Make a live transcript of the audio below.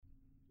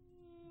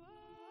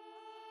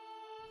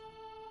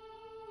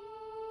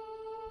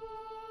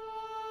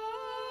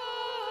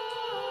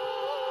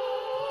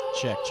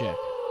check.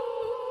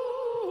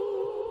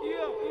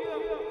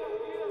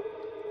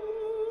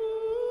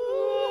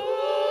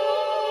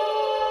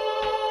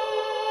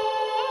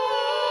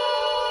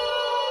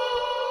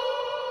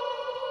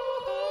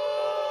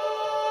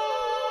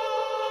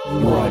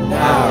 You are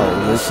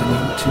now listening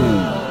to...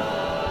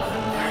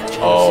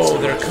 Oh,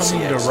 they're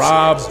coming to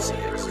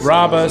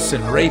rob us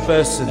and rape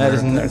us, and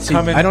they're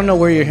coming. I don't know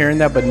where you're hearing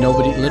that, but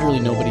literally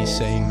nobody's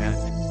saying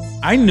that.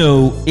 I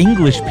know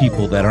English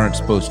people that aren't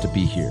supposed to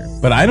be here,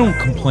 but I don't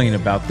complain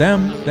about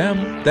them.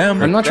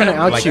 I'm not trying to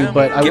out you,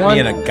 but I get want...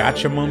 me in a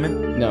gotcha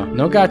moment.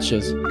 No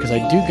gotchas, because I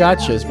do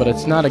gotchas, but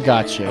it's not a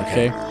gotcha,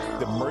 okay?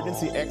 The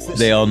emergency exit.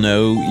 They all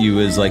know you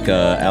as like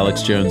a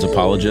Alex Jones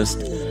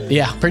apologist.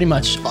 Yeah, pretty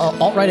much.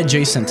 Alt-right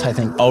adjacent, I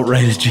think.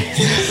 Alt-right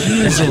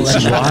adjacent.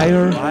 A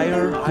liar.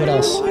 What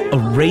else? A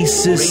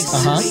racist.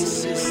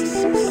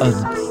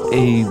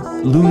 A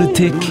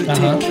lunatic.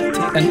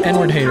 An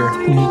N-word hater.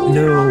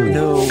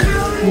 No.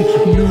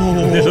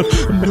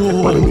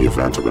 But in the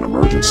event of an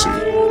emergency,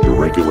 your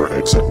regular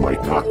exit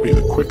might not be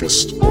the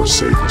quickest or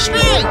safest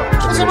way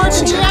out. This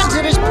emergency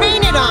exit is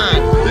painted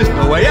on! There's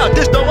no way out.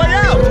 Do it.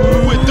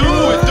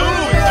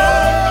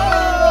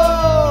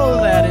 Oh,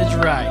 that is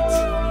right.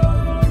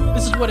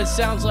 This is what it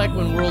sounds like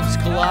when worlds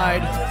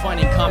collide,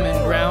 finding common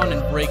ground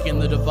and breaking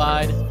the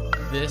divide.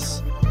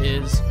 This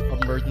is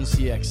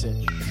Emergency Exit.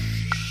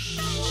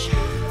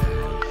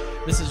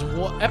 This is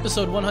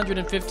episode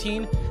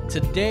 115.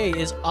 Today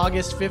is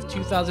August 5th,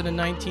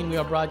 2019. We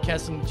are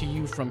broadcasting to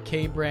you from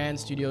K-Brand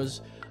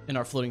Studios in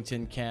our floating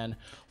tin can.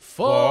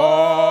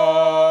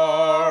 Far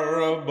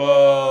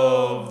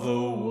above the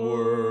world.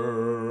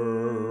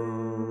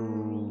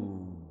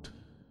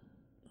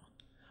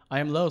 I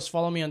am Los.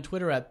 Follow me on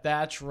Twitter at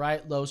That's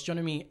Right Los.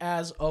 Joining me,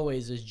 as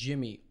always, is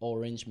Jimmy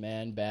Orange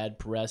Man Bad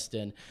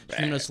Preston.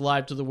 Streaming us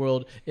live to the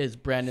world is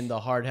Brandon the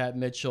Hard Hat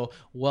Mitchell.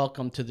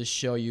 Welcome to the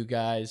show, you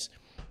guys.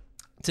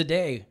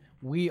 Today,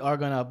 we are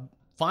going to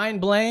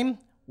find blame.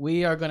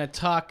 We are going to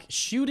talk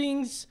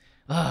shootings.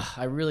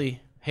 I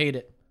really hate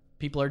it.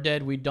 People are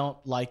dead. We don't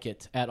like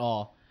it at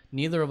all.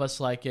 Neither of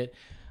us like it.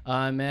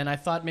 And I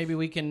thought maybe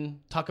we can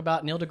talk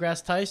about Neil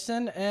deGrasse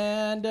Tyson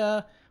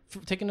and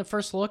taking the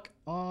first look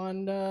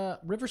on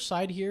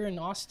Riverside here in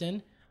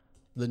Austin,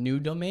 the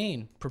new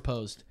domain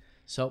proposed.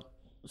 So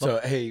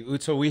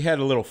we had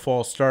a little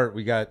false start.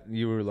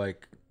 You were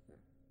like,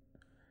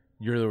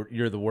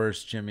 you're the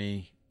worst,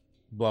 Jimmy.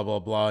 Blah blah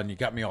blah, and you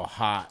got me all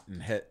hot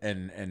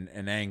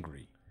and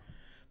angry.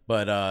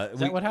 But is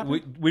that what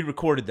happened? We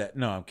recorded that.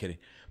 No, I'm kidding.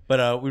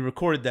 But we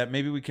recorded that.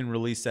 Maybe we can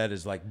release that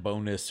as like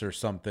bonus or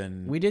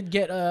something. We did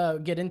get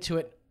into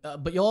it,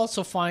 but you'll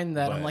also find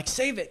that I'm like,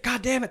 save it,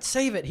 God damn it,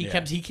 save it. He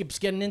keeps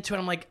getting into it.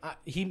 I'm like,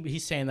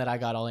 he's saying that I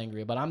got all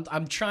angry, but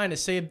I'm trying to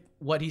save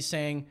what he's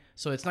saying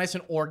so it's nice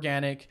and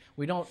organic.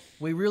 We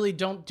really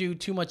don't do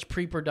too much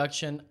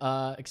pre-production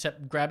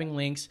except grabbing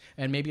links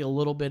and maybe a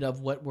little bit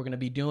of what we're going to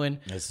be doing.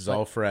 This is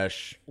all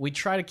fresh. We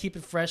try to keep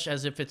it fresh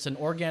as if it's an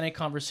organic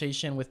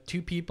conversation with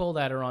two people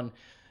that are on,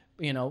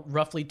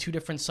 roughly two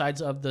different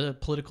sides of the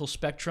political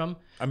spectrum.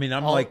 I mean,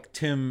 I'm like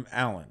Tim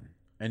Allen,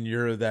 and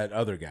you're that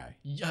other guy.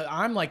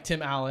 I'm like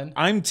Tim Allen.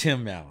 I'm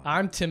Tim Allen.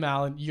 I'm Tim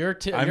Allen. You're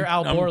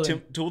Al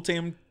Borland.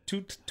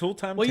 Tool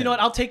time. Well, you know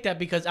what? I'll take that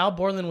because Al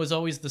Borland was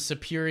always the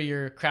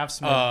superior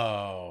craftsman.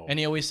 Oh. And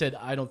he always said,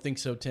 I don't think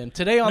so, Tim.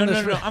 Today on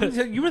No.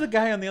 You were the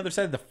guy on the other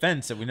side of the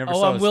fence that we never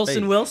saw. Oh, I'm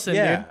Wilson face. Wilson,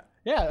 yeah. dude.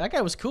 Yeah, that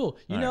guy was cool.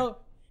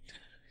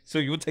 So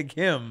you would take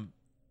him.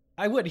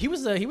 I would. He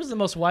was the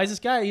most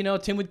wisest guy.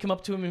 Tim would come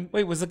up to him and...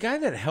 Wait, was the guy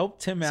that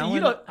helped Tim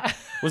Allen?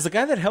 Was the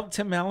guy that helped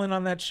Tim Allen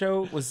on that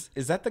show? Is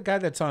that the guy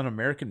that's on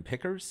American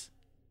Pickers?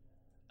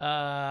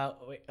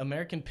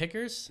 American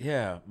Pickers?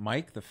 Yeah,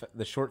 Mike,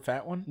 the short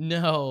fat one.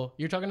 No,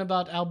 you're talking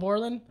about Al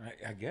Borland.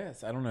 I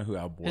guess I don't know who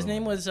Al Borland. His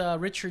name was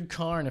Richard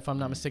Karn, if I'm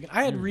not mistaken.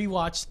 I had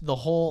rewatched the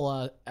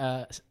whole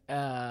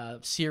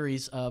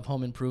series of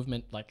Home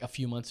Improvement like a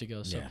few months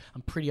ago, so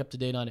I'm pretty up to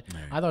date on it.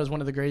 Right. I thought it was one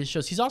of the greatest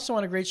shows. He's also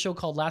on a great show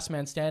called Last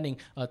Man Standing.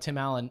 Tim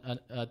Allen.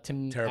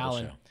 Terrible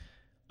Allen. show.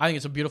 I think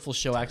it's a beautiful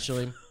show.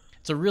 Actually,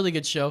 it's a really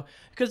good show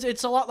because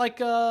it's a lot like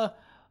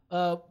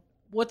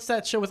what's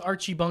that show with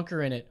Archie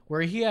Bunker in it,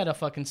 where he had a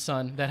fucking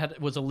son that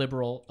was a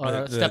liberal, or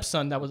a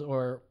stepson that was,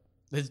 or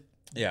his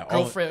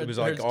girlfriend, it was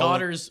like his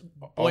daughter's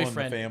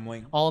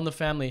boyfriend, all in the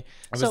family.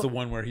 It So, was the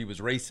one where he was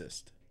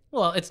racist.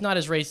 Well, it's not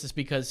as racist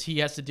because he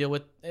has to deal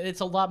with. It's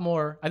a lot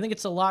more. I think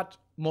it's a lot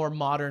more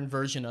modern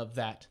version of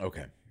that.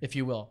 Okay. If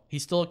you will,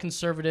 he's still a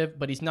conservative,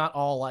 but he's not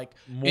all like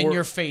in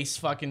your face,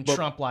 fucking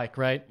Trump like,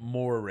 right?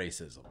 More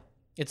racism.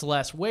 It's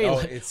less,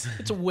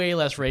 it's a way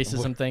less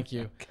racism. Thank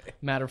you. Okay.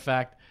 Matter of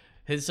fact.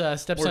 His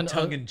stepson... More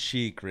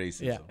tongue-in-cheek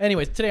racism. Yeah.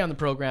 Anyways, today on the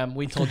program,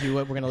 we told you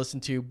what we're going to listen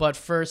to. But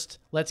first,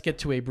 let's get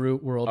to a Brew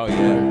World. Oh,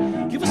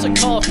 yeah. Give us a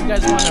call if you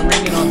guys want to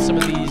ring in on some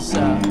of these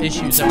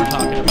issues that we're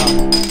talking about.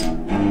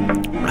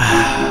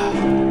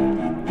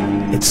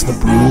 It's the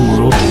Brew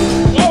World.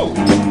 Whoa!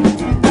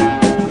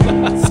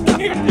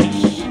 Scared the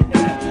shit.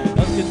 That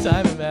was good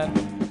timing, man.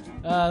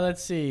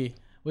 Let's see.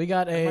 We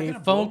got a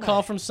phone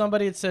call from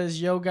somebody. It says,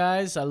 yo,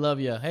 guys, I love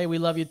you. Hey, we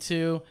love you,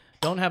 too.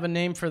 Don't have a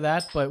name for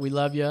that, but we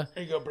love you.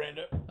 There you go,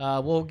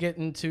 Brando. We'll get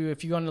into,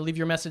 if you want to leave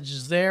your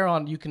messages there,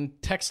 you can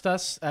text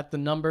us at the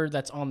number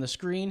that's on the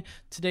screen.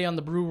 Today on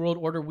the Brew World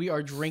Order, we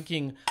are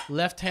drinking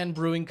Left Hand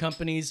Brewing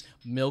Company's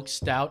Milk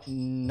Stout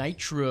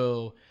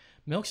Nitro.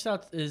 Milk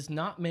Stout is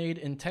not made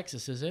in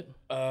Texas, is it?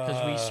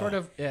 Because we sort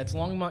of, it's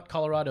Longmont,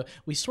 Colorado.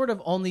 We sort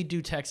of only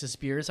do Texas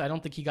beers. I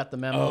don't think he got the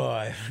memo. Oh,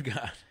 I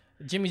forgot.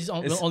 Jimmy's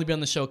only been on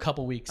the show a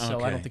couple weeks,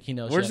 so I don't think he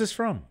knows. Where's yet. this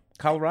from?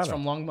 Colorado. It's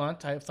from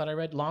Longmont. I thought I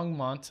read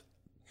Longmont,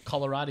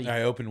 Colorado.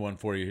 I opened one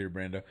for you here,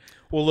 Brando.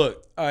 Well,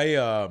 look,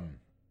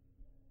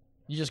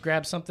 you just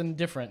grabbed something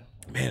different.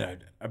 Man,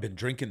 I've been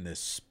drinking this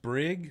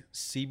Sprig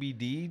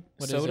CBD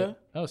What soda. is it?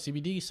 Oh,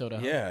 CBD soda.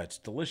 Huh? Yeah, it's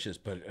delicious,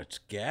 but it's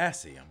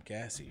gassy. I'm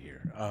gassy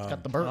here. It's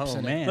got the burps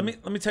in it.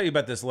 Let me tell you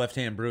about this Left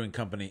Hand Brewing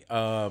Company.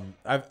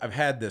 I've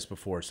had this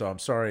before, so I'm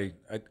sorry.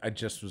 I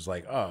just was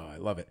like, oh, I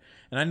love it.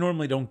 And I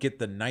normally don't get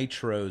the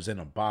nitros in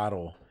a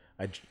bottle.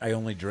 I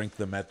only drink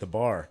them at the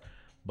bar.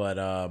 But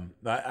I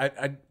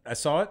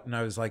saw it and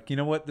I was like, you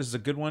know what, this is a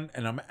good one,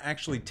 and I'm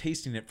actually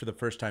tasting it for the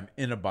first time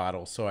in a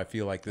bottle. So I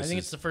feel like this. I think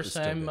it's the first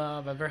time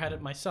I've ever had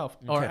it myself,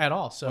 or Okay. at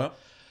all. So,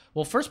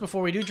 well, first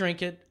before we do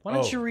drink it, why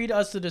don't you read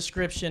us the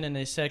description in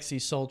a sexy,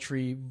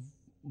 sultry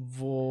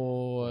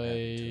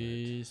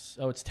voice?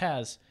 Oh, it's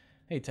Taz.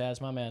 Hey, Taz,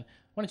 my man.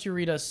 Why don't you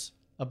read us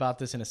about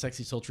this in a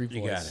sexy, sultry voice?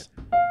 You got it.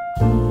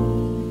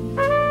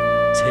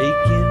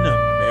 Taking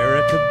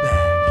America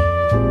back.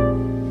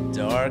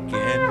 Dark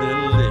and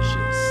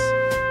delicious.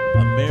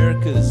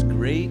 America's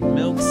great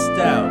milk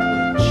stout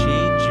will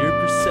change your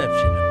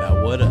perception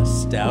about what a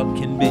stout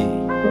can be.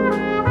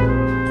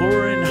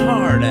 Pouring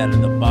hard out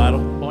of the bottle,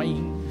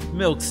 Boing.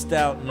 Milk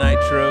Stout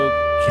Nitro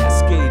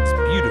cascades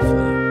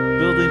beautifully,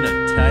 building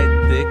a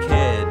tight, thick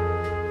head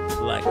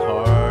like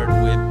hard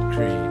whipped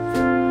cream.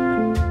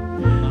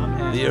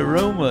 The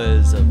aroma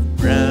is of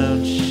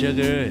brown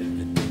sugar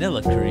and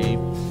vanilla cream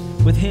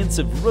with hints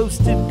of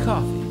roasted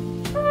coffee.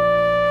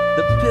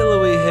 The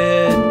pillowy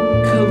head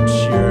coats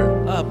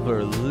your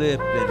upper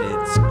lip and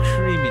its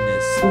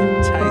creaminess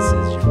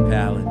entices your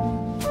palate.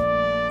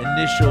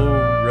 Initial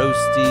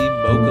roasty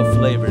mocha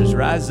flavors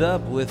rise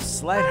up with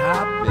slight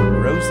hop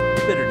and roast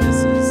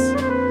bitternesses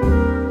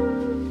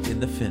in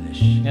the finish.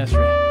 That's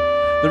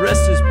right. The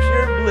rest is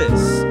pure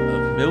bliss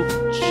of milk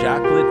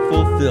chocolate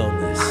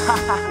fulfillment.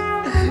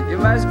 You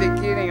must be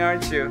kidding,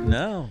 aren't you?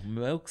 No,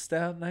 Milk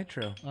Stout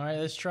Nitro. All right,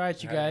 let's try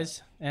it, you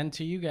guys, and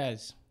to you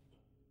guys.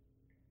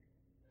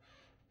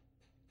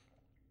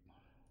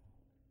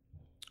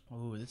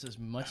 Ooh, this is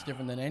much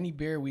different than any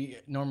beer we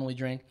normally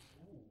drink.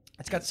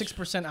 It's got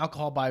 6%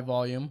 alcohol by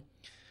volume.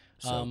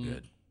 So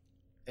good.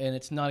 And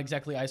it's not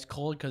exactly ice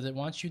cold because it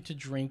wants you to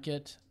drink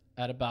it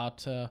at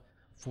about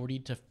 40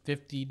 to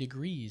 50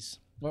 degrees.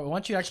 Well, it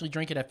wants you to actually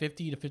drink it at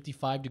 50 to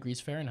 55 degrees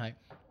Fahrenheit.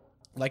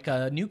 Like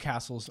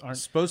Newcastle's aren't.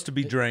 Supposed to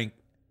be drank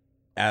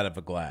out of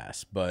a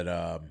glass, but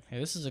Hey,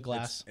 this is a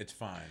glass. it's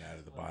fine out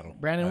of the bottle.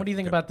 Brandon, what do you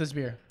think about this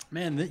beer?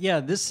 Man,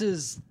 this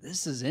is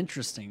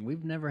interesting.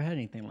 We've never had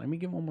anything. Let me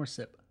get one more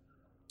sip.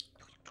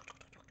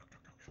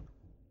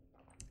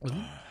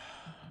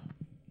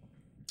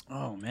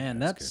 Oh man,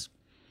 that's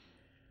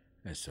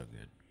so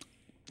good.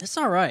 It's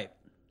all right.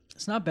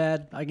 It's not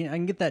bad. I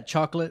can get that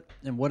chocolate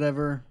and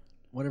whatever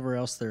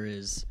else there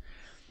is.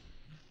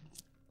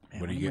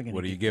 Man, What do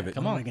you give it?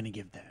 Come on, I'm gonna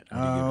give that.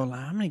 I'm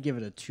gonna give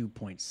it a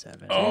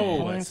 2.7.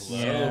 Oh, that's low.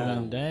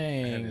 Yeah,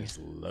 dang. That is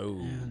low.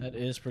 That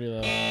is pretty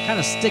low. Kind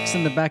of sticks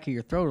in the back of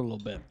your throat a little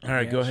bit. All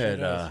right, Yeah, go it sure ahead.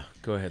 does.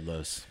 Go ahead,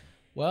 Los.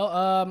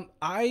 Well,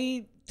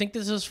 I think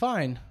this is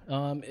fine.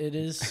 It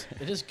is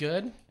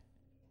good.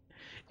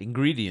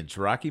 Ingredients: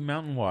 Rocky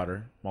Mountain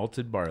water,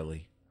 malted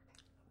barley,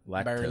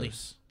 lactose. Barley.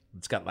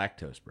 It's got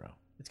lactose, bro.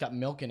 It's got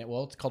milk in it.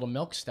 Well, it's called a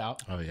milk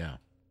stout. Oh yeah.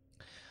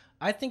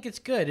 I think it's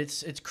good.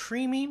 It's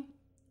creamy.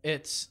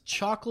 It's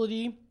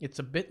chocolatey. It's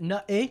a bit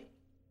nutty.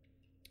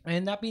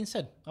 And that being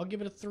said, I'll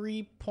give it a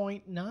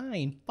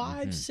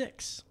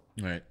 3.956.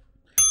 All right.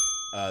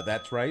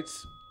 That's right.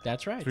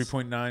 That's right.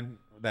 3.9.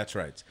 That's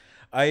right.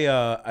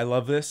 I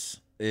love this.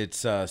 It's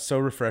so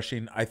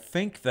refreshing. I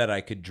think that I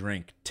could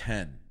drink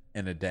 10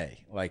 in a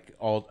day. Like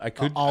all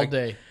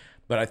day.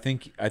 But I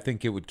think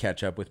it would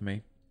catch up with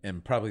me.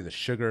 And probably the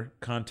sugar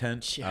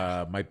content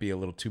might be a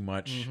little too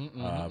much.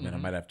 And I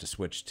might have to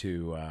switch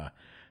to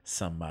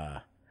some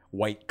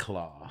White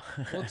Claw.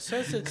 Well, it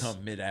says it's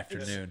come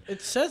mid-afternoon.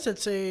 It says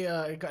it's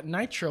it got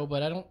nitro,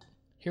 but I don't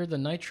hear the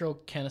nitro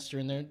canister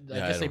in there. I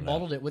guess they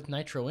bottled it with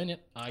nitro in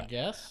it, I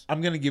guess. I'm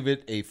going to give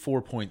it a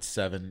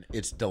 4.7.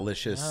 It's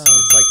delicious.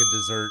 It's like a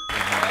dessert. All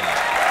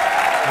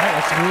right,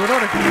 let's do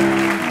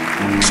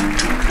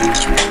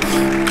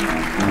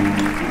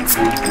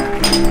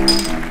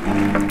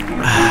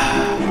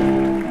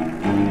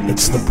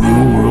It's the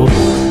Brew World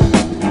Order.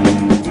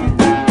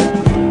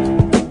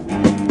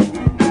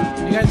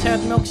 You guys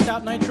had Milk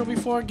Stout Nitro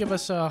before? Give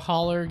us a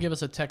holler. Give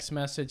us a text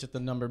message at the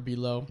number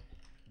below.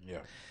 Yeah.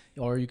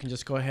 Or you can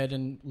just go ahead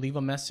and leave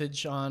a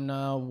message on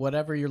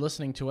whatever you're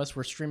listening to us.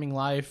 We're streaming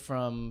live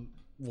from,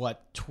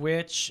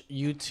 Twitch,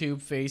 YouTube,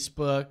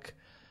 Facebook,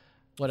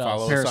 What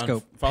Follow else?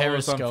 Periscope. Follow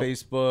us on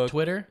Periscope. Facebook.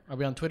 Twitter? Are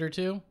we on Twitter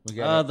too? We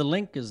got The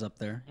link is up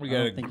there. we I got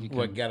don't think you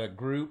can. got a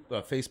group,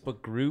 a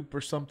Facebook group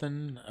or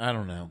something. I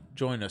don't know.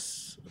 Join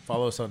us.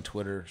 Follow us on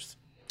Twitter.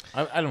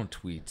 I don't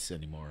tweets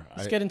anymore.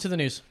 Let's get into the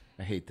news.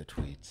 I hate the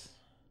tweets.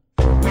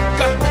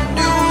 Got the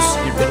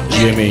news,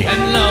 Jimmy.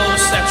 and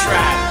Los, that's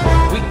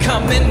right. We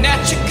coming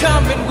at you,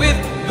 coming with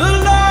the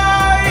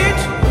light.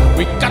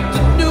 We got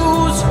the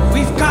news,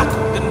 we've got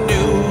the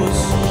news.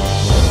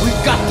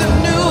 We've got the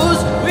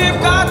news,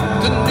 we've got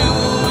the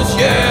news,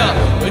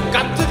 yeah. We've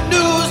got the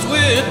news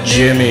with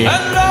Jimmy.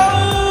 and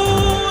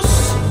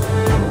Los.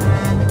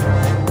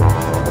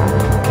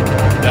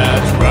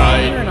 That's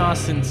right. Here in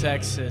Austin,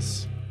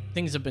 Texas,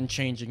 things have been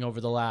changing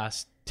over the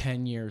last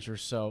 10 years or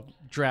so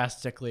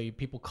drastically.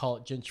 People call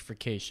it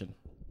gentrification.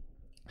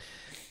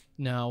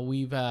 Now,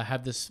 we've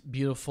had this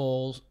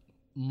beautiful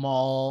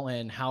mall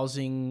and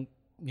housing,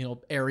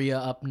 area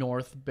up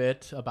north a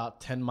bit,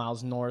 about 10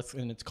 miles north,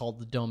 and it's called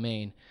the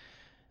Domain.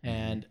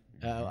 And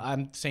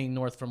I'm saying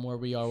north from where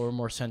we are. We're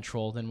more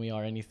central than we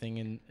are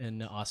anything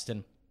in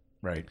Austin.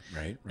 Right.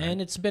 And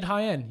it's a bit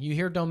high end. You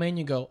hear Domain,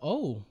 you go,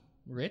 oh,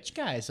 rich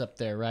guys up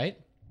there, right?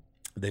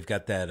 They've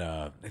got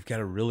that. They've got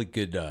a really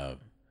good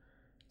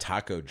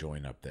taco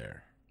joint up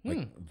there,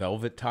 like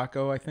Velvet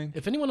Taco, I think.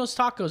 If anyone knows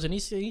tacos and he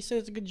says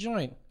it's a good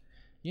joint,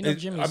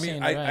 Jimmy's saying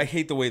it right. I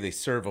hate the way they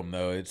serve them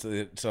though. It's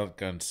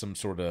like on some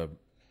sort of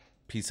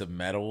piece of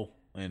metal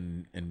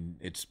and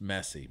it's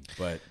messy.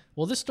 But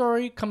well, this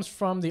story comes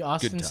from the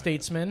Austin taco.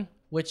 Statesman,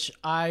 which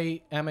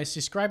I am a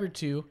subscriber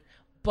to.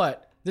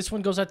 But this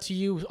one goes out to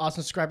you,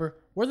 Austin subscriber.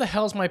 Where the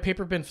hell's my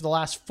paper been for the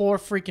last 4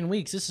 freaking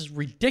weeks? This is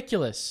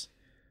ridiculous.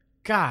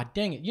 God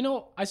dang it!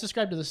 I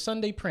subscribe to the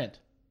Sunday Print.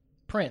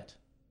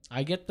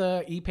 I get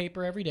the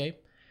e-paper every day.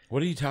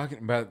 what are you talking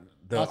about?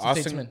 The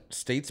Austin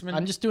Statesman?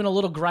 I'm just doing a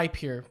little gripe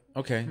here.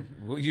 Okay.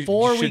 Well, you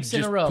 4 should weeks in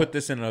just a row. put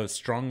this in a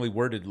strongly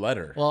worded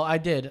letter. Well, I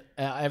did.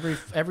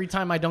 Every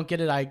time I don't get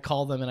it, I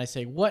call them and I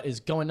say, "What is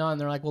going on?"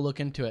 They're like, "We'll look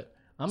into it."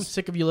 I'm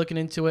sick of you looking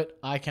into it.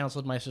 I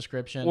canceled my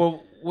subscription.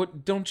 Well,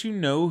 what don't you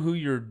know who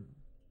your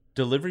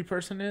delivery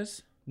person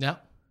is? No.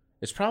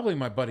 It's probably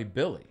my buddy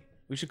Billy.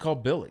 We should call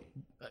Billy.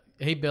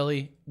 Hey,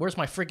 Billy, where's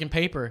my freaking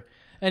paper?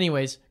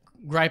 Anyways,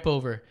 gripe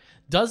over.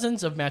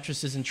 Dozens of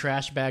mattresses and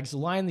trash bags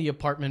line the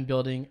apartment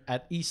building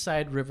at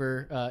Eastside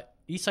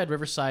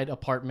Riverside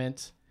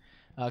apartment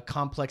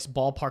complex,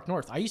 Ballpark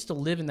North. I used to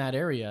live in that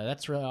area.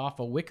 That's right off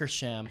of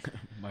Wickersham.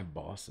 My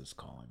boss is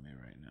calling me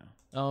right now.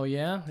 Oh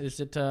yeah, is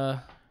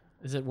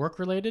it work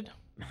related?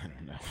 I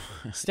don't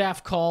know.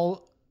 Staff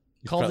call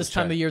this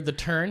time of trying- year the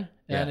turn,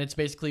 and Yeah. it's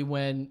basically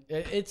when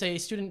it's a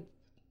student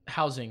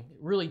housing,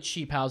 really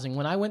cheap housing.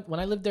 When I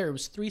lived there, it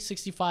was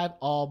 $365,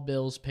 all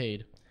bills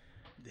paid.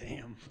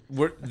 Damn.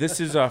 This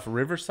is off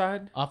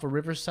Riverside? Off of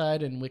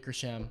Riverside and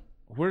Wickersham.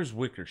 Where's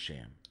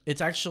Wickersham? It's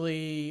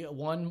actually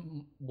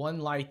one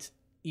light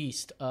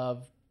east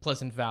of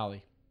Pleasant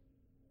Valley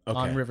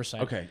on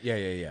Riverside. Okay.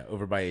 Yeah.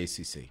 Over by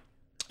ACC.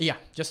 Yeah,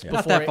 just Not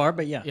before that far,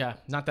 but yeah. Yeah,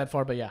 not that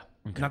far, but yeah.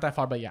 Not that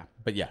far, but yeah.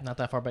 But yeah. Not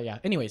that far, but yeah.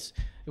 Anyways,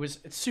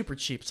 it's super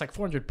cheap. It's like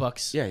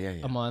 $400 Yeah.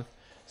 a month.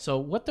 So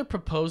what they're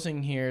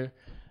proposing here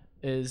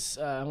is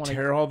I want to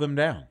Tear all them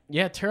down.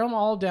 Yeah, tear them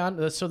all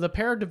down. So the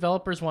pair of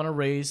developers want to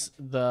raise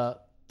the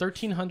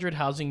 1,300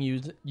 housing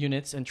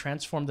units and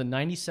transform the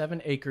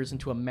 97 acres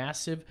into a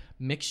massive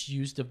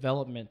mixed-use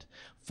development.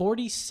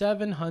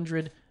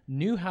 4,700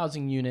 new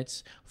housing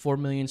units, 4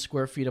 million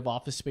square feet of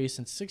office space,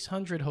 and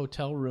 600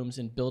 hotel rooms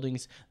in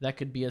buildings that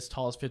could be as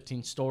tall as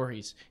 15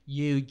 stories.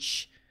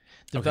 Huge.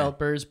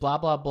 Developers, blah,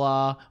 blah,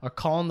 blah, are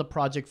calling the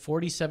project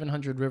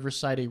 4700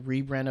 Riverside a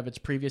rebrand of its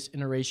previous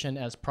iteration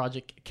as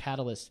Project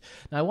Catalyst.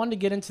 Now, I wanted to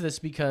get into this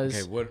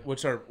because... Okay,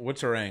 what's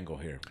our angle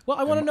here? Well,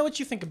 I want to know what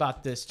you think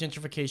about this,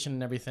 gentrification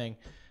and everything.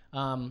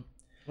 Let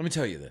me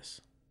tell you this.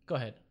 Go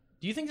ahead.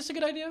 Do you think this is a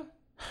good idea?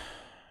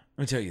 Let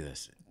me tell you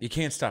this. You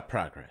can't stop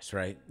progress,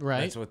 right? Right.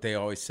 That's what they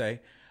always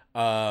say.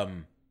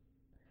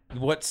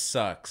 What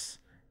sucks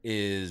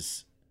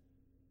is...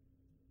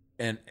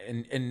 And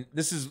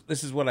this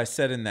is what I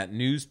said in that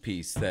news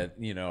piece that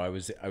I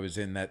was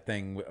in that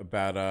thing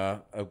about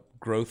a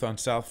growth on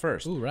South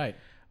First. Ooh, right.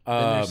 Been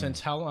there since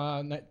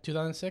how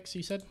 2006?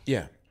 You said.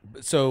 Yeah.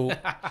 So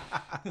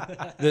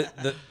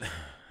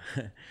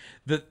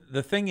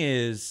the thing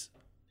is,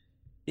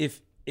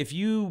 if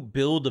you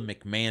build a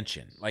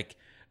McMansion, like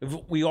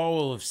we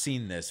all have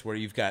seen this, where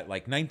you've got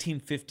like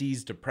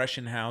 1950s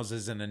Depression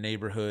houses in a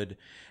neighborhood,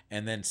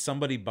 and then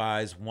somebody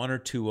buys one or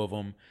two of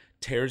them,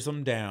 tears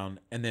them down,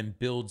 and then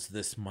builds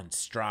this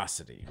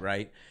monstrosity,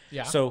 right?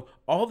 Yeah. So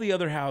all the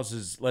other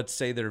houses, let's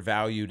say they're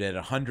valued at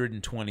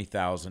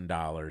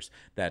 $120,000.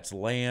 That's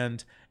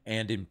land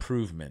and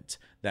improvement.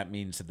 That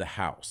means the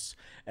house.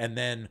 And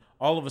then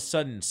all of a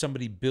sudden,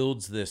 somebody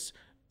builds this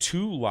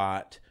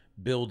 2-lot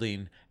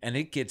building, and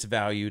it gets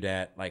valued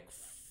at like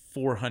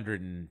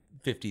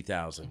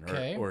 $450,000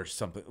 Okay. or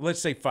something.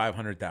 Let's say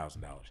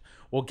 $500,000.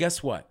 Well,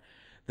 guess what?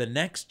 The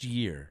next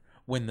year,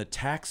 when the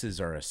taxes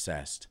are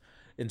assessed,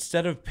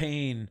 instead of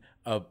paying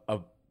a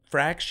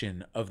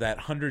fraction of that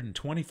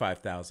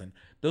 125,000,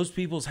 those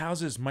people's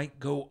houses might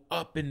go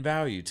up in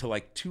value to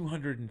like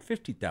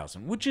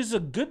 250,000, which is a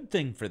good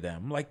thing for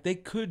them. Like they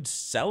could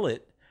sell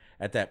it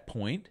at that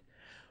point.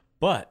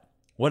 But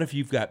what if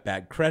you've got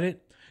bad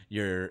credit?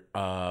 You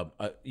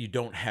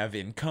don't have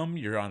income.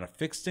 You're on a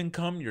fixed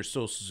income, your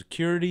Social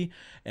Security,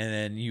 and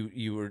then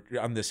you were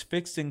on this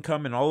fixed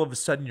income, and all of a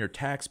sudden your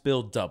tax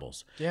bill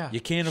doubles. Yeah, you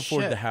can't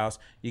afford shit. the house.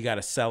 You got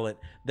to sell it.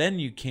 Then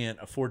you can't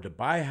afford to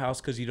buy a house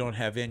because you don't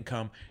have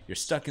income. You're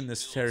stuck in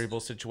this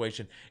terrible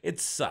situation. It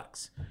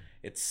sucks.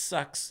 It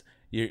sucks.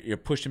 You're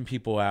pushing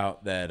people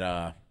out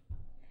that,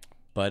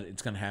 but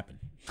it's gonna happen.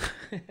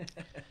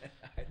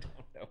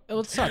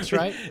 It sucks,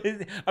 right?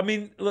 I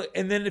mean, look,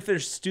 and then if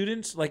there's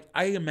students, like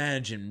I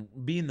imagine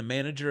being the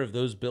manager of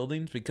those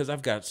buildings, because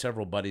I've got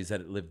several buddies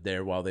that lived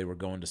there while they were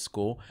going to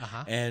school.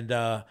 And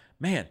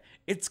man,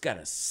 it's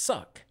gotta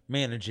suck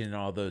managing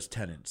all those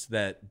tenants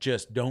that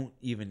just don't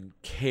even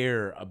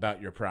care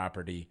about your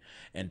property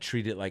and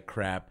treat it like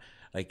crap.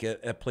 Like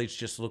that place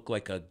just looked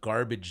like a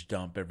garbage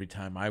dump every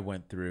time I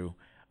went through.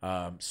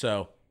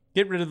 So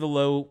get rid of the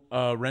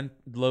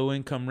low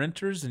income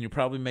renters, and you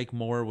probably make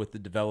more with the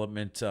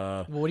development.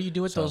 Well, what do you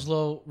do with those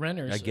low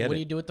renters? I get what it. do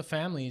you do with the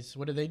families?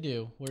 What do they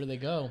do? Where do they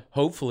go?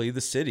 Hopefully, the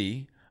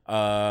city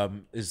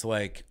is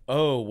like,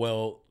 oh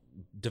well,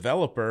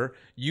 developer,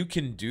 you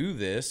can do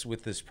this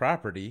with this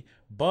property,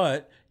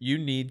 but you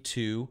need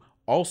to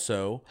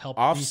also Help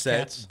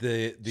offset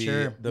these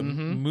cats. the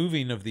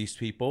moving of these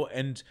people,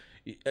 and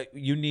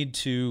you need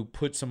to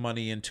put some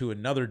money into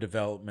another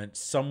development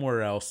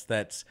somewhere else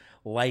that's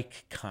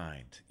like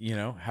kind. You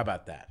know, how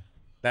about that?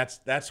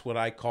 That's what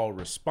I call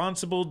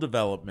responsible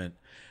development,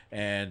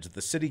 and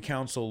the city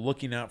council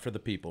looking out for the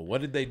people.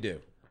 What did they do?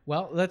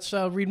 Well, let's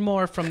read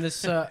more from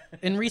this.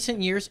 In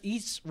recent years,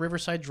 East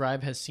Riverside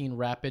Drive has seen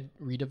rapid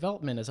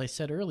redevelopment, as I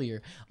said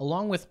earlier,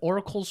 along with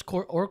Oracle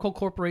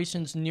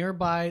Corporation's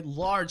nearby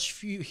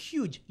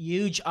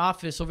huge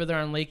office over there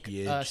on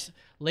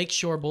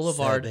Lakeshore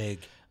Boulevard. So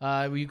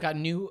big. We've got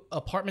new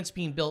apartments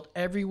being built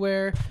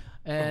everywhere,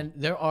 and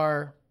there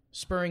are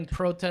spurring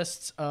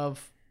protests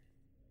of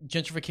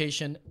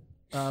gentrification.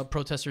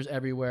 Protesters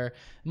everywhere.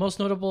 Most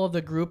notable of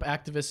the group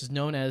activists is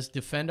known as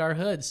Defend Our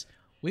Hoods.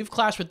 We've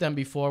clashed with them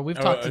before. We've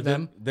talked to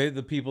them. They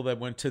the people that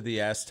went to the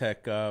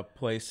Aztec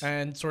place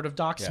and sort of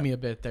doxed me a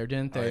bit there,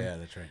 didn't they? Oh, yeah,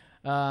 that's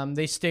right.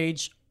 They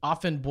stage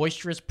often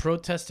boisterous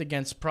protests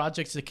against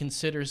projects it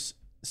considers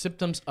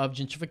symptoms of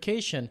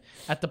gentrification.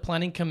 At the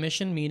Planning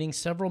Commission meeting,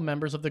 several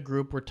members of the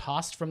group were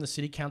tossed from the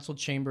city council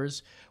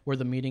chambers where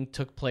the meeting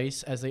took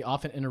place, as they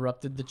often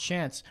interrupted the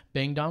chants,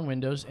 banged on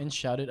windows, and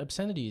shouted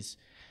obscenities.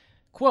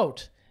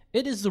 Quote,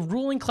 "It is the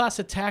ruling class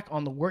attack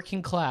on the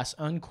working class,"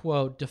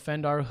 unquote,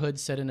 Defend Our Hood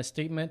said in a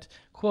statement.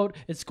 Quote,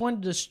 "It's going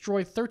to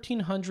destroy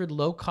 1,300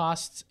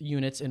 low-cost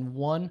units in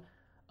one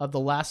of the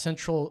last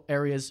central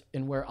areas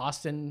in where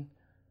Austin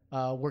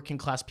working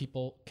class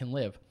people can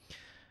live,"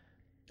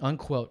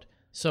 unquote.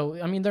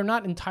 So, I mean, they're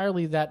not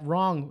entirely that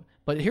wrong,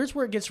 but here's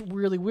where it gets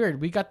really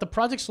weird. We got the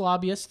project's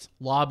lobbyists,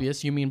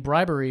 you mean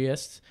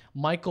briberyists,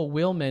 Michael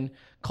Wheelman,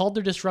 called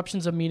their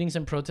disruptions of meetings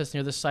and protests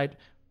near the site,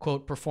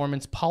 quote,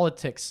 performance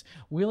politics.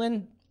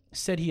 Whelan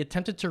said he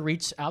attempted to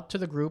reach out to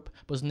the group,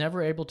 but was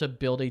never able to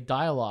build a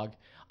dialogue.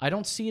 "I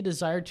don't see a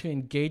desire to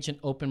engage in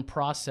open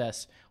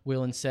process,"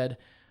 Whelan said.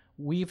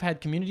 "We've had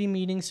community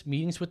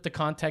meetings with the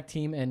contact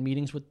team, and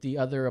meetings with the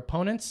other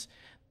opponents.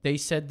 They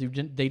said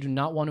they do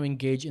not want to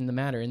engage in the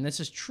matter." And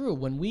this is true.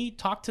 When we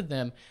talked to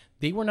them,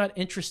 they were not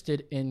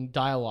interested in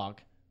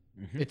dialogue.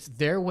 Mm-hmm. It's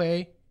their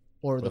way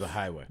or the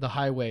highway. The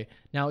highway.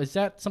 Now, is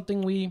that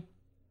something we've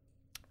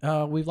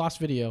lost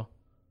video?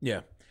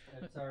 Yeah.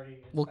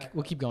 We'll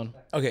keep going.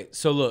 Okay,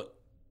 so look,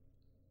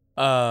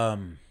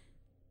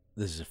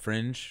 this is a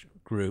fringe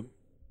group,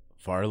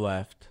 far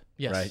left,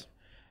 yes, right?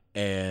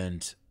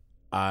 And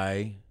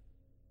I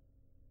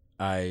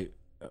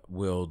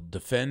will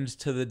defend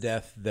to the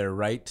death their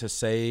right to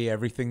say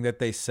everything that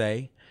they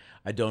say.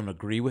 I don't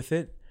agree with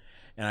it,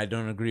 and I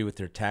don't agree with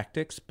their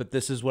tactics, but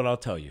this is what I'll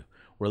tell you.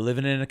 We're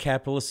living in a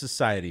capitalist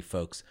society,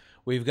 folks.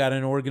 We've got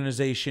an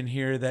organization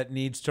here that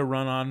needs to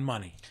run on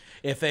money.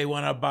 If they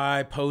want to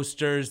buy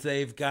posters,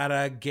 they've got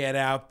to get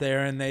out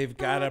there and they've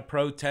got to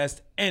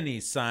protest any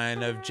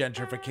sign of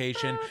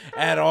gentrification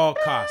at all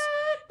costs.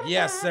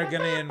 Yes, they're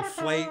going to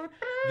inflate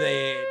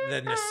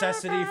the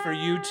necessity for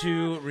you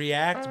to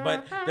react,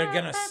 but they're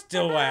going to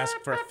still ask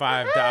for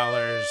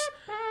 $5.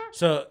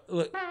 So,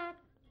 look,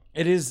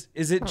 is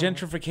it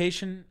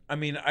gentrification? I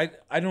mean,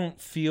 I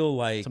don't feel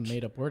like... It's a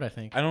made-up word, I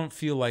think. I don't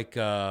feel like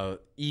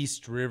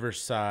East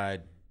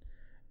Riverside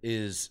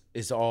is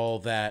all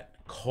that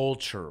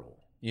cultural.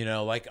 You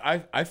know, like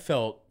I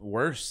felt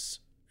worse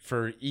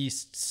for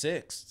East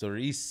 6th or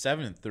East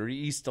 7th or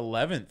East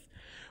 11th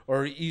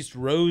or East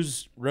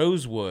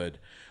Rosewood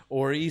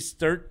or East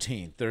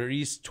 13th or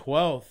East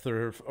 12th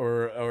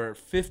or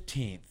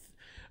 15th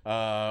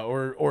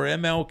or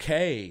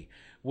MLK,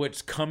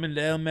 what's coming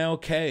to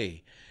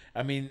MLK.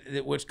 I mean,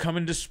 what's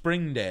coming to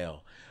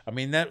Springdale. I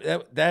mean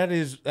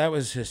that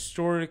was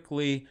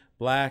historically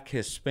Black,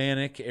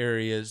 Hispanic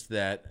areas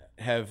that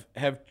have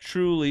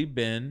truly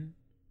been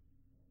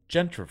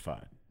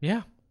gentrified.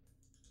 Yeah.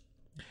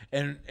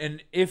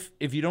 And if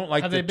you don't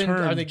like the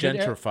term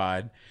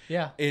gentrified,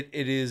 yeah, it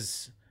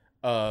is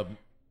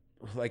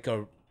like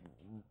a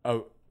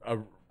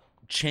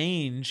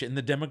change in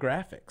the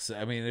demographics.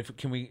 I mean,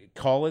 can we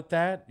call it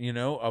that? You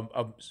know,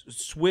 a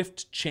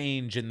swift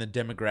change in the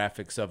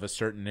demographics of a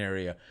certain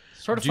area.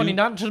 Sort of funny,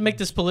 not to make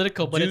this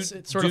political, but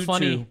it's sort of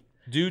funny.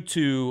 Due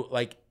to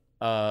like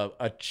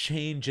a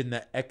change in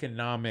the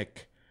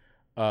economic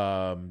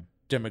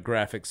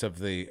demographics of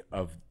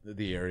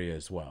the area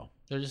as well.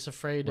 They're just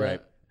afraid.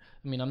 Right.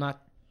 I mean, I'm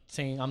not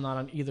saying I'm not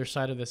on either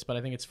side of this, but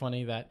I think it's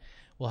funny that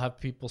we'll have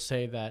people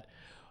say that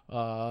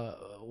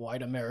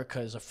white America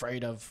is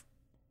afraid of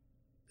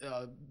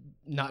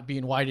not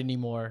being white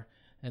anymore.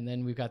 And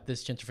then we've got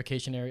this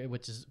gentrification area,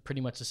 which is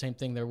pretty much the same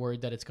thing. They're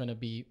worried that it's going to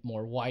be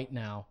more white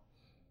now.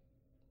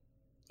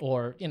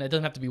 Or, you know, it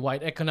doesn't have to be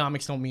white.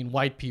 Economics don't mean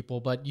white people,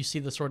 but you see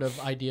the sort of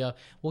idea.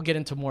 We'll get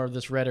into more of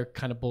this rhetoric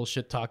kind of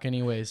bullshit talk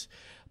anyways.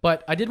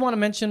 But I did want to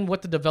mention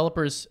what the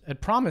developers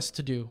had promised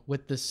to do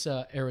with this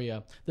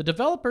area. The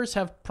developers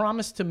have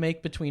promised to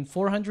make between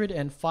 400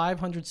 and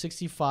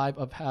 565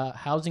 of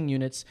housing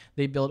units.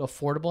 They build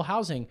affordable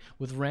housing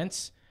with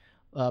rents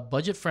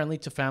budget-friendly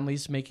to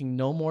families making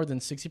no more than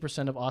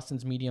 60% of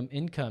Austin's median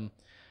income.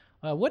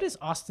 What is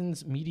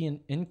Austin's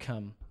median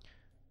income?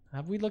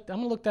 Have we looked? I'm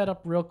going to look that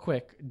up real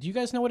quick. Do you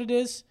guys know what it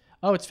is?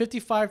 Oh, it's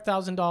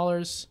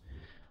 $55,000.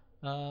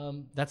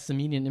 That's the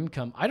median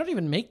income. I don't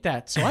even make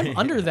that, so I'm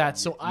under that.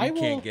 So you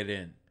can't get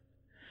in.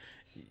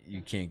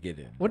 You can't get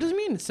in. What does it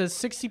mean? It says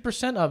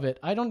 60% of it.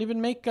 I don't even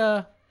make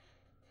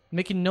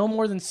making no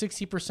more than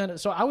 60%.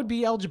 So I would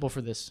be eligible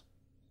for this.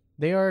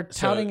 They are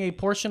touting a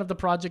portion of the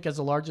project as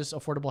the largest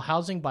affordable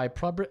housing by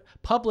private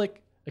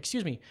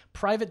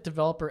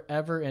developer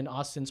ever in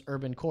Austin's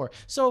urban core.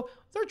 So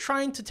they're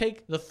trying to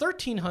take the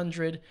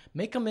 1,300,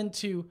 make them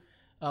into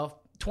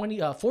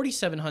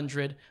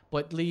 4,700,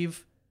 but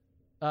leave,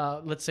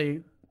 let's say,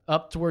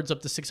 up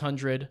to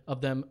 600 of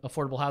them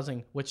affordable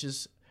housing, which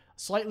is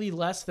slightly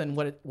less than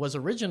what it was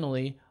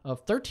originally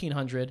of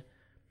 1,300.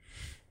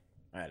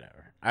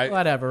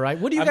 Whatever, right?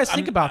 What do you guys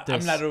think about this?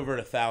 I'm not over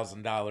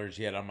 $1,000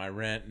 yet on my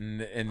rent,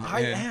 and I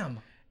am.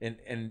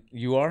 And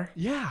you are?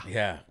 Yeah.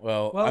 Yeah.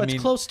 Well,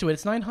 it's close to it.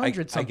 It's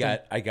 900 something.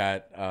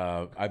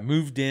 I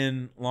moved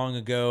in long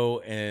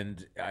ago,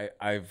 and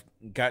I've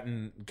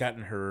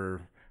gotten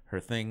her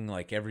thing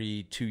like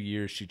every 2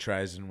 years. She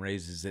tries and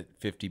raises it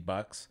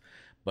 $50.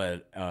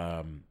 But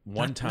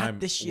one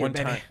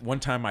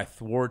time I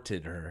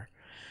thwarted her.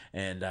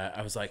 And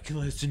I was like,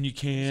 listen, you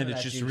can.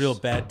 It's just a real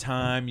bad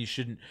time. You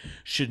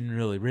shouldn't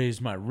really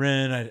raise my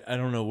rent. I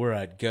don't know where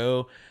I'd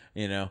go,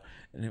 you know.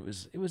 And it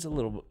was a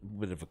little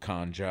bit of a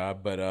con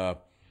job, but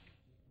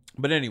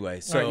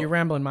anyway. So all right, you're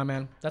rambling, my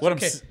man. That's what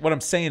okay. What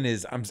I'm saying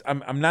is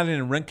I'm not in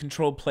a rent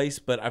controlled place,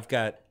 but I've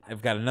got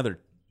another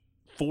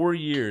 4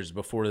 years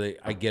before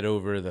I get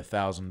over the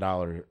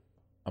 $1,000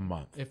 a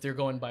month. If they're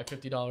going by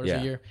 $50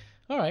 a year.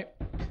 All right.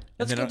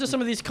 Let's get to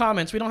some of these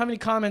comments. We don't have any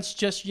comments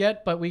just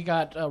yet, but we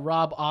got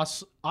Rob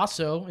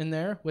Osso in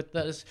there with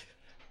this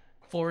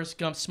Forrest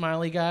Gump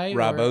smiley guy.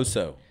 Rob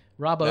Osso.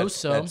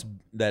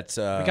 That's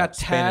we got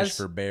Spanish Taz,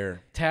 for bear.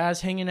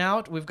 Taz hanging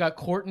out. We've got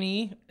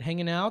Courtney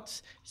hanging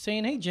out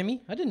saying, hey,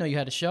 Jimmy, I didn't know you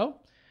had a show.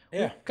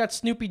 Yeah. We've got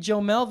Snoopy Joe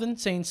Melvin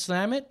saying,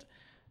 slam it.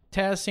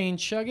 Taz saying,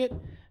 chug it.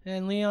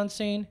 And Leon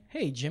saying,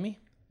 hey, Jimmy.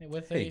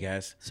 Hey,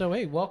 guys. So,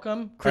 hey,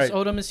 welcome. Chris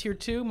Odom is here,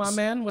 too, my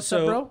man. What's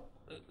up, bro?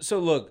 So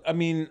look, I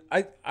mean,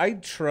 I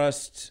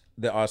trust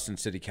the Austin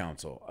City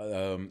Council.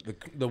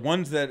 The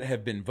ones that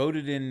have been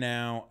voted in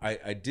now,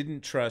 I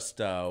didn't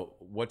trust.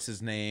 What's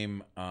his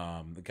name?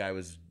 The guy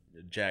was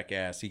a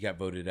jackass. He got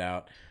voted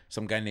out.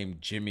 Some guy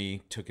named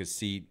Jimmy took his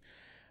seat.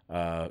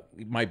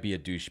 He might be a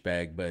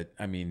douchebag, but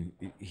I mean,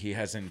 he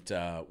hasn't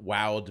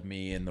wowed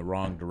me in the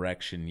wrong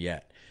direction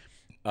yet.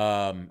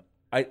 I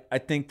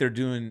think they're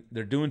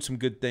doing some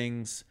good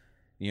things.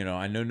 You know,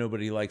 I know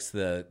nobody likes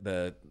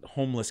the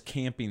homeless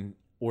camping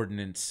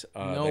ordinance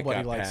nobody that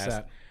got likes passed,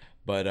 that.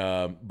 but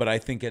I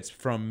think it's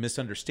from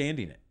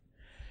misunderstanding it.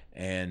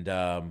 And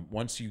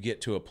once you get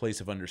to a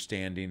place of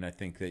understanding, I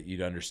think that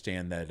you'd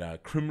understand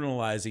that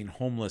criminalizing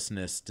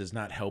homelessness does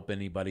not help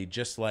anybody.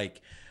 Just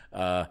like,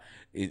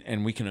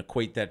 and we can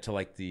equate that to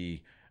like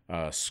the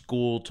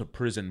school to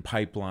prison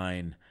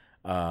pipeline.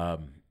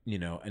 You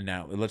know, and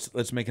now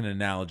let's make an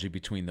analogy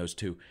between those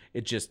two.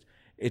 It just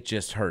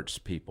hurts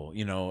people.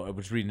 You know, I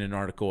was reading an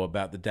article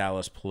about the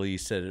Dallas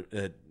police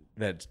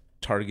that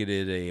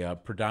targeted a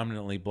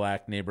predominantly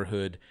black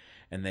neighborhood,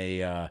 and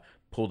they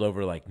pulled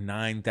over like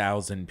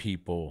 9,000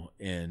 people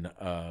in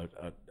a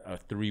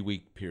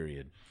 3-week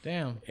period.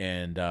 Damn.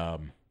 And a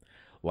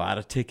lot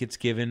of tickets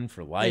given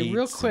for lights. Hey,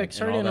 real quick,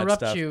 sorry to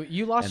interrupt you.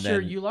 You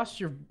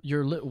lost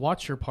your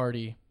watcher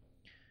party.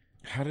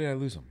 How did I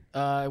lose them?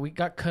 We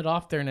got cut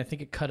off there, and I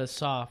think it cut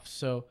us off.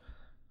 So,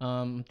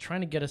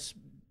 trying to get us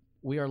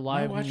We are My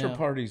live watcher now.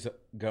 party's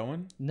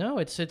going. No,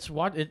 it's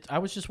I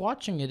was just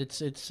watching it.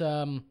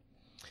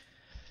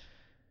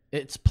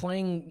 It's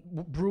playing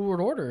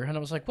Breward Order, and I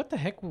was like, what the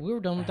heck? We were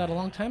done with that a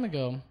long time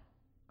ago.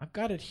 I've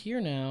got it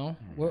here now.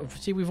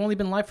 See, we've only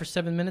been live for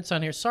 7 minutes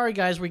on here. Sorry,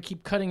 guys, we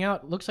keep cutting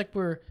out. Looks like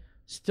we're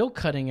still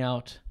cutting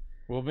out.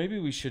 Well, maybe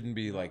we shouldn't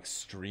be like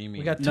streaming.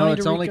 We got No, Tony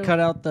it's only DeRico. cut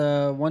out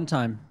the one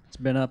time. It's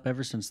been up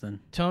ever since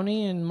then.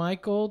 Tony and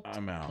Michael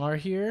I'm out. are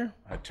here.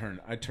 I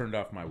turned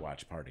off my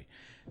watch party.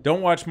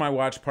 Don't watch my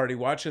watch party.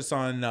 Watch us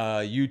on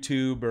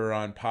YouTube or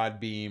on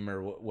Podbeam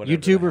or whatever.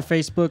 YouTube or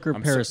Facebook or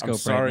Periscope I'm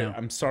sorry. right now.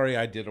 I'm sorry.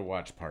 I did a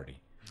watch party.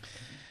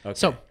 Okay.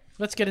 So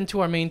let's get into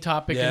our main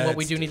topic Yeah, and what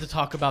we let's do do need to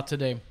talk about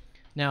today.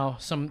 Now,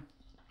 some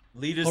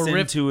lead us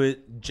horrific- into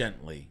it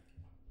gently.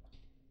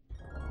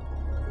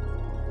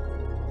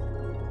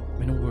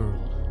 in a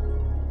world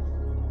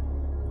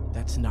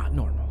that's not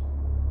normal.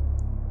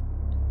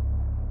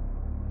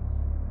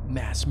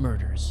 Mass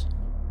murders,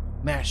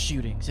 mass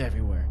shootings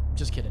everywhere.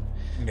 Just kidding.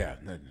 Yeah.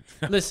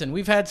 Listen,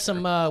 we had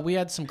some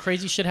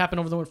crazy shit happen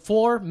over the weekend.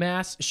 4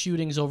 mass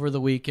shootings over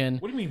the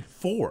weekend. What do you mean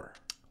 4?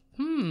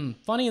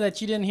 Funny that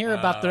you didn't hear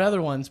about the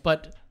other ones,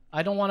 but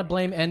I don't want to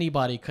blame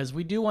anybody because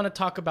we do want to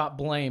talk about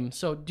blame.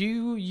 So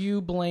do you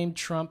blame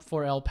Trump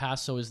for El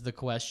Paso is the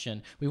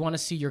question. We want to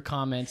see your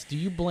comments. Do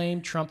you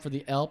blame Trump for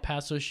the El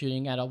Paso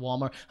shooting at a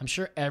Walmart? I'm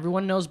sure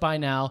everyone knows by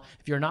now.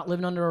 If you're not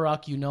living under a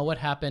rock, you know what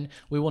happened.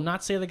 We will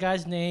not say the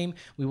guy's name.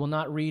 We will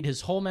not read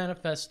his whole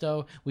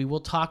manifesto. We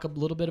will talk a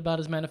little bit about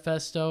his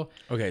manifesto.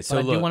 Okay, so but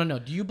I do look, want to know,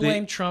 do you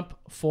blame Trump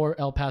for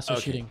El Paso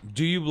shooting?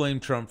 Do you blame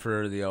Trump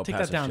for the El Take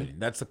Paso that down. shooting?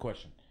 That's the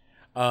question.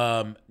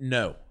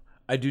 No,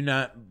 I do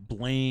not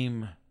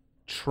blame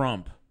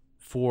Trump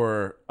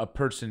for a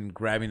person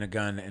grabbing a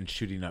gun and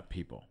shooting up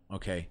people.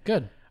 Okay.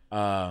 Good.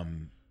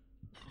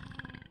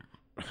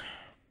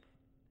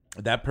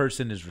 That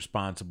person is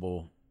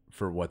responsible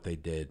for what they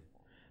did.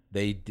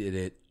 They did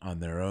it on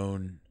their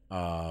own.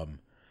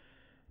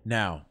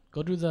 Now,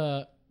 Go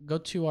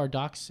to our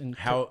docs and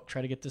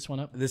try to get this one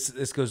up.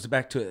 this goes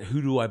back to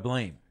who do I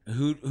blame?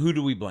 Who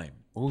do we blame?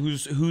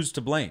 Who's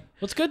to blame?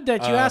 Well, it's good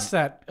that you asked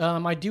that.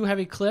 I do have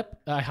a clip.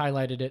 I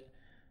highlighted it.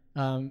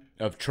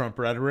 Of Trump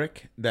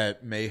rhetoric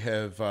that may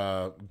have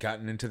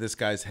gotten into this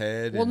guy's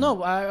head. Well,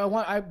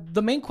 no,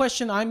 the main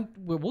question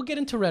we'll get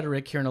into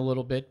rhetoric here in a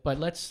little bit, but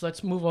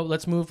let's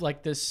move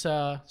like this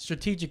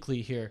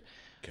strategically here.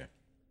 Okay.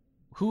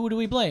 Who do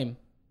we blame?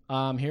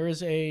 Here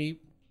is a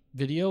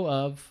video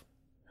of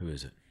Who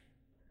is it?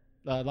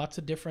 lots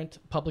of different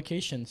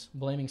publications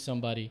blaming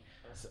somebody.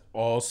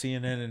 All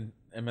CNN and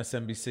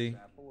MSNBC?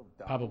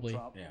 Probably.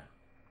 Yeah.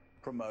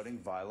 Promoting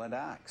violent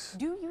acts.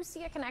 Do you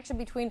see a connection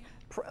between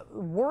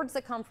words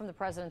that come from the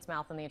president's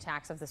mouth and the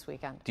attacks of this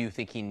weekend? Do you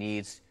think he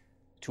needs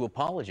to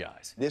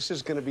apologize? This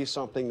is going to be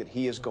something that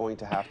he is going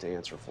to have to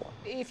answer for.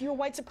 If you're a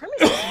white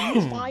supremacist,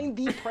 you find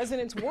the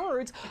president's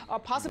words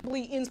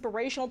possibly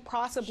inspirational,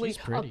 possibly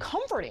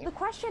comforting. The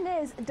question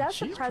is, does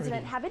the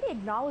president have any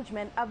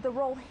acknowledgement of the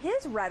role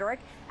his rhetoric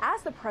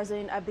as the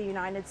president of the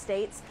United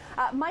States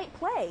might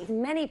play?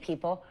 Many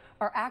people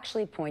are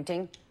actually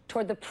pointing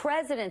toward the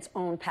president's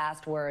own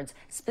past words,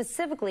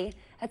 specifically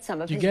at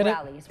some of his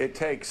rallies. It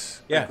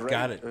takes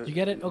got it. You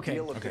get it? Okay.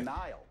 deal of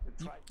denial.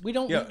 We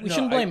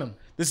shouldn't blame him.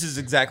 This is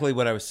exactly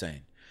what I was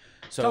saying.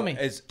 So Tell me.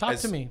 Talk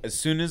to me. As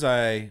soon as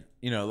I,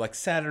 like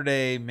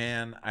Saturday,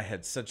 man, I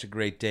had such a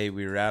great day.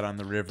 We were out on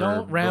the river.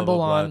 Don't blah, ramble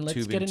blah, blah, on.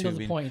 Let's get into the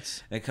tubing.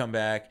 points. And I come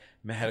back,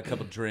 had a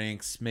couple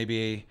drinks,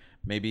 maybe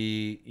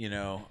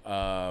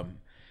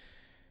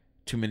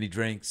too many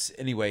drinks.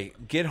 Anyway,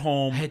 get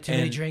home. I had too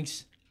many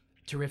drinks.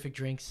 Terrific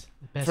drinks.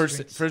 The best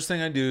drinks. First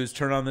thing I do is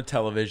turn on the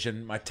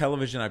television. My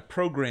television I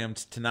programmed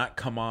to not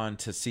come on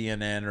to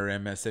CNN or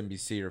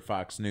MSNBC or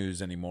Fox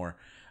News anymore.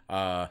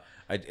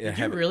 Did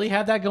you really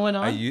have that going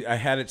on? I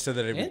had it so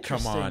that it would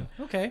come on.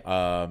 Okay.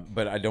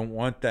 But I don't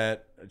want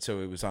that.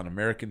 So it was on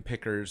American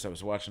Pickers. I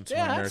was watching some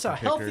American Pickers. Yeah,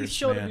 that's a healthy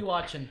show to be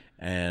watching.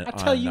 And I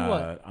tell you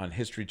what. On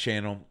History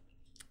Channel.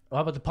 How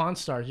about the Pawn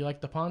Stars? You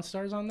like the Pawn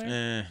Stars on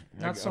there?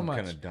 Not so much.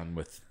 I'm kind of done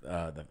with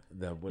the.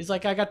 He's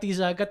like, I got this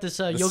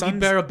Yogi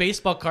Berra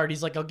baseball card.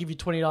 He's like, I'll give you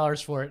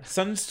 $20 for it.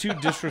 Son's too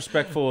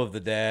disrespectful of the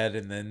dad,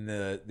 and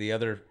then the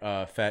other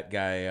fat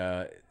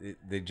guy,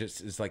 they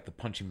just is like the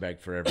punching bag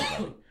for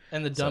everybody.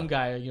 And the dumb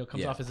guy,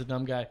 comes off as a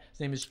dumb guy. His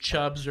name is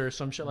Chubbs or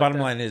some shit like Bottom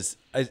that. line is,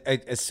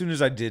 as soon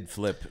as I did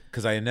flip,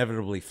 because I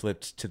inevitably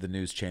flipped to the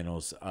news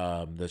channels,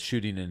 the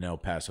shooting in El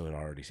Paso had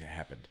already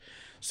happened.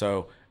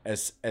 So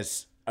as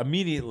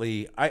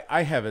immediately,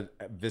 I have a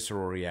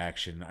visceral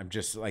reaction. I'm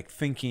just like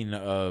thinking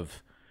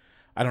of,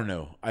 I don't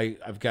know.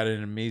 I've got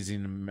an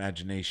amazing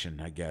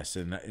imagination, I guess,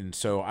 and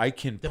so I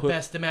can the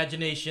best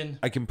imagination.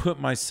 I can put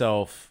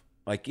myself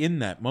like in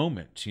that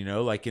moment,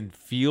 and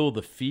feel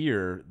the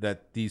fear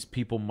that these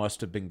people must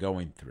have been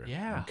going through.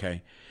 Yeah.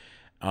 Okay.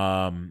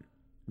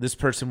 This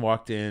person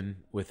walked in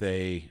with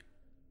a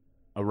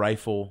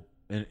rifle,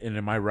 and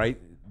am I right?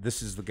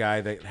 This is the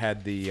guy that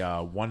had the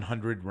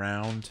 100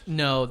 round.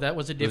 No, that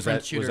was a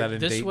different shooter. Was that in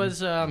this Dayton?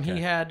 was Okay.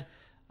 he had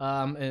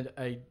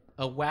a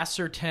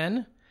Wasser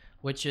 10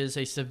 which is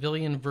a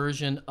civilian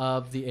version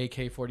of the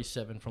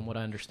AK-47, from what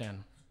I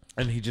understand.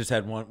 And he just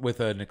had one with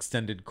an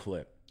extended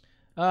clip.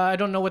 I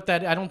don't know what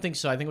that. I don't think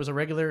so. I think it was a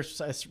regular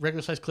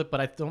size clip, but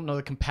I don't know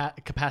the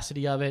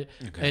capacity of it.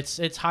 Okay.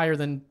 It's higher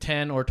than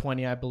 10 or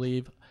 20, I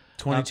believe.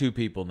 22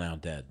 people now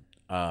dead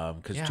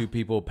because 2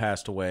 people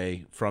passed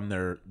away from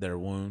their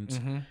wounds,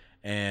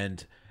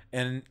 and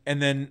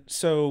then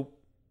so,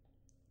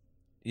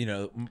 you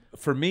know,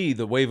 for me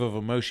the wave of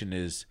emotion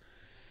is,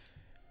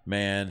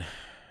 man,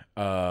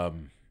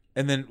 and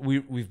then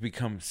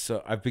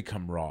I've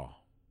become raw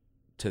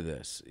to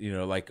this, you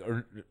know, like,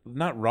 or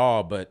not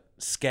raw but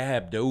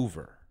scabbed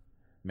over,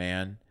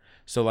 man.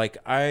 So like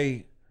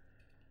I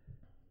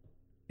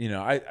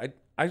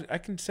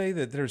can say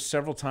that there's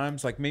several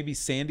times, like maybe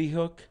Sandy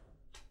Hook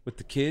with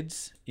the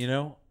kids, you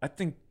know, I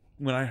think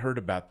when I heard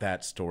about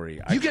that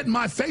story, you get in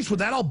my face with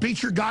that, I'll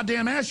beat your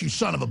goddamn ass, you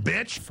son of a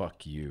bitch.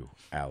 Fuck you,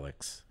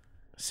 Alex.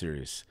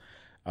 Serious.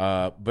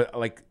 But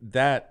like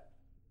that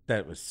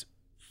was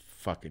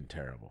fucking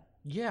terrible.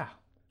 Yeah.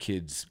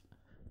 Kids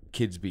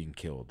being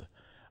killed.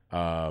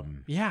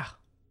 Yeah.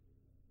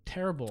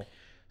 Terrible.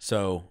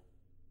 So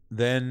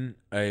then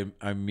I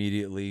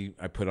immediately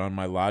put on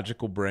my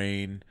logical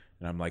brain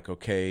and I'm like,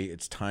 okay,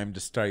 it's time to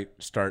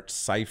start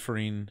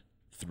ciphering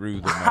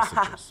through the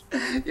messages.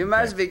 You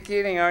must be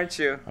kidding, aren't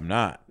you? I'm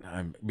not.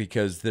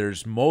 Because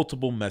there's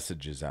multiple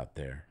messages out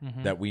there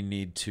that we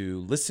need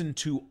to listen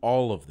to,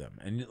 all of them.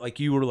 And like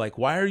you were like,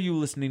 why are you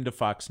listening to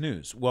Fox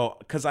News? Well,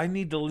 because I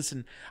need to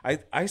listen.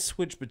 I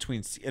switch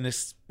between, and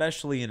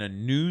especially in a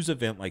news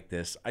event like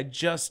this, I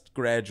just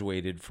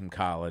graduated from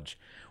college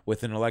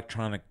with an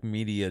electronic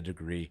media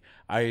degree.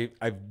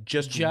 I've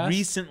just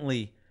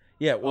recently,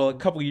 a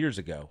couple years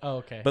ago. Oh,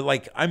 okay. But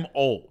like, I'm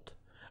old.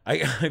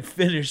 I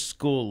finished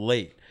school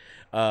late,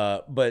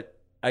 but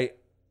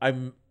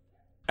I'm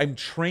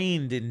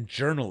trained in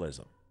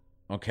journalism.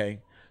 Okay,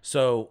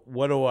 so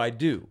what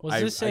do?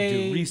 Was this I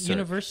do research.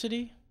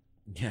 University?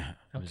 Yeah.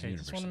 Okay,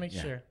 just want to make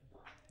sure.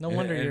 No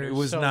wonder you're. It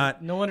was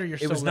not. No wonder you're.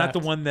 It was not the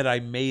one that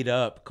I made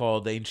up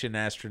called Ancient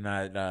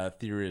Astronaut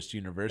Theorist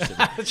University.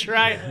 That's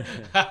right.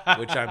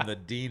 Which I'm the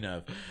dean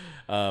of.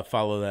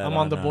 Follow that. I'm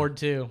on the board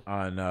too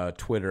on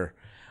Twitter.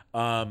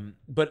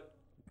 But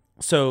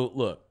so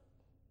look.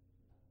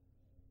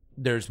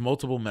 There's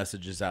multiple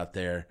messages out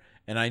there,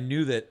 and I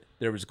knew that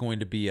there was going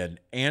to be an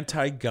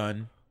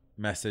anti-gun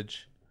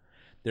message.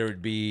 There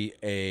would be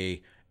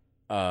a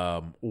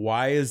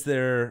why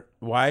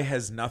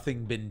has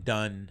nothing been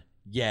done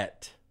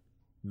yet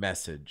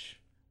message,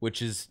 which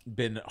has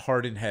been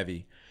hard and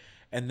heavy.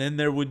 And then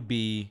there would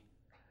be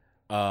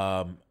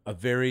a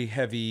very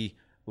heavy,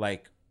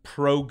 like,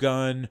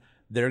 pro-gun,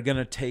 they're going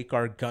to take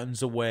our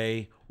guns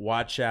away,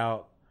 watch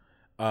out.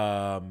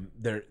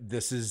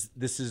 This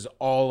is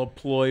all a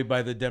ploy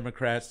by the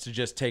Democrats to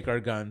just take our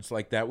guns.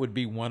 Like, that would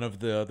be one of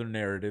the other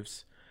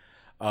narratives.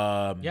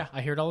 Yeah,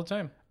 I hear it all the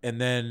time. And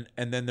then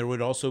there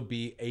would also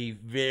be a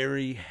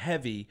very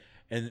heavy,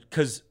 and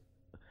because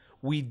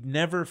we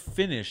never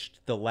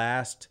finished the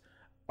last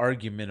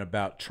argument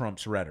about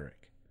Trump's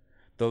rhetoric.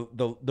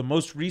 The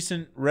most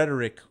recent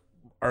rhetoric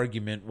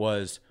argument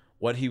was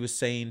what he was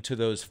saying to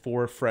those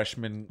 4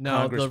 freshmen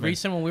congressmen. The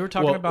recent one we were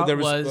talking about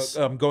was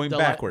going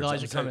backwards.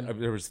 Elijah Cummings.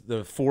 There was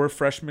the 4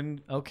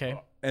 freshmen.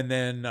 Okay. And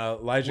then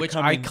Elijah Which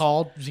Cummings. I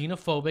called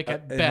xenophobic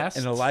at best.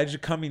 And Elijah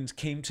Cummings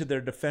came to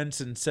their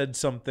defense and said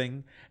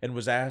something and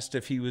was asked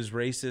if he was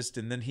racist.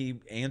 And then he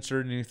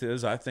answered and he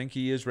says, I think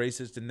he is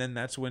racist. And then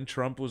that's when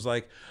Trump was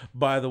like,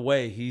 by the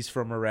way, he's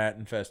from a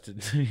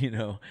rat-infested,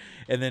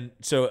 And then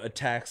so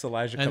attacks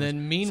Elijah Cummings. And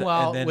then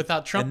meanwhile,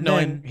 without Trump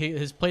knowing,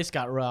 his place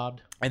got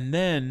robbed. And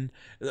then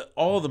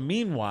all the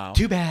meanwhile,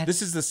 too bad.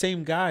 This is the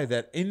same guy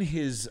that in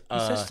his he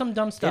says some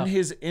dumb stuff.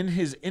 In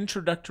his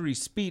introductory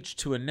speech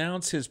to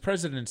announce his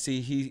presidency,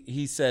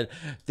 he said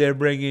they're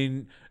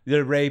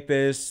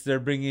rapists, they're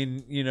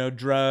bringing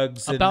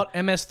drugs about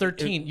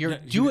MS-13.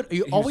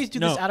 You always do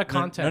this out of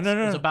context.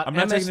 No. It's about I'm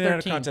not MS-13. taking it out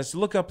of context.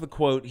 Look up the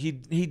quote.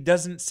 He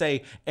doesn't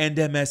say and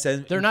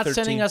MS-13. They're not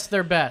sending us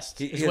their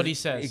best. Is what he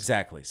says.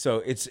 Exactly.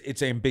 So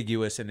it's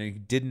ambiguous, and he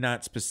did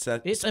not specify.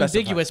 It's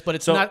ambiguous, but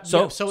it's not.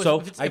 So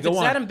if it's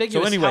that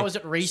ambiguous, anyway, how is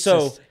it racist?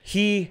 So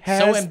he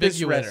has this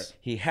ambiguous. rhetoric.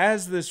 He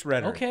has this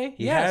rhetoric. Okay.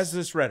 He has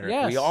this rhetoric.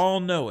 Yes. We all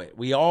know it.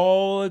 We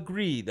all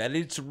agree that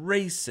it's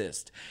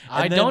racist.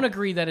 I don't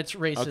agree that it's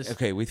racist.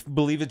 Okay, we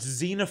believe it's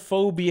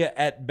xenophobia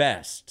at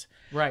best.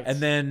 Right. And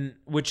then,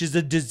 which is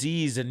a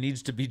disease and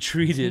needs to be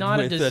treated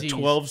with a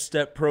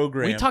 12-step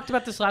program. We talked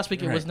about this last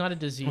week. It Right. was not a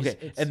disease.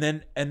 Okay. And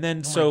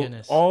then so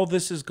all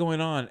this is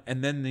going on,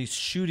 and then the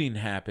shooting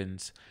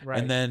happens. Right.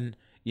 And then,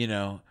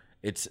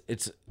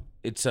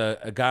 it's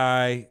a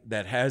guy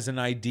that has an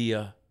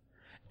idea,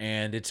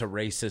 and it's a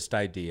racist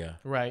idea.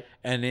 Right.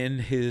 And in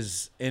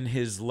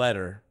his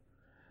letter,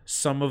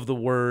 some of the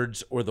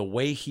words or the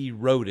way he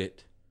wrote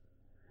it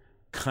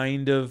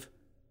kind of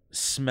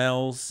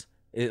smells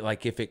it,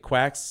 like if it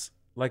quacks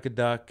like a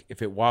duck,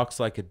 if it walks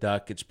like a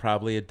duck, it's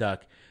probably a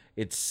duck.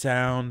 It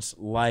sounds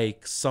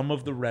like some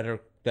of the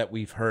rhetoric that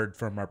we've heard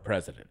from our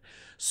president.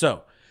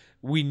 So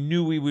we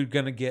knew we were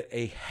going to get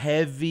a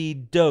heavy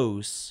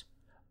dose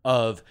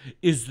of,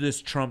 is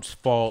this Trump's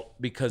fault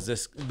because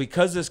this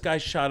guy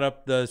shot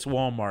up this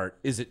Walmart?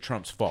 Is it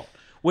Trump's fault?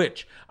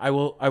 Which I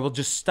will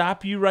just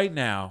stop you right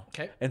now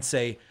and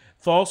say,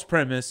 false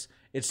premise.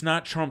 It's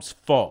not Trump's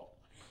fault.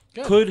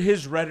 Good. Could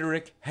his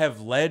rhetoric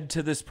have led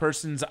to this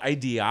person's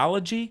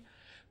ideology?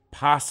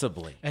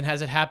 Possibly. And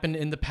has it happened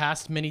in the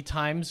past many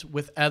times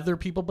with other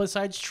people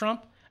besides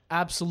Trump?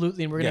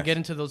 Absolutely, and we're going to get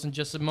into those in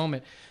just a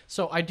moment.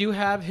 So I do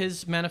have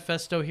his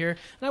manifesto here,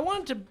 and I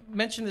wanted to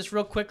mention this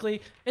real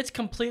quickly. It's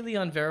completely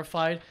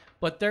unverified,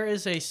 but there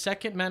is a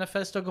second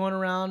manifesto going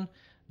around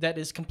that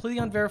is completely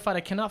unverified.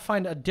 I cannot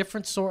find a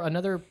different source,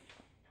 another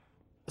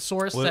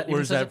source.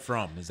 Where's that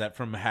from? Is that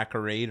from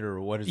HackerAid or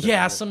what is that?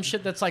 Yeah, some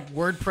shit that's like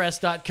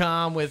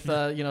WordPress.com with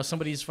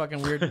somebody's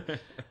fucking weird.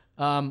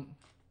 Tony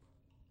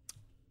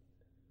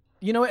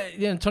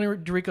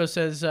DeRico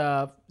says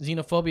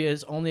xenophobia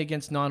is only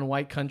against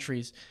non-white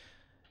countries.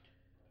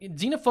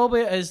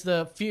 Xenophobia is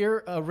the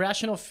fear, a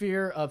rational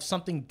fear of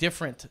something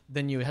different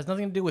than you. It has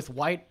nothing to do with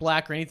white,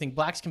 black, or anything.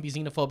 Blacks can be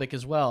xenophobic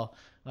as well.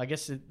 I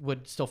guess it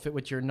would still fit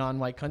with your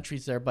non-white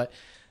countries there, but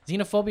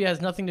xenophobia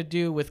has nothing to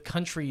do with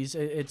countries.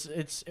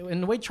 It's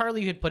in the way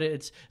Charlie had put it,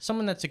 it's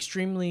someone that's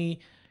extremely,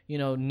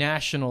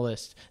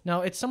 nationalist.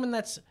 Now, it's someone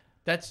that's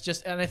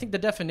just, and I think the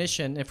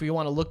definition, if you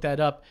want to look that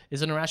up,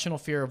 is an irrational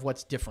fear of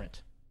what's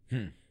different.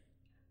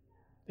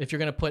 If you're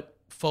going to put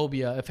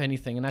phobia, if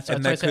anything, and that's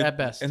what I say at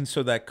best. And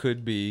so that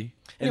could be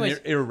an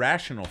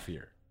irrational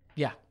fear.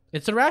 Yeah,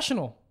 it's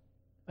irrational.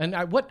 And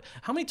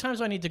how many times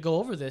do I need to go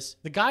over this?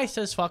 The guy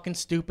says fucking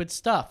stupid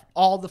stuff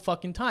all the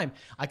fucking time.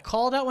 I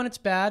call it out when it's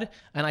bad,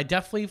 and I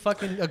definitely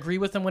fucking agree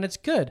with him when it's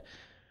good.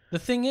 The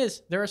thing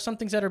is, there are some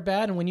things that are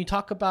bad, and when you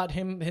talk about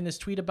him in his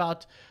tweet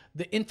about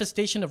the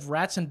infestation of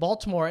rats in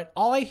Baltimore,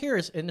 all I hear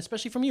is, and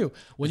especially from you,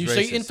 when you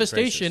say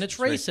infestation, it's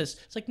racist.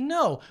 It's like,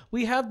 no,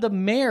 we have the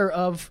mayor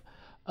of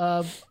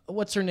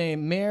what's her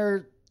name?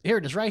 Mayor, here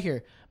it is right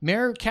here.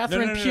 Mayor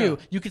Catherine Pugh. No.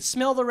 You could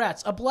smell the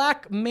rats. A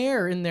black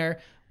mayor in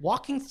there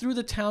walking through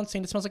the town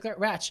saying it smells like that.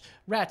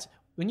 Rats.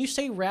 When you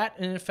say rat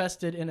and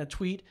infested in a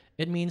tweet,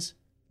 it means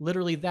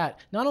literally that.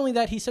 Not only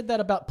that, he said that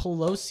about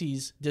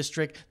Pelosi's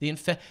district.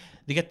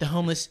 They get the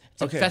homeless.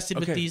 It's infested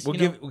with these. Well,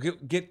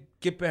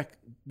 get back.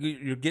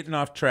 You're getting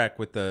off track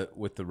with the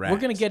rats. We're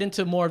gonna get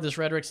into more of this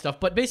rhetoric stuff,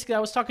 but basically, I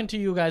was talking to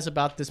you guys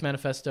about this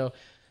manifesto.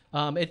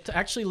 It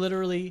actually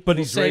literally. But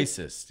he's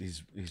racist.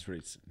 He's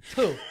racist.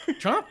 Who?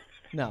 Trump?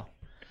 No.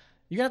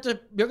 You're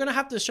gonna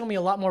have to show me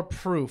a lot more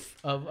proof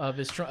of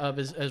his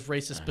as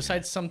racist,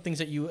 besides some things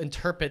that you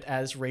interpret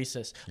as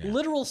racist. Yeah.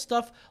 Literal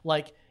stuff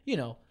like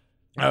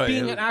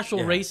being an actual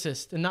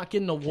racist and not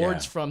getting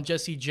awards from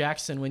Jesse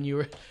Jackson when you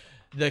were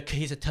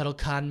he's a total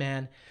con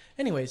man.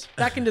 Anyways,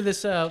 back into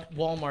this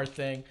Walmart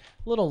thing.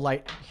 A little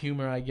light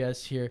humor, I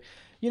guess, here.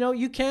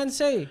 You can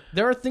say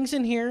there are things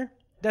in here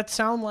that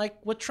sound like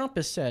what Trump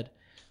has said,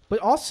 but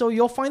also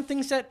you'll find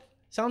things that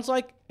sounds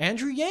like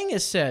Andrew Yang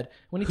has said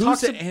when he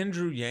talks to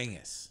Andrew Yang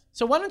is.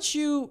 So why don't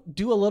you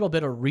do a little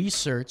bit of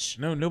research?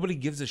 No, nobody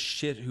gives a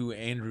shit who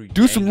Andrew Yang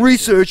Do some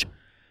research.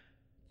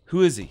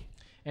 Who is he?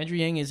 Andrew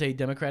Yang is a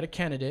Democratic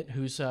candidate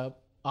who's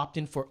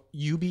opting for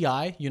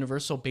UBI,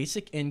 Universal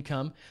Basic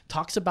Income,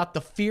 talks about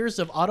the fears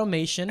of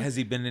automation. Has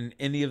he been in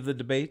any of the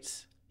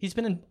debates? He's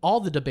been in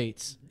all the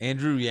debates.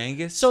 Andrew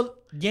Yangus? So,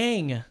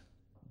 Yang.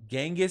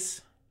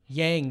 Yangus?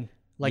 Yang.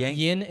 Like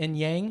yin and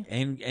yang?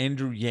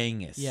 Andrew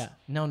Yangus. Yeah.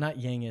 No, not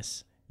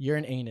Yangus. You're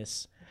an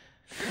anus.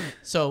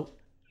 So,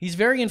 he's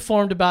very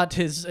informed about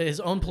his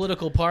own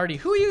political party.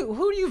 Who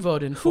are you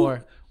voting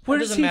for?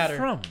 Where is he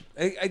from?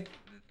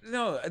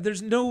 No,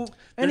 there's no.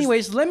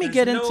 Anyways, let me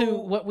get into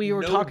what we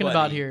were talking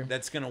about here.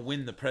 That's going to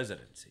win the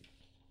presidency.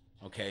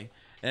 Okay?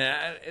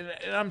 And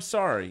I'm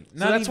sorry. So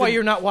that's why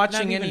you're not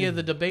watching any of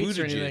the debates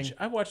or anything.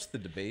 I watched the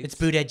debates. It's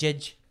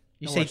Buttigieg.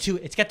 You say two.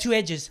 It's got two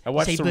edges. I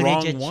watched the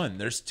wrong one.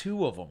 There's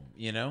two of them.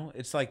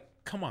 It's like,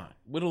 come on,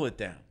 whittle it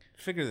down.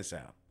 Figure this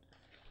out.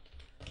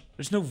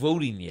 There's no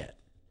voting yet.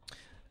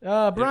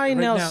 Brian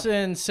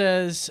Nelson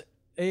says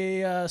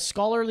a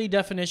scholarly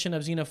definition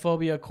of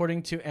xenophobia,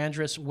 according to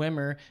Andres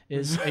Wimmer,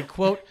 is a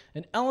quote,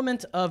 an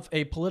element of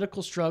a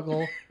political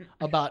struggle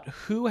about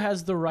who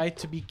has the right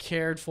to be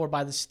cared for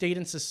by the state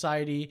and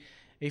society.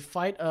 A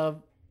fight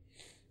of,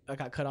 I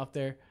got cut off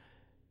there.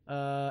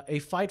 A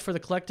fight for the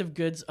collective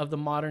goods of the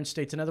modern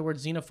states. In other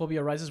words,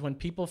 xenophobia arises when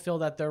people feel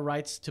that their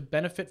rights to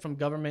benefit from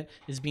government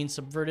is being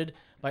subverted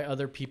by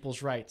other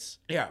people's rights.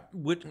 Yeah.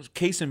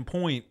 Case in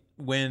point,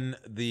 when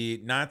the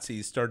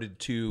Nazis started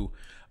to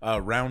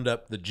round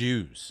up the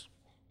Jews.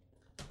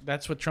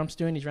 That's what Trump's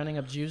doing? He's rounding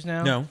up Jews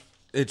now? No.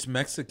 It's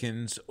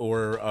Mexicans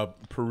or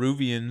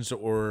Peruvians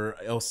or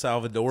El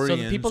Salvadorians. So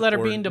the people that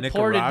are being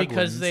deported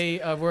because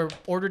they were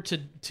ordered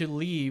to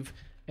leave,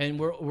 and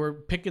we're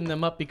picking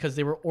them up because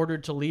they were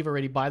ordered to leave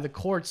already by the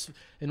courts,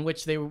 in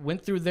which they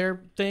went through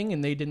their thing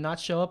and they did not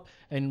show up,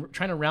 and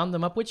trying to round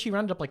them up, which he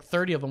rounded up like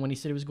 30 of them when he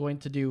said he was going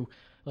to do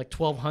like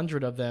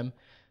 1,200 of them.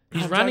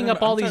 He's rounding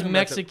up all these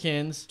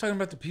Mexicans. Talking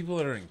about the people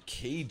that are in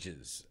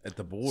cages at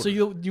the border. So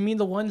you mean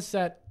the ones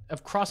that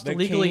have crossed That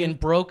illegally came- and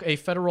broke a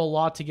federal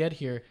law to get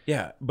here.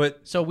 Yeah,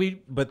 but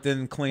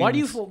then claimed. why do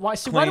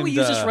we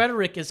use this claimed,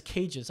 rhetoric as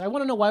cages? I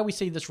want to know why we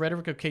say this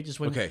rhetoric of cages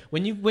when Okay.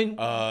 when you've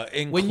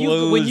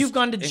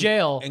gone to en-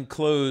 jail.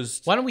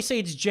 enclosed. Why don't we say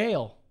it's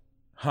jail?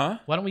 Huh?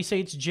 Why don't we say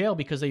it's jail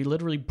because they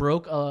literally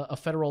broke a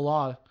federal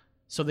law,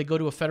 so they go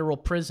to a federal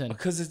prison?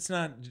 Because it's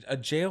not a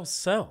jail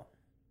cell.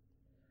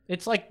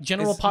 It's like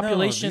general It's- no,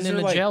 population these in are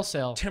a like jail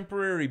cell.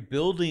 Temporary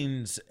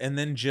buildings and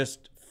then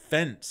just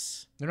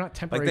fence. They're not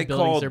temporary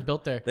buildings, they're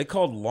built there. They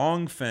called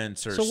long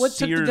fence or So what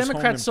took the Sears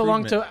Democrats so Home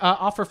long to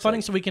Improvement. offer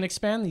funding so we can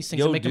expand these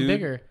things and make them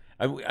bigger?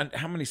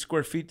 How many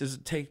square feet does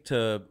it take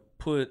to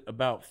put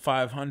about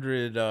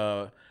 500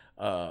 of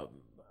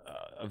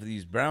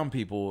these brown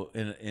people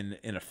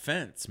in a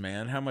fence,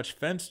 man? How much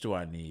fence do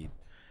I need?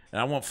 And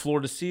I want floor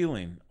to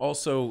ceiling.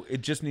 Also, it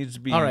just needs to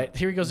be All right,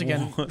 here he goes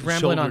again, rambling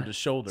shoulder on. to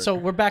shoulder. So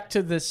we're back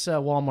to this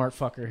Walmart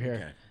fucker here.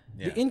 Okay.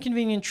 Yeah. The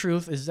inconvenient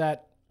truth is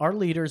that our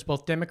leaders,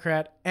 both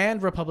Democrat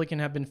and Republican,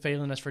 have been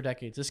failing us for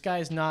decades. This guy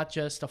is not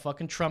just a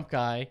fucking Trump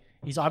guy.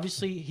 He's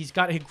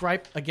got a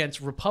gripe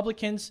against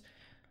Republicans.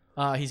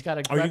 He's got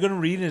a gripe. Are you going to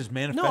read his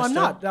manifesto? No, I'm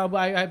not.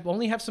 I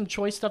only have some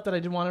choice stuff that I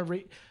didn't want to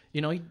read.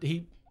 You know,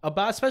 he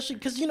about, especially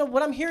because, you know,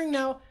 what I'm hearing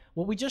now,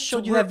 what we just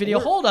showed you that video.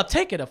 Hold up.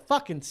 Take it a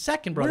fucking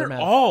second, brother, We're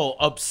man. all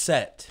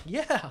upset.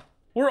 Yeah.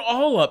 We're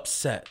all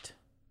upset.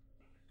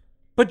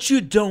 But you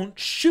don't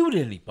shoot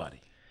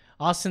anybody.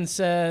 Austin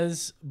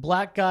says,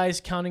 black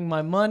guys counting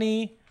my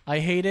money. I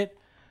hate it.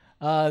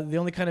 The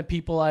only kind of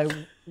people I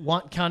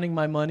want counting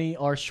my money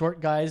are short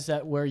guys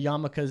that wear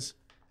yarmulkes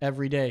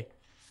every day.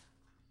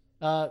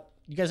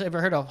 You guys ever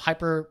heard of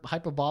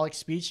hyperbolic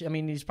speech? I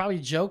mean, he's probably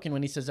joking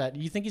when he says that. Do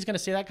you think he's going to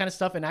say that kind of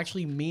stuff and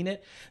actually mean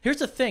it? Here's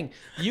the thing.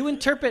 You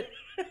interpret...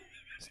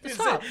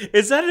 Stop.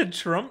 Is that a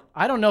Trump?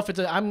 I don't know if it's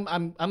a...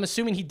 I'm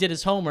assuming he did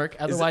his homework.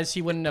 Otherwise,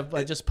 he wouldn't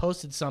have just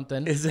posted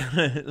something.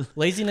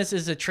 Laziness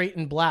is a trait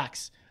in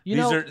blacks.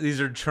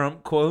 These are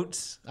Trump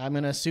quotes. I'm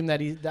gonna assume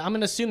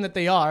that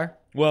they are.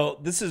 Well,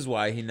 this is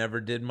why he never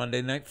did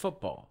Monday Night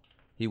Football.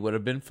 He would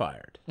have been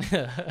fired.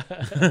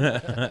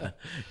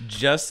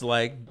 Just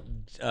like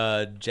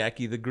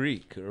Jackie the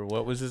Greek, or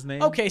what was his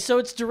name? Okay, so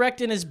it's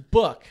direct in his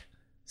book.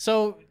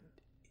 So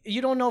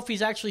you don't know if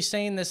he's actually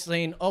saying this,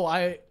 saying,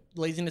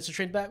 laziness is a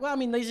trait of blacks. Well, I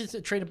mean, laziness is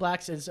a trait of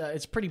blacks is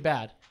it's pretty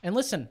bad. And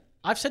listen,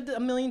 I've said that a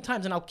million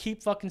times, and I'll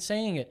keep fucking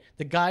saying it.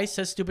 The guy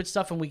says stupid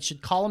stuff, and we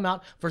should call him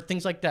out for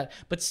things like that.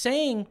 But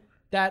saying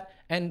that,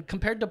 and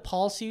compared to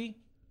policy,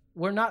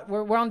 we're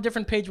on a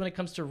different page when it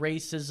comes to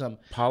racism.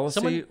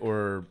 Policy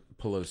or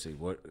Pelosi?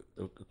 What?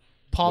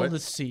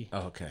 Policy.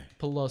 Oh, okay.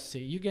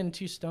 Pelosi. You getting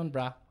too stoned,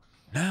 brah?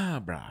 Nah,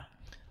 brah.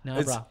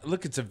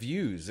 Look, it's a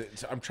views.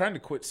 I'm trying to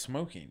quit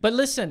smoking. But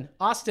listen,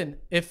 Austin,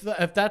 if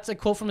that's a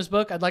quote from his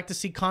book, I'd like to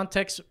see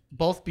context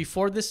both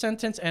before this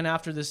sentence and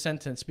after this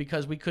sentence,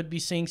 because we could be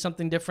seeing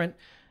something different.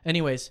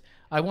 Anyways,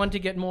 I want to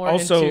get more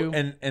into...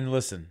 and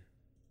listen,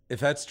 if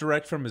that's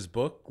direct from his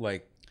book,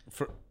 like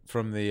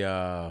from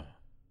the...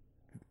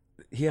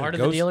 He had Art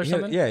a of the Deal or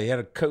something? He had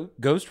a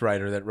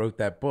ghostwriter that wrote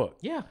that book.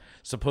 Yeah.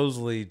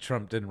 Supposedly,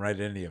 Trump didn't write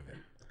any of it.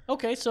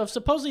 Okay, so if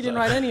supposedly he didn't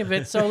write any of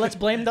it, so let's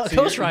blame the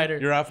ghostwriter.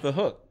 You're off the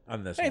hook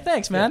on this. Hey, one.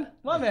 thanks, man.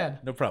 My man.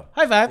 No problem.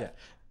 High five. Yeah.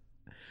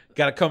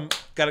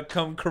 Gotta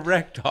come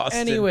correct, Austin.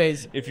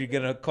 Anyways, if you're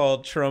gonna call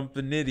Trump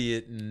an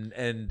idiot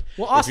and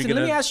well, Austin,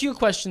 let me ask you a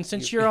question.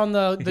 Since you're on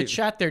the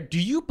chat there, do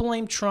you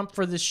blame Trump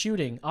for this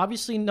shooting?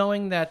 Obviously,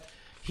 knowing that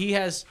he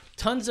has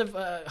tons of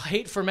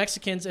hate for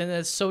Mexicans,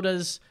 and so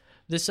does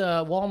this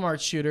Walmart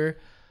shooter.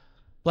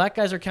 Black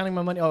guys are counting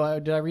my money. Oh,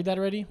 did I read that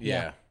already?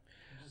 Yeah.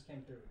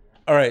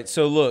 All right,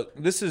 so look,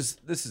 this is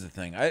the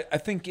thing. I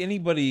think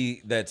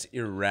anybody that's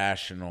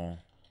irrational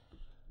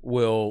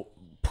will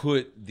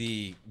put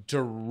the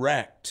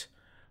direct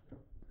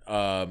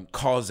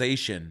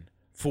causation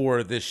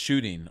for this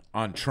shooting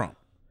on Trump.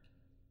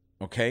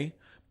 Okay?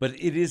 But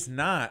it is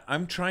not.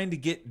 I'm trying to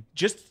get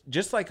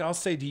just like I'll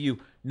say to you,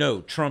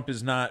 no, Trump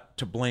is not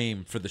to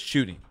blame for the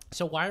shooting.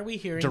 So why are we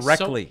hearing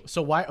directly?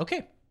 So why?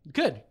 Okay,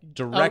 good.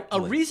 Directly.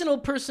 A reasonable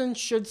person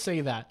should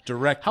say that.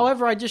 Directly.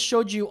 However, I just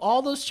showed you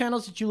all those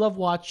channels that you love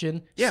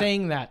watching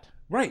saying that.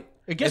 Right.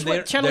 And guess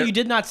what channel you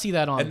did not see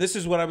that on? And this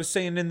is what I was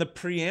saying in the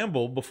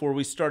preamble before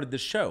we started the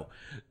show.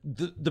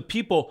 The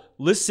people,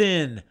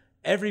 listen,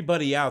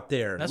 everybody out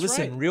there,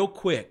 listen real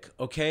quick,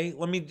 okay?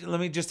 Let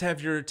me just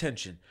have your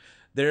attention.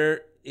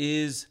 There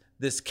is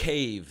this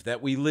cave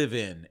that we live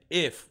in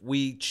if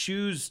we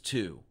choose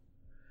to.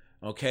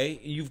 Okay,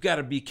 you've got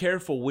to be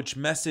careful which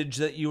message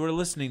that you are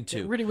listening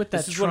to. Really, with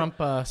that Trump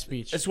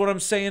speech. That's what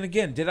I'm saying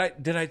again. Did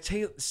I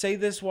say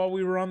this while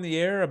we were on the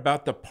air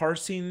about the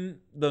parsing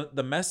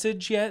the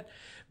message yet?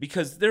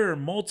 Because there are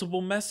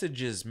multiple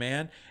messages,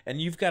 man,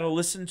 and you've got to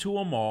listen to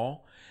them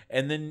all,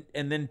 and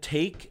then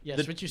take.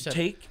 Yes, what you said.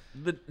 Take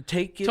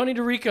it. Tony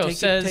DeRico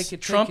says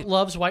Trump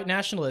loves white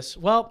nationalists.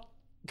 Well,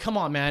 come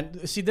on,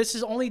 man. See, this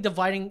is only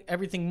dividing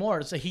everything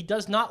more. So he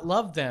does not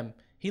love them.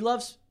 He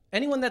loves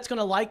anyone that's going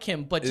to like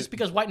him. But just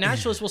because white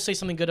nationalists will say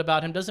something good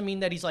about him doesn't mean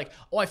that he's like,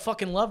 oh, I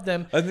fucking love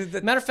them.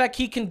 Matter of fact,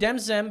 he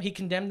condemns them. He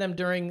condemned them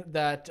during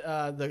that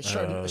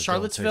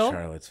Charlottesville.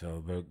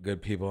 Charlottesville, but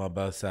good people on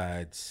both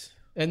sides.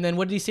 And then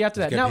what did he say after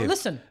that? Now,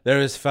 listen. There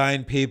was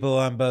fine people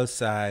on both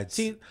sides.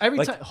 See,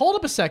 every time. Hold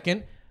up a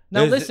second.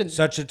 Now listen.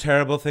 Such a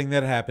terrible thing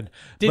that happened.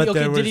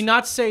 Did he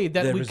not say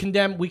that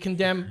we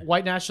condemn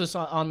white nationalists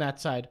on that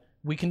side?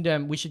 We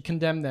should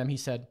condemn them, he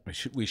said.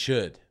 We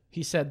should.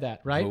 He said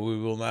that, right? But we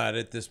will not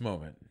at this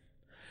moment.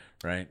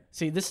 Right?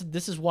 See, this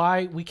is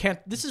why we can't.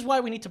 This is why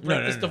we need to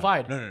break this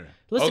divide. No.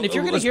 Listen, if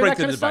you're going to hear that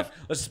kind of stuff,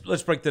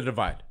 let's break the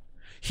divide.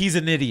 He's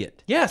an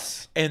idiot.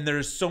 Yes. And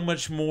there's so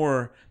much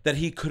more that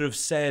he could have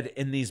said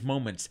in these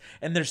moments.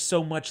 And there's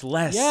so much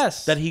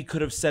less that he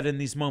could have said in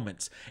these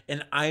moments.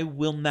 And I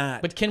will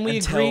not, but can we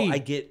until agree? I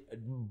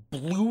get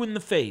blue in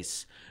the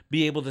face,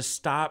 be able to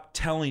stop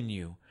telling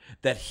you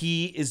that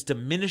he is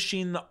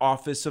diminishing the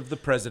office of the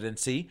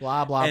presidency.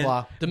 Blah, blah,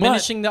 blah.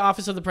 Diminishing the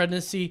office of the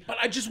presidency. But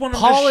I just want to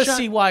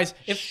policy-wise,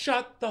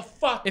 shut the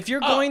fuck If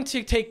you're going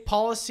to take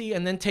policy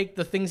and then take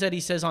the things that he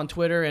says on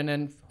Twitter and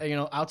then,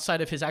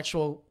 outside of his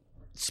actual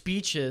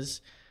speeches,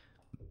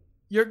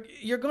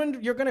 you're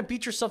going to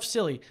beat yourself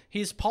silly.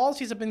 His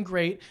policies have been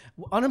great.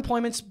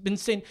 Unemployment's been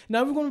staying.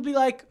 Now we're going to be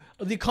like,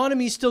 the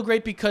economy is still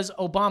great because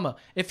Obama.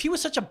 If he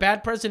was such a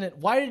bad president,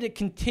 why did it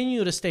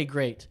continue to stay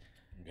great?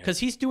 Because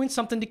he's doing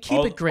something to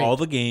keep it great. All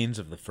the gains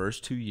of the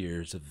first 2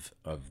 years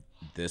of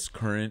this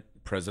current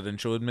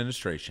presidential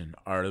administration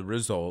are the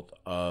result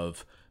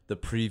of the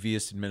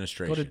previous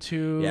administration. Go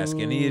to you ask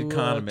any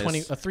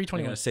economist, 321.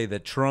 they're going to say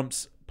that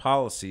Trump's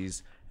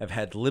policies have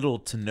had little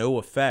to no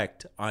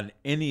effect on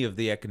any of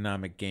the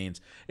economic gains,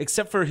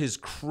 except for his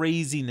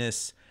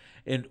craziness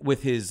and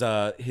with his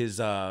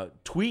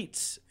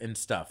tweets and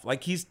stuff.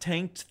 Like he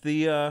tanked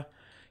the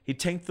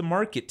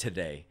market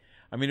today.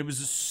 I mean, it was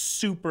a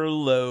super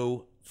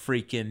low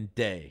freaking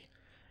day.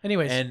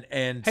 Anyways, and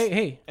and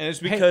it's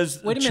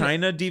because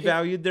China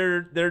devalued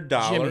their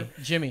dollar.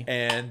 Jimmy,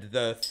 and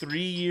the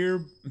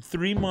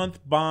 3-month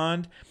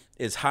bond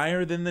is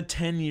higher than the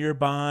 10-year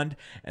bond,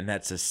 and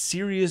that's a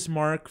serious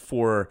mark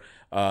for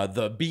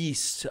the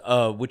beast,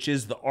 which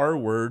is the R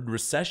word,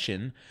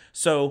 recession.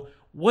 So,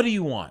 what do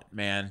you want,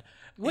 man?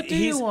 What do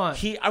you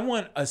want? I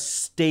want a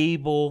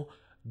stable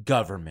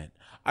government.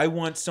 I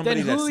want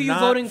somebody then who that's are you not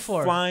voting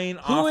for? flying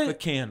off the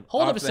can.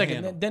 Hold up a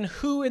second. Then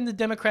who in the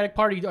Democratic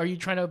Party are you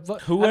trying to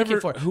vote for?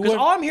 Because whoever,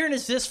 all I'm hearing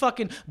is this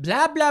fucking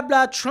blah, blah,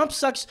 blah, Trump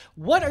sucks.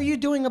 What are you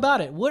doing about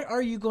it? What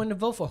are you going to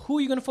vote for? Who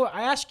are you going to vote for?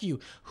 I ask you,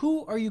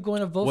 who are you going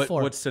to vote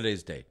for? What's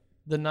today's date?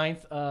 The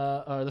 9th,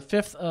 or the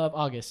 5th of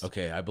August.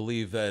 Okay, I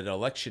believe that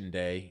Election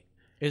Day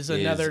is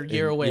another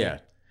year away. Yeah.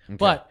 Okay.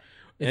 But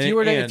if you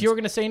were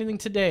going to say anything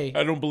today,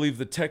 I don't believe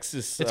the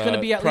Texas it's going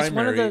to be at least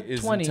one of the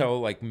 20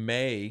 until like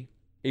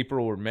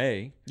April or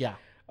May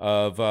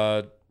of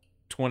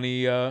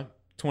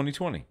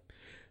 2020.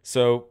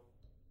 So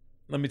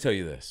let me tell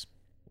you this.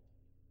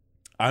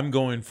 I'm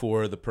going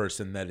for the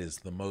person that is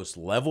the most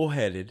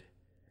level-headed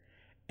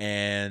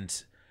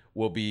and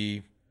will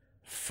be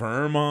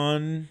firm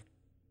on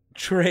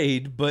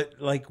trade, but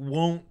like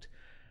won't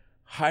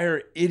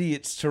hire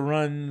idiots to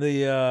run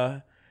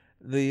the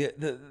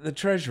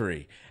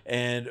Treasury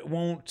and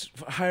won't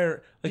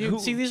hire.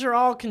 See, these are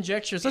all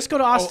conjectures. Let's go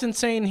to Austin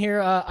saying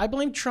here, I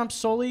blame Trump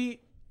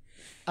solely.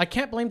 I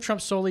can't blame Trump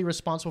solely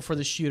responsible for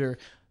the shooter.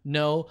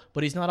 No,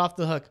 but he's not off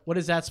the hook. What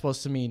is that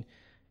supposed to mean?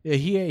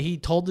 He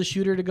told the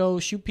shooter to go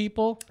shoot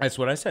people? That's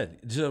what I said.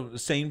 So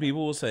sane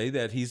people will say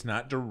that he's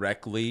not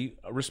directly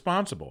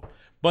responsible,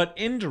 but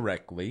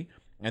indirectly.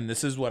 And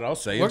this is what I'll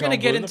say. We're going to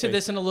get into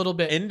this in a little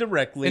bit.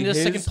 Indirectly, in a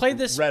second. Play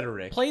this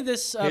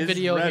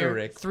video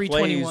here.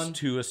 321 plays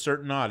to a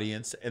certain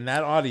audience, and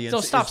that audience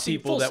is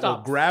people that will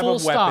grab a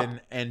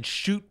weapon and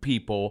shoot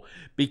people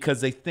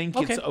because they think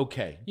it's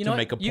okay to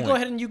make a point. You go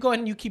ahead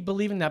and you keep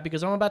believing that,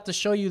 because I'm about to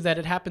show you that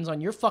it happens on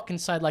your fucking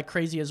side like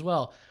crazy as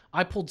well.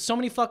 I pulled so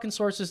many fucking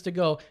sources to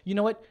go, you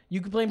know what?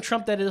 You can blame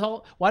Trump. That is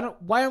all. Why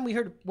aren't we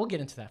here? We'll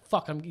get into that.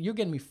 Fuck, you're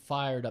getting me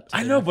fired up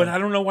today. I know, but I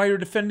don't know why you're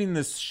defending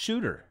this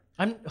shooter.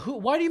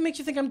 Why do you make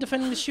you think I'm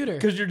defending the shooter?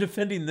 Because you're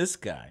defending this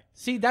guy.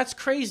 See, that's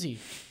crazy.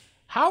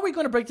 How are we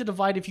going to break the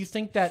divide if you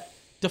think that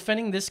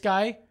defending this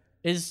guy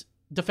is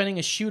defending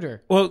a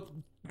shooter? Well,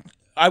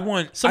 I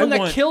want someone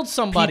that killed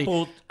somebody.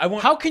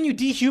 How can you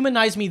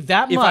dehumanize me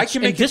that much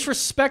and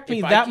disrespect me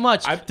that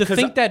much to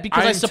think that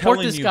because I support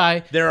this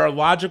guy? There are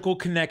logical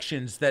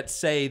connections that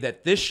say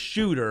that this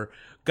shooter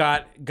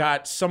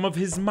got some of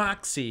his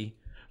moxie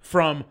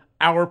from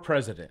our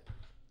president.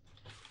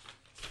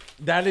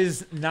 That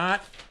is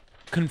not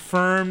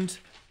confirmed.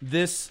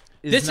 This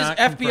is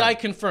FBI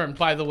confirmed,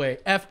 by the way.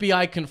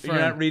 FBI confirmed.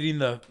 You're not reading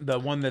the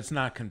one that's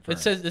not confirmed.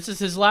 It says, this is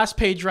his last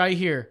page right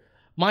here.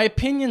 My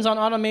opinions on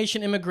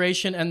automation,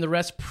 immigration, and the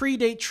rest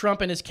predate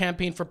Trump and his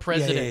campaign for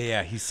president.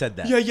 Yeah. He said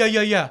that.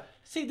 Yeah.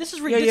 See, this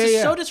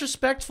is so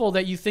disrespectful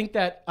that you think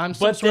that I'm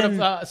some sort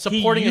of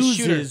supporting a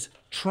shooter. He uses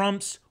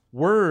Trump's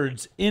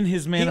words in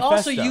his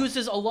manifesto. He also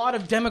uses a lot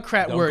of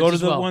Democrat words Go to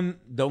as the well. one.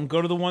 Don't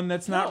go to the one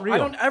that's not real. I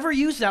don't ever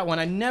use that one.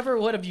 I never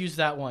would have used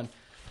that one.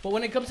 But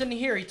when it comes into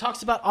here, he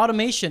talks about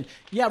automation.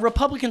 Yeah,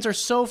 Republicans are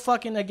so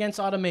fucking against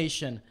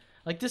automation.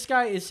 Like, this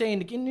guy is saying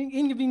the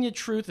inconvenient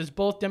truth is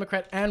both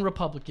Democrat and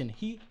Republican.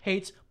 He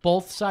hates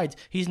both sides.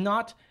 He's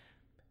not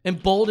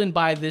emboldened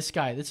by this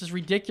guy. This is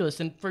ridiculous.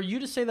 And for you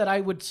to say that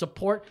I would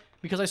support,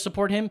 because I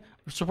support him,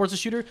 supports the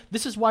shooter,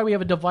 this is why we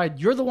have a divide.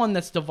 You're the one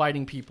that's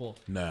dividing people.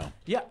 No.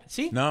 Yeah,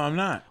 see? No, I'm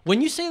not.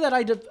 When you say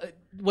that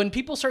when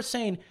people start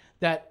saying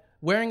that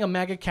wearing a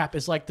MAGA cap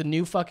is like the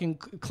new fucking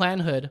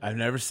Klan hood. I've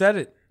never said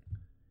it.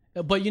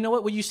 But you know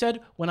what you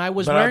said when I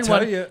was But wearing I'll tell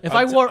one? you,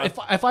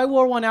 If I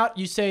wore one out,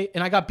 you say,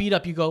 and I got beat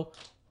up, you go,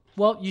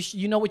 well,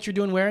 you know what you're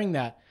doing wearing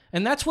that.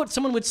 And that's what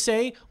someone would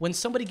say when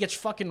somebody gets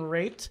fucking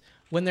raped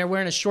when they're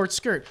wearing a short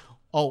skirt.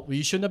 Oh, well,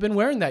 you shouldn't have been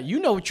wearing that. You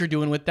know what you're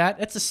doing with that.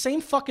 It's the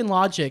same fucking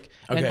logic.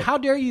 Okay. And how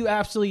dare you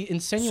absolutely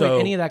insinuate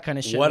any of that kind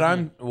of shit? What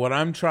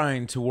I'm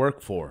trying to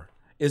work for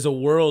is a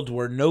world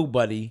where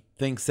nobody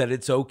thinks that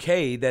it's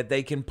okay that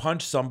they can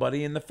punch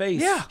somebody in the face.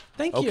 Yeah,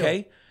 thank you.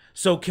 Okay?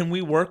 So can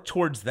we work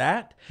towards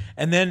that?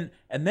 And then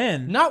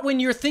not when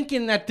you're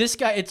thinking that this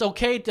guy, it's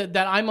okay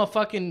that I'm a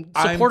fucking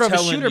supporter of a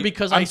shooter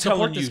because I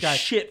support this guy.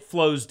 Shit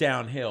flows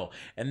downhill,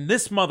 and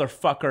this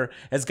motherfucker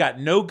has got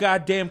no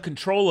goddamn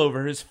control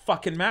over his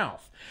fucking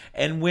mouth.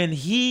 And when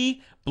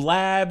he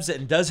blabs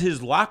and does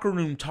his locker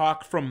room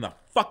talk from the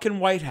fucking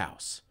White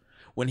House,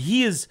 when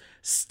he is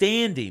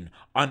standing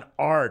on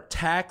our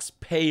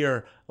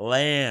taxpayer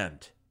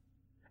land,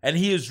 and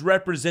he is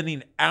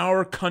representing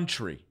our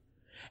country,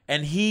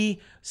 and he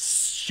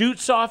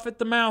shoots off at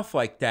the mouth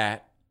like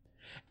that,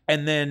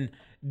 and then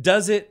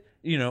does it,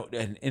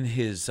 and in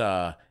his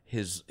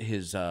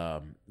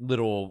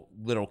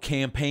little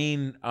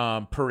campaign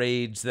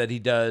parades that he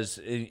does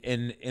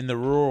in the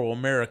rural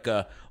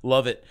America,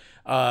 love it,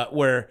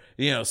 where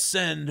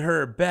send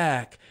her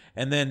back,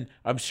 and then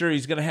I'm sure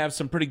he's gonna have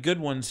some pretty good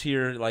ones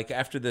here, like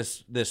after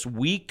this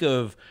week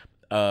of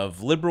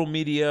liberal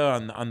media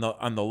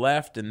on the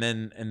left, and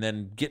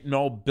then getting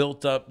all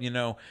built up,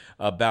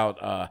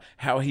 about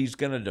how he's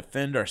going to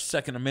defend our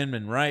Second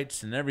Amendment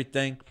rights and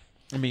everything.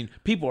 I mean,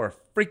 people are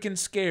freaking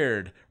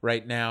scared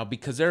right now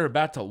because they're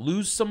about to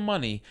lose some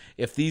money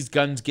if these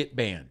guns get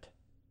banned.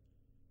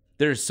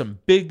 There's some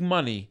big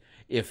money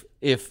if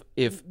these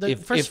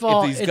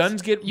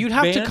guns get banned.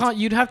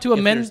 You'd have to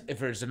amend if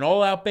there's an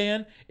all-out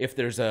ban. If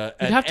there's you'd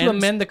have to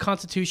amend the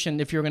Constitution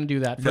if you're going to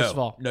do that. First of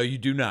all, no, you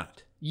do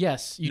not.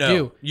 Yes, you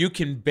do. You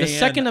can ban the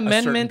Second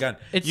Amendment. Gun.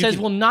 It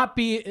will not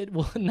be.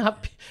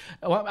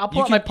 I'll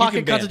pull out my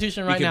pocket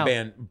Constitution right now. You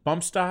can ban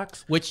bump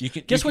stocks. Which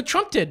guess what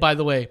Trump did, by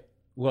the way.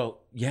 Well,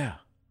 yeah,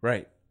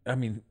 right. I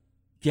mean,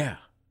 yeah.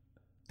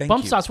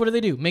 Bump stocks. What do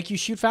they do? Make you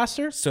shoot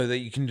faster, so that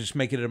you can just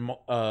make it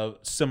a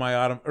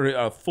semi-automatic or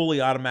a fully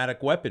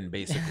automatic weapon,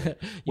 basically.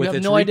 You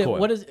have no idea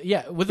what is.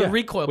 Yeah, with the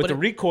recoil. With the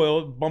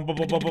recoil, bump, bump,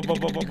 bump, bump,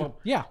 bump, bump, bump.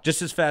 Yeah,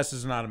 just as fast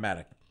as an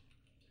automatic.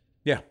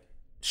 Yeah,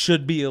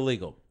 should be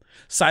illegal.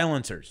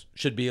 Silencers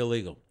should be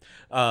illegal.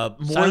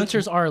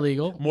 Silencers are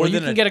illegal.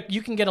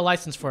 You can get a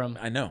license for them.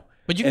 I know,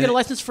 but you can get a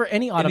license for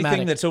any automatic.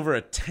 Anything that's over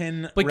a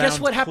 10. But guess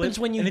what happens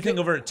when you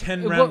over a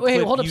 10 round? Wait,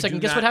 clip, hold up a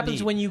second. Guess what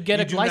happens when you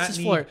get a license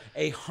for it?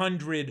 A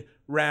 100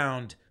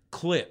 round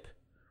clip,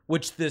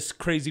 which this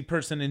crazy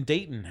person in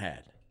Dayton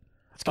had.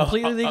 It's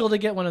completely legal to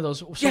get one of those.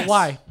 So yes.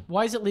 Why?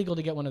 Why is it legal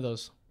to get one of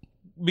those?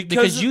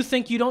 Because you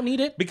think you don't need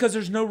it? Because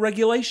there's no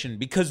regulation.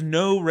 Because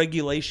no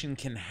regulation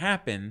can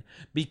happen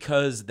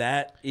because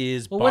that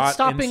is bought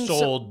and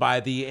sold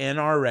by the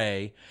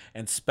NRA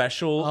and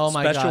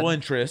special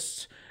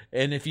interests.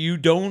 And if you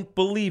don't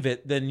believe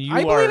it, then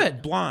you are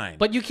blind.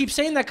 But you keep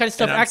saying that kind of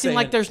stuff, acting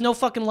like there's no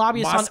fucking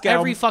lobbyists on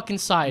every fucking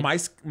side.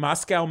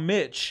 Moscow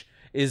Mitch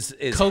is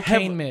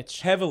cocaine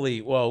Mitch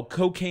heavily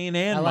cocaine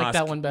and I like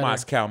that one better.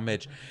 Moscow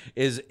Mitch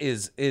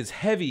is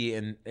heavy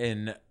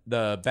in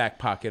the back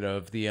pocket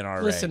of the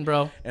NRA. Listen,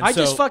 bro, I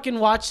just fucking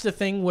watched the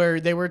thing where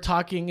they were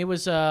talking. It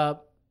was Mad,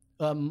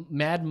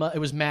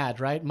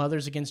 right?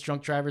 Mothers Against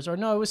Drunk Drivers, or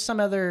no, it was some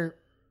other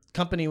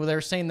company where they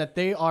were saying that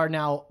they are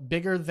now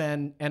bigger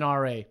than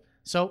NRA.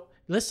 So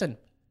listen,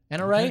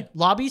 NRA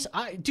lobbies.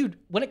 Dude,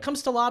 when it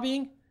comes to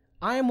lobbying,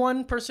 I am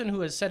one person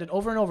who has said it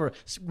over and over.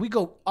 We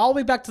go all the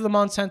way back to the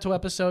Monsanto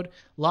episode.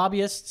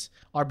 Lobbyists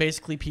are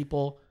basically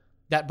people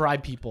that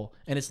bribe people,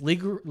 and it's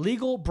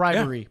legal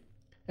bribery. Yeah.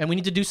 And we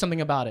need to do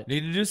something about it.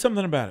 Need to do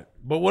something about it.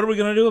 But what are we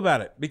going to do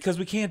about it? Because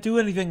we can't do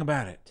anything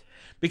about it.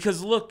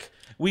 Because look,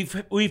 we've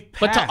passed.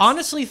 But to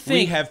honestly think,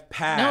 we have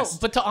passed. No,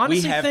 but to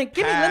honestly think,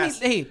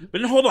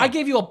 but hold on. I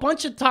gave you a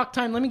bunch of talk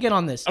time. Let me get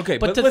on this. Okay,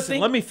 but listen,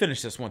 let me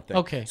finish this one thing.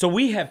 Okay. So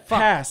we have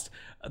passed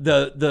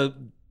the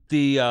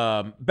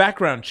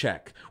background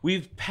check.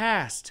 We've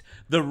passed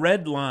the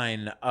red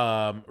line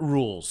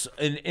rules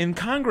in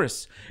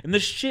Congress, and the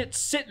shit's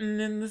sitting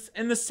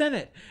in the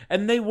Senate,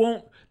 and they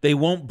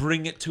won't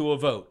bring it to a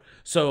vote.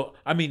 So,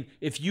 I mean,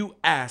 if you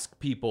ask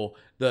people,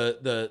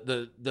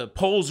 the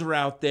polls are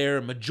out there.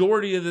 A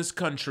majority of this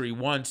country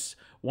wants.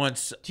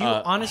 Do you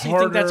honestly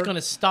think that's going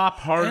to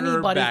stop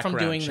anybody from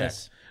doing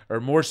this? Or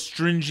more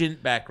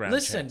stringent background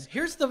Listen, checks.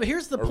 here's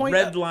the point.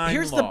 Red line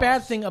here's laws. the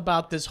bad thing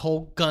about this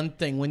whole gun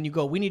thing. When you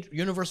go, we need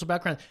universal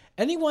background.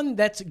 Anyone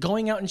that's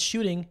going out and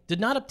shooting did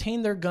not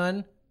obtain their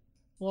gun.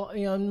 Well,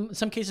 you know, in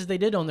some cases they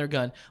did own their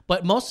gun,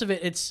 but most of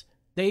it,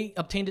 they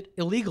obtained it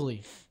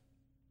illegally.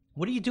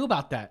 What do you do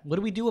about that? What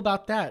do we do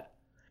about that?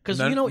 Because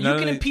you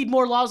can impede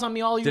more laws on me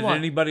all you want. Did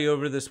anybody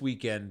over this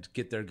weekend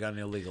get their gun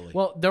illegally?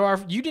 Well,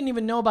 you didn't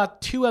even know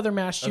about 2 other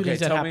mass shootings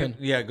that happened.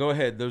 Yeah, go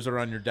ahead. Those are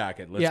on your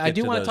docket. I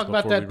do want to talk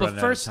about that,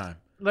 but first,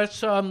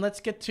 let's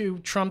get to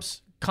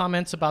Trump's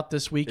comments about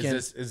this weekend.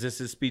 Is this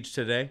his speech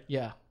today?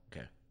 Yeah.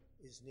 Okay.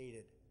 Is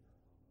needed.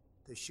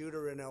 The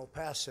shooter in El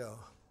Paso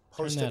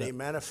posted a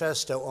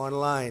manifesto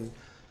online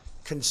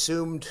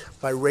consumed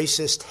by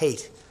racist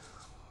hate.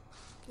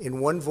 In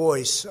one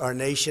voice, our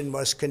nation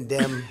must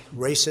condemn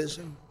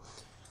racism,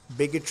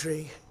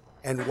 bigotry,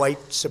 and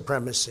white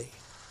supremacy.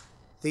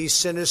 These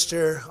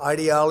sinister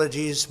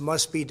ideologies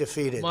must be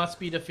defeated. Must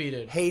be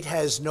defeated. Hate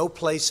has no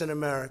place in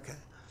America.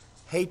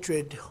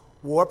 Hatred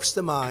warps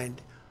the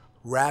mind,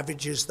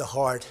 ravages the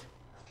heart,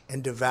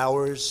 and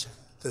devours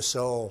the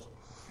soul.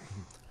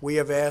 We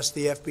have asked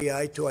the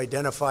FBI to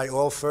identify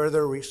all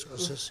further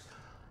resources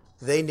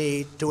they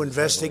need to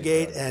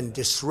investigate and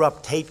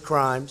disrupt hate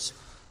crimes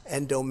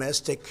and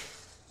domestic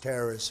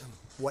terrorism,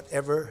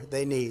 whatever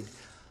they need.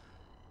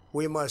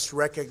 We must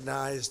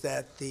recognize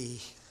that the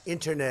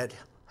internet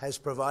has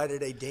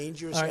provided a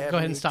dangerous All right, go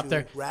ahead and stop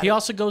there. He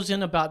also goes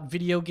in about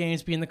video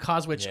games being the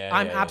cause, which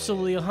I'm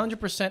absolutely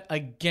 100%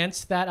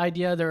 against that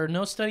idea. There are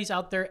no studies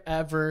out there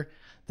ever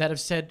that have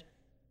said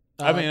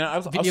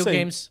video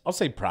games. I'll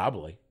say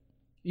probably.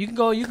 You can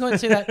go and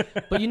say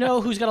that, but you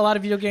know who's got a lot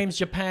of video games?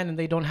 Japan, and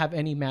they don't have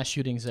any mass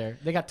shootings there.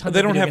 They got tons. They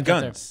of don't video have games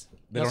out guns.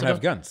 there. They don't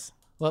have guns.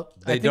 Well,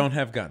 they don't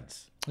have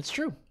guns. That's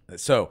true.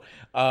 So,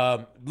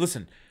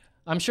 listen.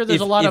 I'm sure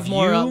there's a lot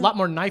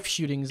more knife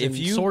shootings and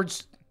sword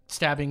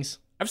stabbings.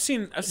 I've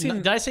seen.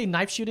 Did I say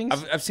knife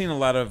shootings? I've seen a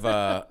lot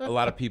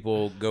of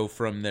people go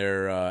from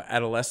their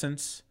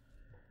adolescence.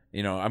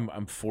 You know,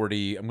 I'm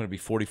 40. I'm going to be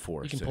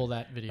 44. You can pull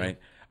that video. Right.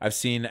 I've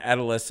seen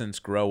adolescents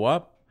grow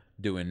up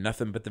doing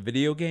nothing but the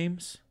video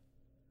games,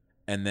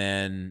 and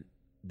then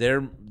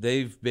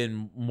they've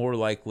been more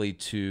likely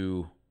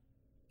to.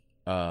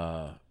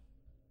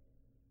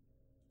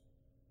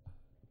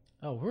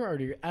 Oh, we're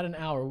already at an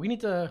hour. We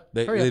need to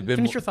hurry up.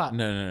 Finish your thought.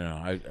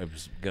 No. I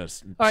was going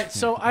to... All right,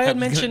 so I had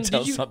mentioned...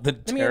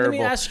 Let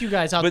me ask you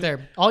guys out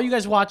there, all you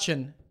guys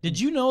watching, did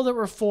you know there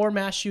were 4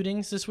 mass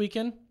shootings this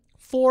weekend?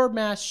 4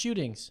 mass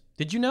shootings.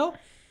 Did you know?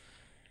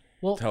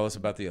 Well, tell us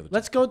about the other 2.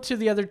 Let's go to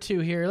the other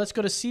 2 here. Let's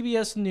go to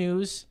CBS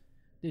News.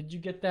 Did you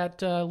get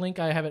that link?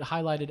 I have it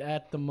highlighted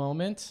at the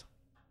moment.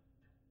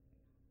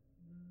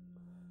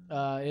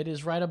 It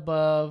is right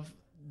above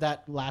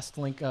that last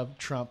link of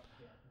Trump.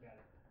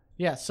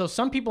 Yeah, so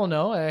some people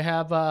know. I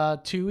have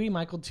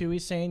Michael Toohey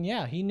saying,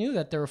 yeah, he knew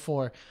that there were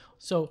 4.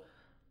 So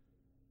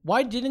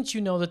why didn't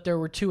you know that there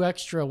were 2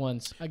 extra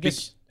ones? I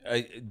guess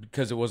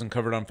because it wasn't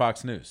covered on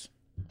Fox News.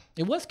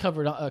 It was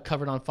covered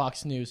on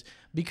Fox News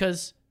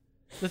because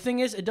the thing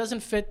is, it doesn't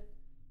fit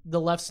the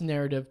left's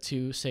narrative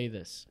to say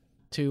this,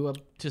 to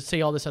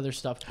say all this other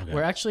stuff. Okay.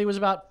 Where actually it was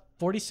about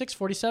 46,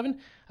 47.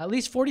 At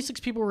least 46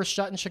 people were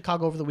shot in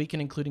Chicago over the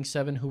weekend, including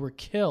 7 who were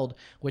killed,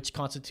 which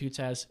constitutes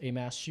as a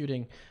mass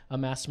shooting, a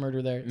mass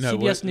murder there. No,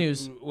 CBS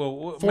News.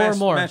 Well, 4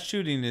 more. Mass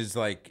shooting is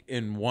like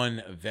in one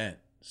event.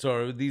 So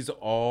are these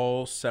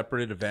all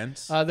separate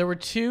events? There were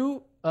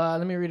 2.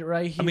 Let me read it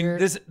right here. I mean,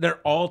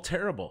 they're all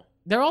terrible.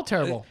 They're all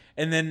terrible.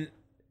 And then,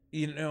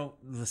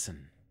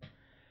 listen.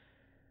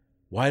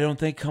 Why don't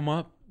they come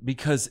up?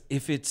 Because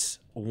if it's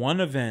one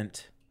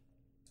event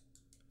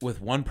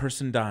with one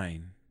person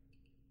dying,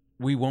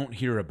 we won't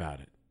hear about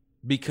it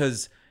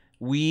because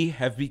we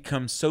have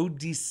become so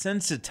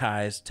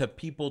desensitized to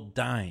people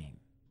dying.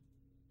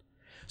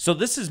 So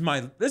this is my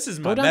go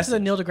down message. To the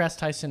Neil deGrasse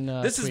Tyson.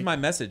 This tweet. is my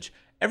message.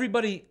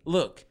 Everybody,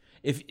 look.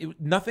 If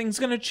nothing's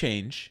going to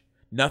change,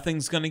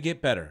 nothing's going to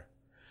get better.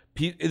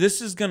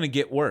 This is going to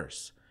get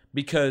worse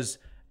because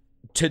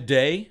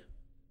today,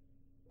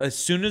 as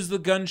soon as the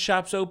gun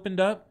shops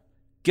opened up,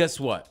 guess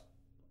what?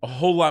 A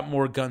whole lot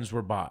more guns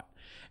were bought.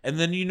 And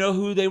then you know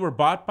who they were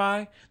bought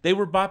by? They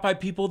were bought by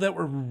people that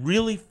were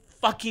really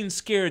fucking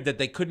scared that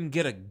they couldn't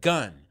get a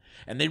gun.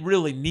 And they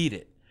really need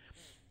it.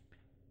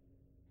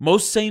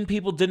 Most sane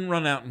people didn't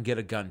run out and get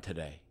a gun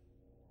today.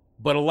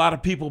 But a lot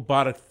of people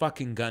bought a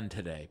fucking gun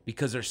today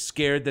because they're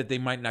scared that they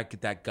might not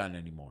get that gun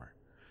anymore.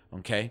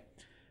 Okay?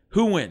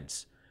 Who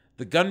wins?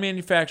 The gun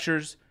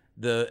manufacturers,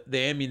 the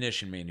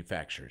ammunition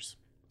manufacturers.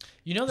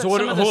 You know that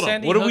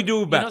what do we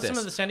do about this? Some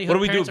of the Sandy Hook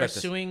parents are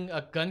suing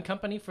a gun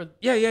company for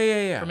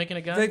for making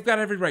a gun? They've got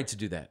every right to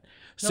do that.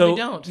 So they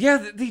don't.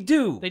 Yeah, they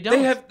do. They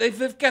don't.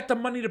 They've got the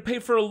money to pay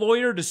for a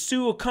lawyer to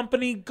sue a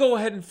company. Go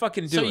ahead and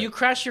fucking do it. So you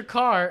crash your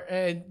car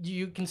and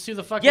you can sue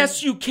the fucking.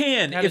 Yes, you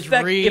can. That is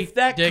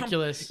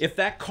ridiculous. If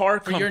that car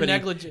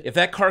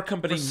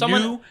company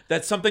knew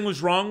that something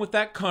was wrong with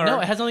that car, no,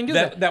 it has nothing to do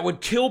with that. That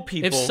would kill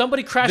people. If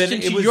somebody crashed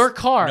into your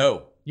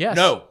car, yes,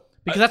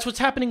 because that's what's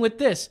happening with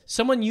this.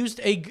 Someone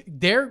used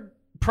their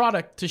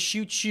product to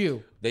shoot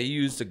you. They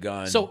used a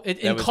gun. So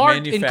in car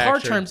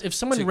terms, if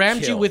someone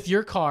rammed you with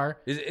your car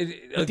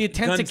with the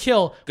intent to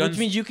kill, which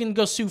means you can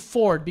go sue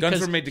Ford because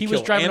guns were made to he kill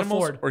was driving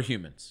animals a Ford. Or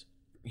humans.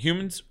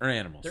 Humans or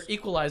animals. They're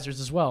equalizers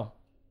as well.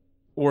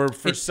 Or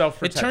for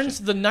self-protection. It turns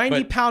the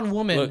 90-pound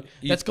woman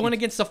that's going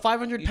against the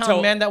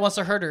 500-pound man that wants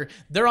to hurt her.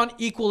 They're on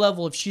equal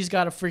level if she's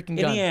got a freaking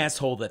gun. Any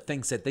asshole that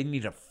thinks that they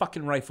need a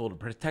fucking rifle to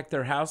protect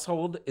their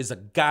household is a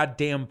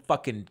goddamn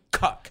fucking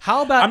cuck.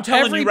 How about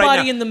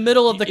everybody in the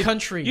middle of the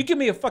country? You give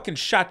me a fucking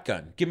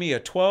shotgun. Give me a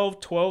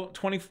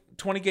 20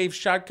 gauge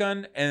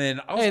shotgun, and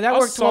then that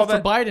worked well for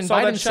Biden.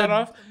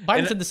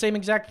 Biden said the same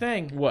exact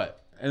thing. What?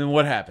 And then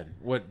what happened?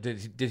 What did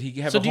he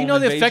have? So a do you home know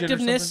the invasion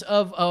effectiveness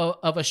of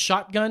a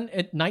shotgun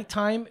at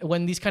nighttime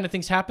when these kind of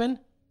things happen?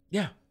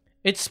 Yeah,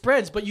 it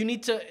spreads, but you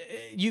need to.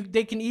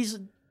 They can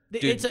easily.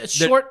 Dude, it's a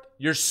short.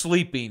 You're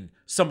sleeping.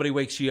 Somebody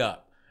wakes you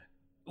up.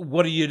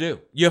 What do?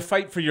 You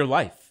fight for your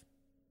life.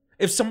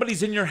 If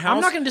somebody's in your house,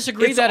 I'm not going to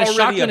disagree that a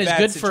shotgun is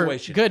good for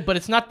good, but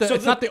it's not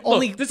the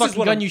only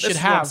fucking gun you should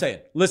have. What I'm saying.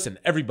 Listen,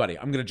 everybody,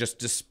 I'm going to just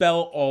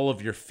dispel all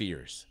of your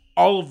fears.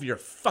 All of your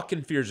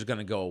fucking fears are going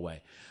to go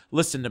away.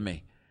 Listen to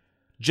me.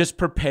 Just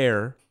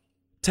prepare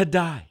to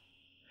die.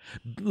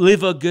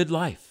 Live a good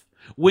life.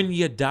 When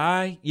you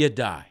die, you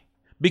die.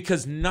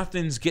 Because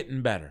nothing's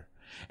getting better.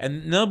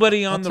 And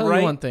nobody on the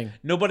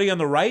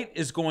right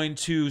is going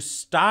to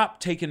stop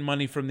taking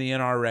money from the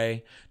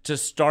NRA to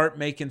start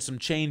making some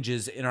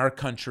changes in our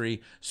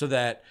country so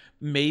that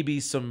maybe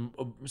some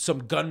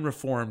gun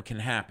reform can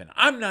happen.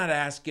 I'm not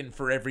asking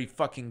for every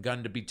fucking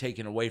gun to be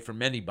taken away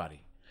from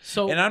anybody.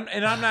 So, and I'm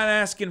not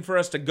asking for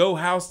us to go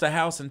house to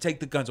house and take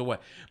the guns away,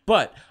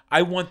 but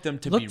I want them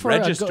to be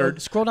registered.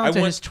 Scroll down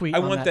to his tweet. I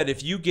want that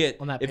if you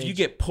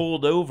get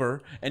pulled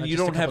over and you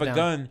don't have a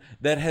gun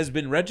that has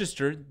been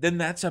registered, then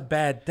that's a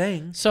bad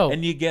thing. So,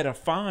 and you get a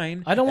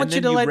fine. I don't want you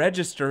to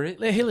register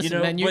it. Hey,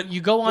 listen, man, you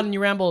go on and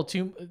you ramble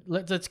too.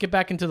 Let's get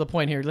back into the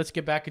point here. Let's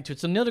get back into it.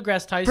 So Neil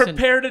deGrasse Tyson,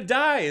 prepare to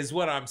die is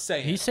what I'm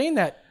saying. He's saying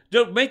that.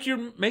 Don't make your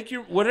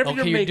whatever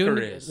your maker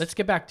is. Let's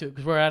get back to it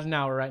because we're at an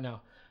hour right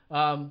now.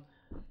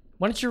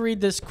 Why don't you read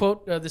this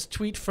quote, this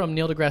tweet from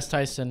Neil deGrasse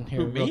Tyson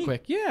here real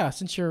quick? Yeah,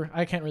 since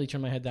I can't really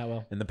turn my head that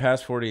well. In the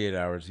past 48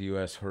 hours, the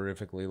U.S.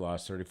 horrifically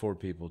lost 34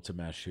 people to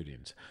mass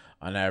shootings.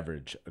 On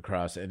average,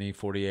 across any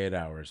 48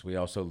 hours, we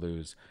also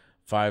lose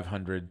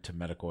 500 to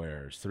medical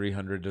errors,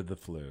 300 to the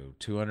flu,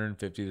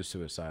 250 to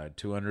suicide,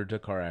 200 to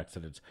car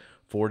accidents,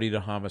 40 to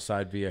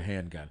homicide via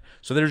handgun.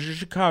 So there's your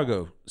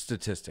Chicago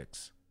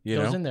statistics.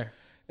 Goes in there.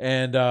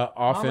 And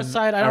often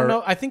homicide, I don't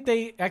know. I think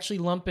they actually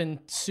lump in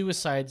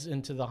suicides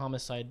into the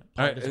homicide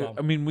part as well.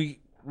 I mean,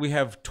 we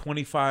have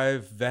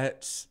 25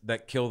 vets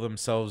that kill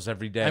themselves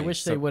every day. I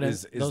wish they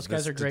wouldn't. Those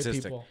guys are great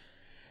people.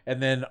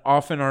 And then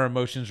often our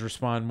emotions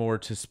respond more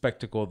to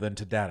spectacle than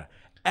to data.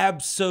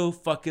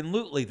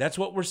 Abso-fucking-lutely. That's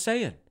what we're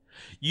saying.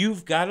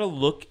 You've got to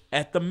look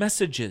at the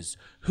messages.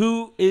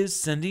 Who is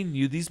sending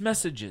you these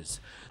messages?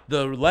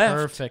 The left.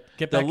 Perfect.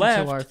 Get back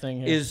into our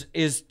thing here.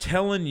 Is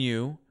telling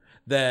you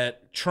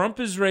that Trump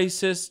is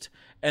racist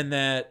and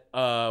that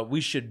we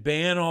should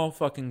ban all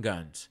fucking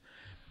guns,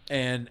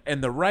 and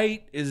the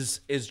right is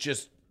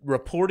just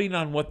reporting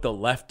on what the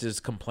left is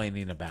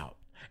complaining about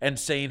and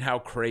saying how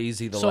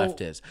crazy the left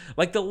is.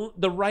 Like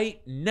the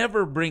right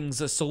never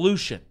brings a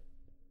solution.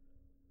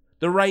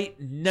 The right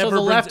never. So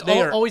the left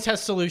always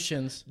has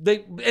solutions.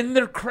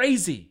 They're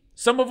crazy.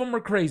 Some of them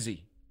are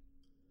crazy.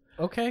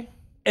 Okay.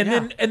 And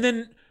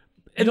then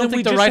you don't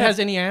think the right has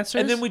any answers?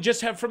 And then we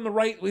just have from the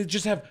right. We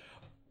just have.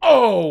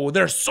 Oh,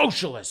 they're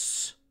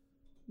socialists.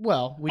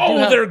 Well,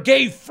 they're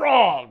gay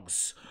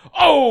frogs.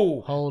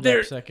 Oh, hold up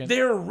a second.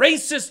 They're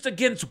racist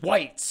against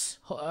whites.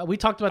 We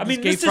talked about this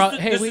gay frog.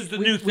 This is the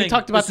new thing. We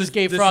talked about this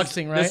gay frog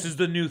thing, right? This is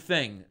the new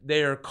thing.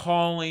 They are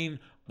calling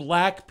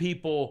black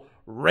people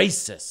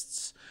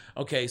racists.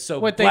 Okay, so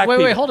wait,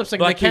 hold up a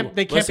second. They can't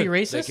be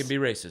racist? They can be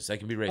racist. They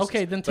can be racist.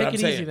 Okay, then take it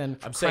easy then,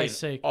 for Christ's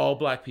sake. All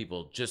black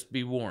people, just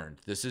be warned.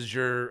 This is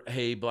your,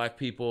 hey, black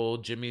people,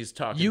 Jimmy's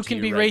talking to you. You can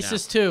be right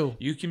racist now. too.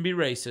 You can be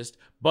racist,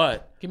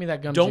 but give me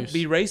that gum don't juice.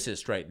 be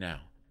racist right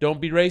now. Don't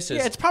be racist.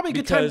 Yeah, it's probably a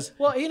good time.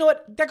 Well, you know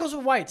what? That goes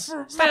with whites.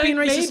 Stop being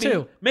racist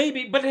too.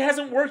 Maybe, but it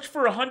hasn't worked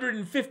for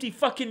 150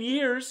 fucking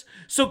years.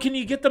 So can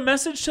you get the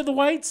message to the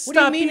whites? What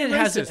do you mean it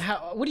hasn't?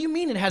 What do you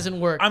mean it hasn't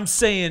worked? I'm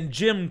saying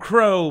Jim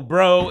Crow,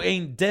 bro,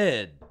 ain't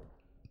dead.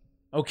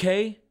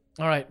 Okay?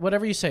 All right,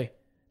 whatever you say.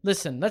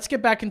 Listen, let's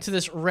get back into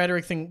this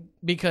rhetoric thing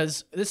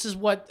because this is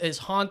what has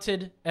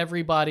haunted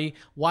everybody.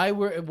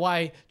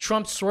 Why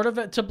Trump's sort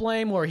of to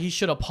blame or he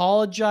should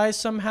apologize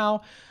somehow.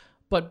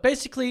 But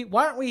basically,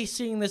 why aren't we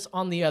seeing this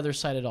on the other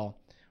side at all?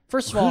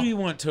 First of all, who do you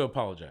want to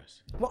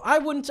apologize? Well, I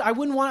wouldn't say I'll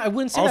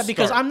that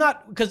because start. I'm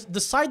not, because the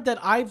side that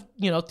I've,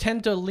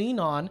 tend to lean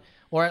on,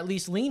 or at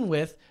least lean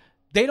with,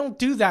 they don't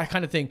do that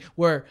kind of thing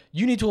where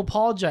you need to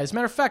apologize.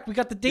 Matter of fact, we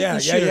got the Dayton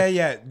shooter.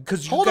 Yeah.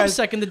 Because Hold on a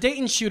second. The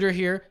Dayton shooter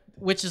here,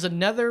 which is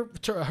another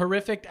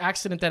horrific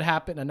accident that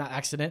happened, not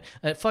accident,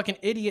 a fucking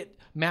idiot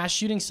mass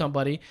shooting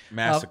somebody.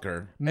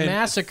 Massacre.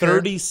 Massacre.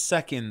 30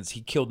 seconds.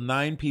 He killed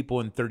 9 people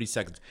in 30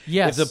 seconds.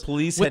 Yes. If the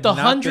police had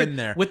not been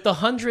there. With the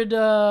 100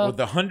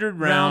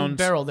 round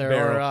barrel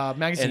there, or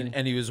magazine.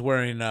 And he was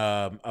wearing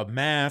a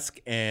mask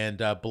and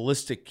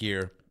ballistic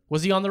gear.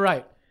 Was he on the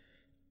right?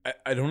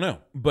 I don't know,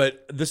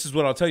 but this is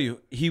what I'll tell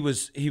you. He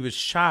was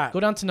shot. Go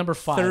down to number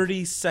 5.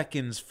 30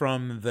 seconds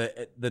from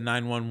the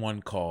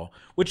 911 call,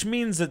 which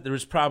means that there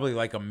was probably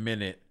like a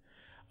minute.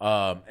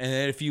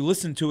 And if you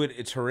listen to it,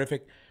 it's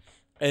horrific.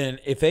 And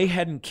if they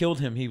hadn't killed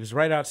him, he was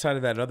right outside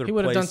of that other place. He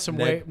would have done some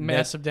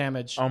massive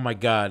damage. Oh my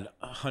God,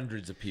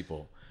 hundreds of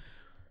people.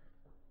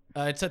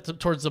 It's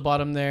towards the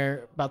bottom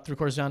there, about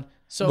 3/4 down.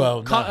 So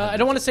Well, I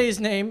don't want to say his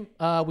name.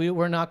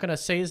 We're not going to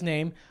say his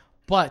name,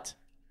 but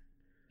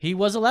he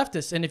was a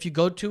leftist. And if you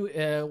go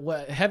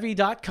to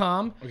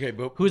heavy.com,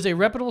 who is a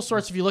reputable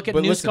source, if you look at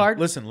NewsGuard.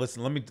 Listen.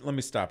 Let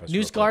me stop us.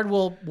 NewsGuard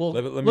will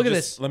look at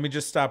this. Let me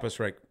just stop us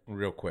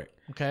real quick.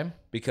 Okay.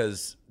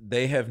 Because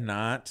they have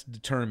not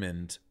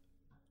determined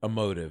a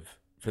motive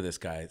for this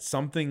guy.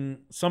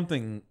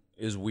 Something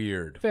is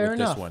weird Fair with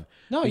enough. this one.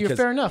 No, you're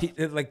fair enough.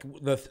 Like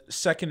the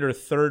second or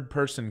third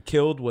person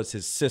killed was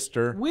his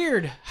sister.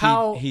 Weird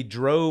how he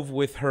drove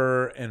with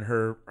her and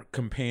her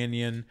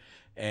companion,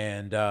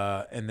 and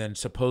then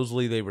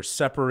supposedly they were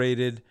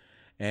separated,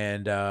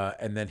 and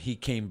then he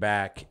came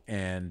back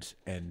and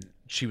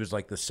she was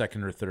like the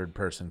second or third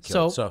person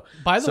killed. So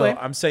by the way,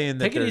 I'm saying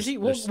that take it easy.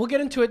 We'll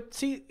get into it.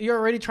 See, you're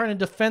already trying to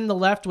defend the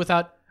left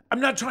without. I'm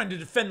not trying to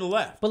defend the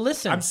left. But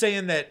listen, I'm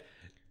saying that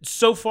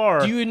so far.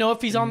 Do you know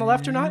if he's on the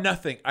left or not?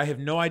 Nothing. I have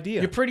no idea.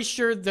 You're pretty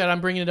sure that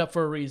I'm bringing it up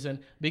for a reason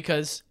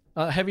because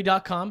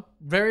heavy.com,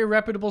 very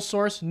reputable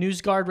source.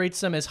 NewsGuard rates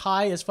them as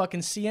high as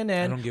fucking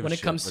CNN I don't give when a it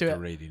shit comes what to the it.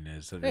 rating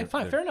is. Hey,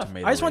 fine, fair enough.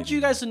 I just want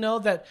you guys to know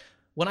that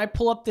when I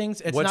pull up things,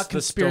 it's What's not the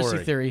conspiracy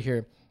story? theory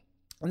here.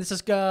 And this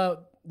is the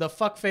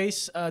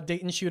fuckface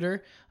Dayton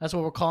shooter. That's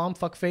what we'll call him,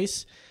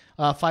 fuckface.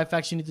 5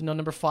 facts you need to know.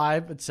 Number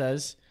 5, it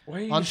says Why are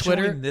you on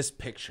Twitter. showing this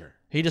picture?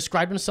 He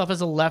described himself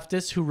as a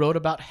leftist who wrote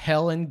about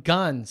hell and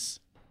guns.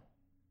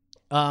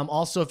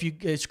 Also, if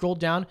you scroll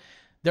down,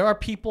 there are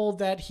people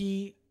that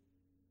he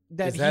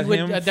would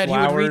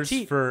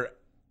retweet for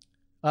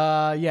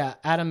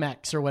Adam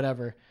X or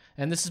whatever.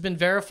 And this has been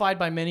verified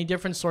by many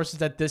different sources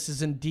that this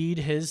is indeed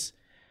his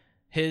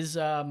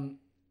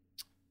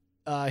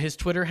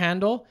Twitter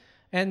handle.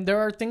 And there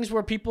are things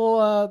where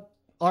people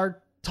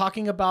are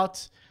talking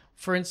about,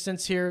 for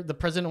instance, here, the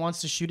president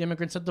wants to shoot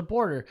immigrants at the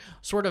border.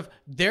 Sort of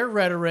their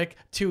rhetoric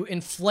to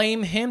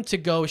inflame him to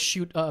go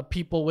shoot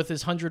people with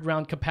his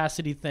 100-round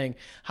capacity thing.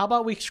 How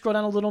about we scroll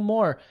down a little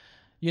more?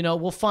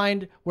 We'll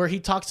find where he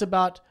talks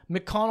about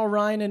McConnell,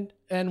 Ryan,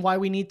 and why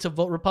we need to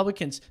vote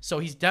Republicans. So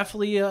he's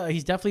definitely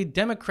a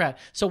Democrat.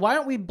 So why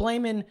aren't we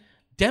blaming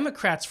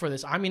Democrats for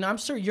this? I mean, I'm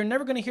sure you're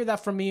never going to hear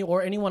that from me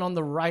or anyone on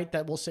the right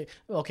that will say,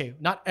 okay,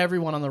 not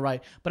everyone on the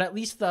right, but at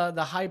least the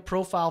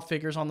high-profile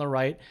figures on the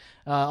right,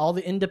 all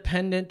the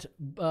independent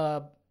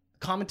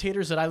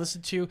commentators that I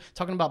listen to,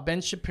 talking about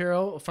Ben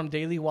Shapiro from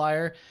Daily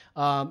Wire,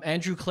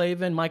 Andrew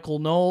Klavan, Michael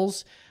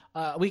Knowles.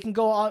 We can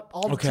go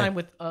all the time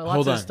with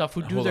lots of stuff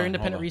who do their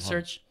independent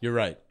research. You're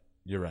right.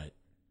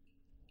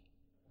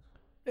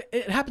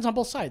 It happens on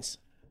both sides.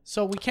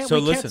 So we can't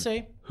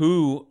say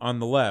who on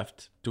the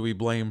left do we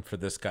blame for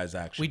this guy's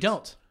actions? We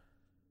don't.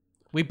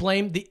 We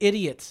blame the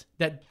idiot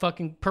that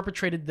fucking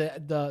perpetrated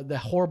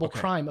the horrible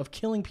crime of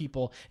killing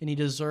people, and he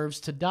deserves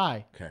to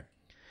die. Okay.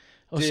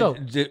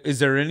 Is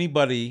there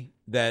anybody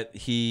that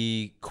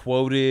he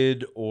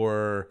quoted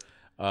or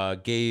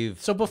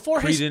gave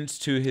credence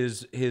to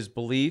his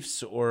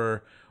beliefs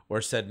or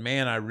said,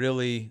 man, I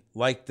really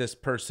like this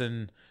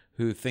person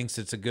who thinks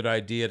it's a good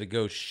idea to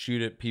go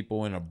shoot at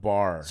people in a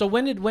bar? So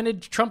when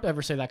did Trump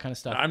ever say that kind of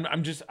stuff?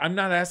 I'm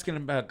not asking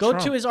about Go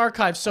Trump. to his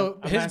archive. So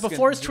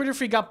before his Twitter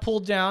feed got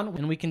pulled down,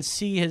 and we can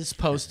see his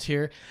post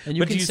here. And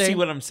do you see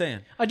what I'm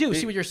saying? I do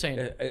see what you're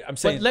saying. I'm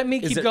saying, but let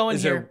me keep going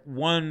is here. There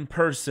one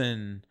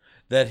person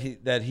that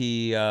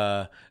he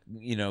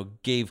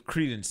gave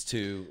credence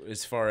to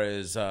as far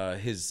as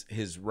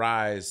his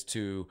rise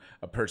to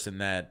a person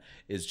that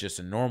is just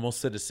a normal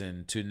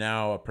citizen to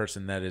now a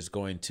person that is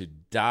going to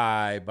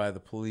die by the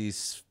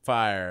police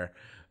fire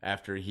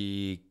after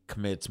he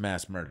commits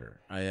mass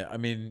murder? I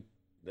mean,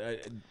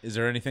 is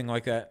there anything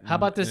like that? How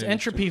about this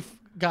entropy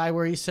guy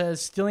where he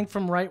says stealing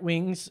from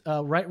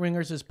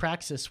right-wingers is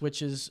praxis,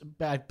 which is,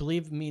 I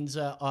believe, means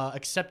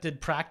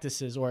accepted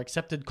practices or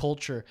accepted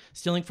culture.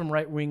 Stealing from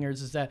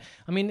right-wingers is that.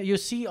 I mean, you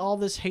see all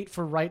this hate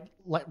for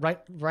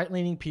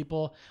right-leaning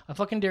people. I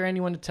fucking dare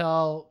anyone to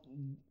tell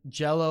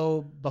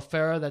Jello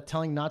Bafera that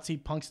telling Nazi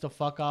punks to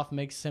fuck off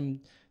makes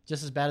him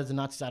just as bad as the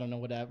Nazis. I don't know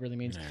what that really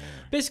means.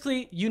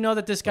 Basically, you know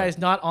that this guy is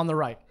not on the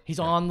right. He's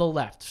on the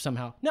left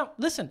somehow. No,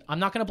 listen, I'm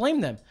not going to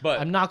blame them.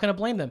 I'm not going to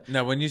blame them.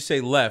 Now, when you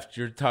say left,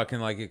 you're talking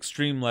like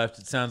extreme left.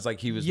 It sounds like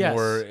he was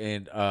more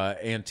in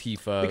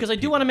Antifa. Because I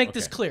do want to make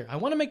this clear. I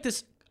want to make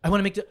this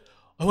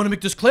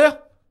clear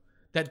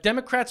that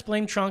Democrats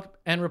blame Trump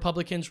and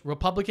Republicans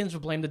will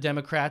blame the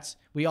Democrats.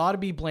 We ought to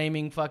be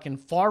blaming fucking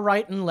far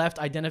right and left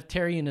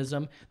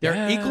identitarianism.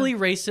 They're equally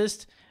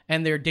racist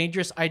and they're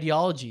dangerous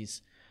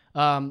ideologies.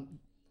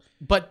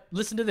 But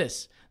listen to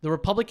this. The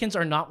Republicans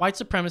are not white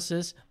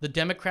supremacists. The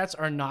Democrats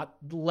are not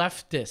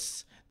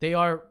leftists.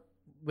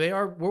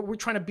 We're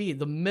trying to be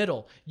the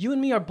middle. You and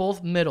me are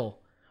both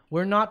middle.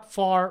 We're not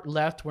far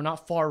left. We're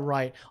not far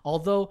right.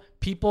 Although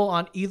people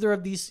on either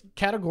of these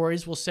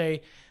categories will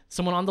say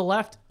someone on the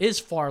left is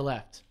far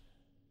left.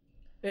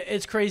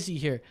 It's crazy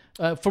here.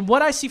 From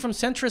what I see from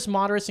centrist,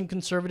 moderates, and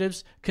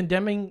conservatives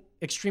condemning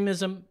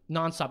extremism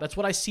nonstop. That's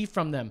what I see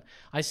from them.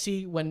 I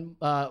see when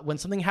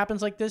something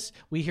happens like this,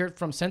 we hear it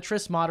from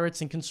centrists, moderates,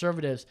 and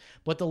conservatives.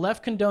 But the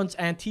left condones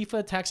Antifa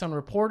attacks on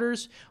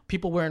reporters,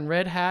 people wearing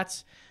red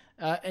hats,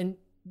 and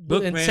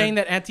saying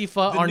that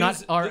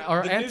Antifa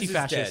are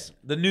anti-fascists.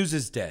 The news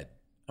is dead.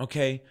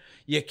 Okay,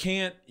 you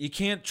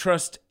can't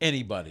trust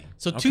anybody.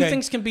 So two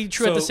things can be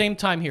true at the same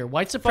time here.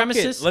 White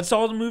supremacists. Let's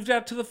all move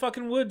out to the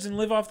fucking woods and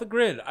live off the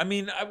grid. I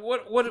mean,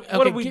 what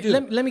do we do?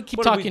 Let me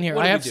keep talking here.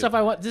 I have stuff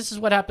I want. This is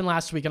what happened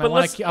last week, and I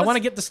want to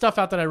get the stuff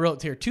out that I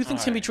wrote here. Two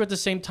things can be true at the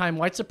same time.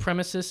 White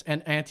supremacists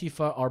and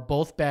Antifa are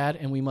both bad,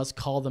 and we must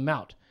call them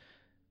out.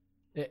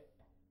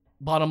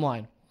 Bottom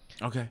line.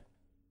 Okay.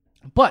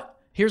 But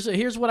here's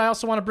what I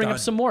also want to bring up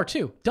some more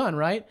too. Done,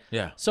 right?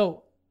 Yeah.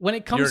 So when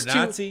it comes you're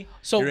a Nazi,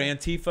 you're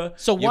Antifa.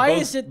 So why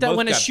is it that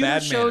when a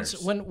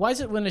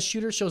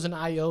shooter shows an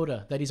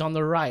iota that he's on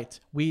the right,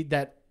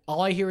 that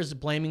all I hear is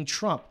blaming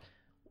Trump?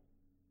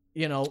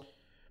 You know,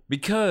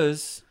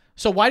 because.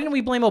 So why didn't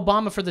we blame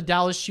Obama for the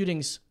Dallas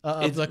shootings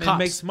of the cops? It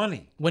makes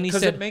money. When he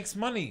said it makes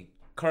money,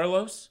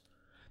 Carlos.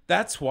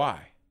 That's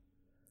why.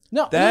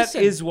 No, that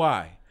is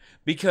why.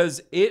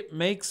 Because it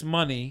makes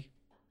money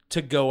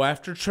to go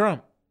after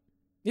Trump.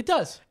 It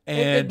does.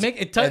 And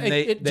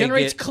it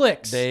generates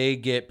clicks. They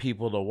get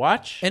people to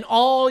watch. And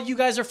all you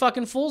guys are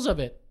fucking fools of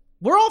it.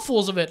 We're all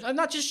fools of it.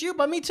 Not just you,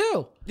 but me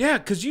too. Yeah,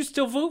 because you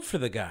still vote for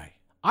the guy.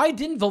 I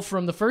didn't vote for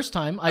him the first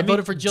time. I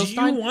voted for Jill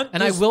Stein,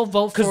 and I will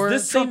vote for Trump.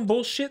 Because this same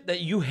bullshit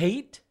that you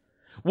hate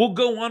will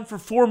go on for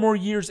 4 more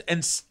years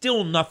and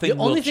still nothing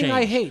will change. The only thing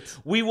I hate.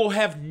 We will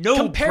have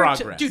no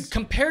progress.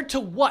 Compared to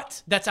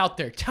what that's out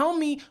there? Tell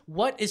me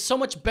what is so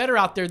much better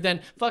out there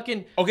than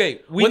fucking...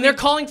 Okay. They're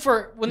calling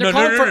for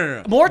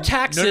more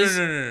taxes.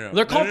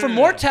 They're calling for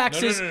more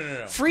taxes,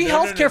 free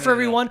healthcare for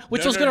everyone,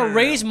 which was going to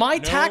raise my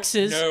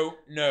taxes.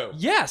 No.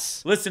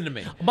 Yes. Listen to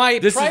me. My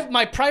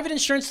private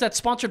insurance that's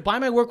sponsored by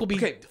my work will be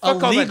illegal. All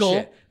that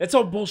shit. That's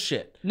all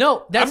bullshit.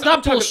 No, that's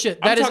not bullshit.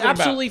 That is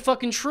absolutely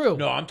fucking true.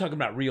 No, I'm talking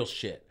about real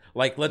shit.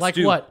 Let's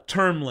do what?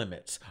 Term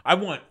limits. I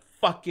want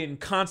fucking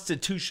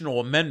constitutional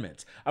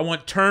amendments. I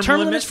want term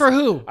limits for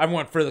who? I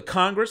want for the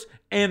Congress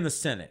and the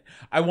Senate.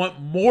 I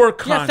want more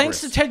Congress. Yeah,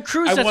 thanks to Ted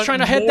Cruz that's trying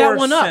to head that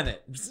one up.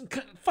 Senate.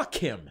 Fuck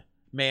him.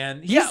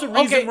 Man, he's the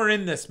reason we're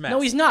in this mess.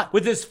 No, he's not.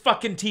 With this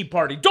fucking Tea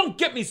Party. Don't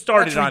get me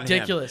started on him. That's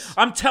ridiculous.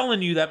 I'm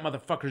telling you that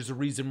motherfucker's the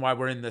reason why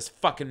we're in this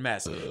fucking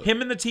mess.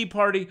 Him and the Tea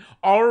Party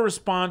are a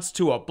response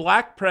to a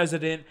black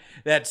president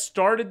that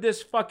started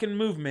this fucking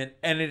movement,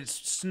 and it's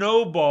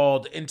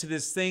snowballed into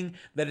this thing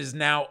that is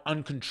now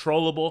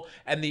uncontrollable,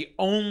 and the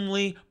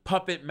only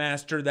puppet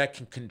master that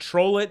can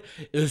control it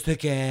is the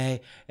guy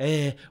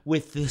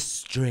with the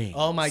string.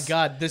 Oh my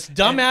God, this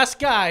dumbass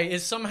guy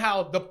is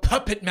somehow the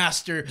puppet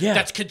master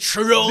that's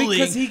controlling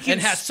and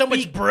has so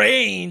much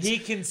brains. He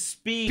can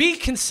speak. Be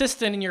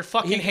consistent in your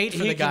fucking hate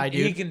for the guy,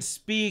 dude. He can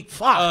speak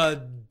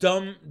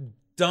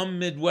dumb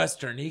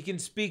Midwestern. He can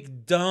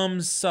speak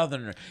dumb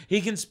Southerner. He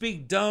can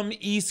speak dumb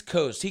East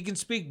Coast. He can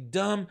speak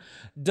dumb.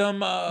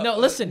 No,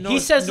 listen. He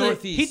says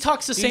that he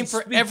talks the same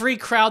for every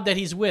crowd that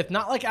he's with.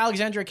 Not like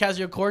Alexandria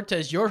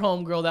Ocasio-Cortez, your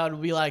homegirl, that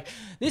would be like,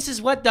 "This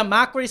is what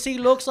democracy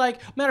looks like."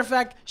 Matter of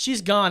fact,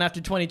 she's gone after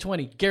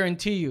 2020.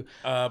 Guarantee you.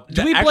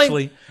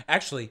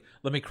 Actually,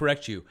 let me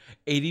correct you.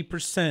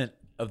 80%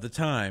 of the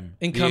time,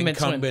 incumbent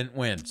the incumbent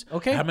wins.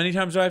 Okay. How many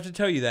times do I have to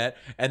tell you that?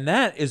 And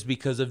that is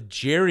because of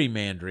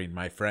gerrymandering,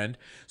 my friend.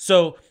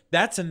 So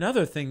that's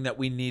another thing that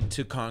we need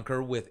to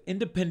conquer with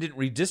independent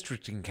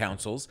redistricting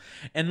councils.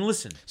 And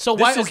listen,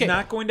 this is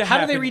not going to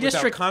happen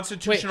without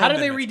constitutional how do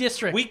they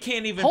redistrict? We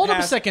can't even hold up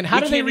a second. How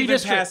do they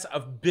redistrict? Pass a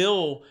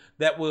bill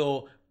that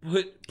will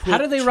put how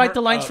do they write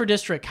the lines for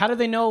district? How do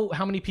they know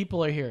how many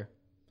people are here?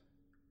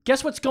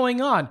 Guess what's going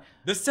on?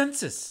 The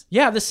census.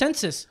 Yeah, the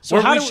census.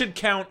 So we should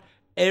count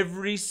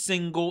every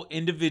single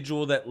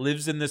individual that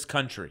lives in this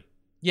country.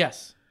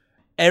 Yes.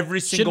 Every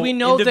single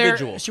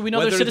individual. Should we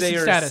know their citizen status?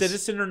 Whether they are a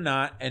citizen or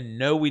not, and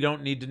no, we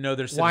don't need to know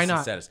their citizen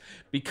status.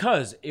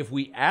 Because if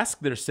we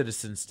ask their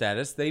citizen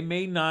status, they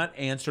may not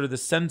answer the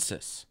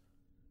census.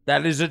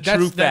 That is a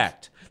true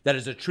fact. That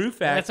is a true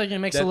fact. That's like it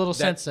makes a little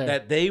sense there.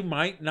 That they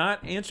might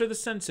not answer the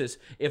census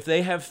if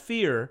they have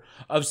fear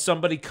of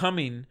somebody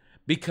coming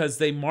because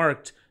they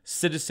marked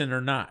citizen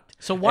or not.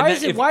 So why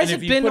has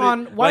it been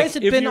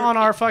on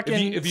our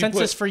fucking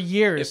census for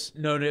years?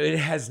 No, it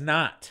has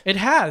not. It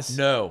has.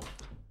 No.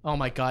 Oh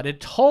my God!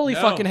 It totally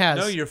fucking has.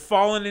 No, you're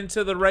falling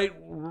into the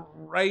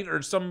right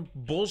or some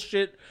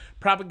bullshit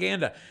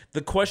propaganda.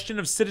 The question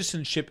of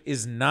citizenship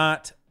is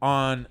not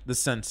on the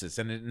census,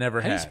 and it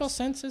never How do you has. spell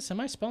census? Am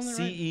I spelling it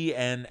right?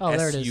 CENSUS. Oh,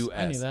 there it is.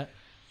 I knew that.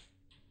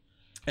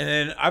 And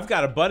then I've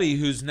got a buddy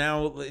who's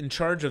now in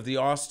charge of the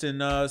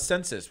Austin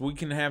census. We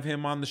can have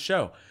him on the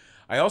show.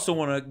 I also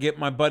want to get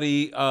my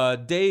buddy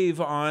Dave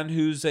on,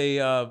 who's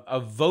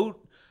a vote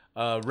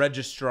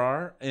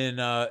registrar in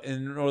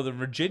Northern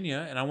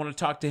Virginia, and I want to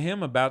talk to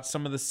him about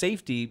some of the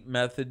safety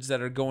methods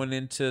that are going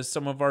into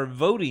some of our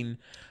voting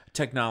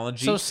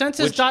technology. So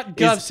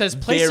census.gov says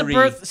place of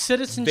birth,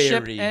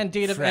 citizenship, and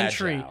date of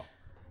entry.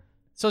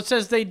 So it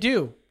says they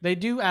do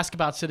ask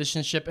about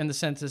citizenship in the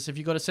census if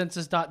you go to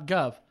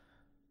census.gov.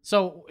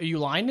 So are you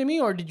lying to me,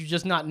 or did you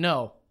just not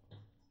know?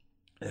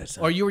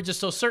 Or you were just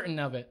so certain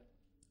of it?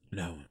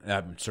 No,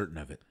 I'm certain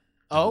of it.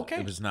 Oh, okay.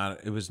 It was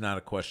not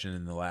a question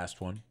in the last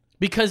one.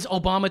 Because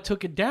Obama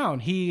took it down.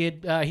 He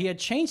had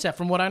changed that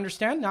from what I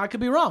understand. Now I could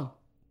be wrong.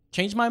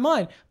 Changed my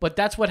mind. But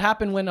that's what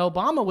happened when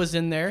Obama was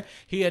in there.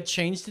 He had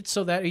changed it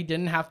so that you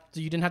didn't have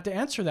to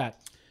answer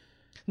that.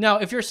 Now,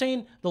 if you're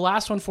saying the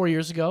last one 4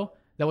 years ago,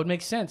 that would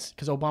make sense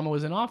because Obama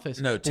was in office.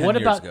 No, 10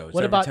 years ago. It's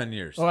every 10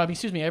 years. Or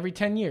excuse me, every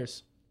 10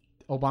 years.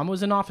 Obama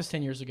was in office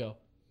 10 years ago.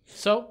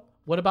 So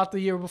what about the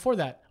year before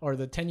that or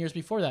the 10 years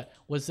before that?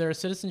 Was there a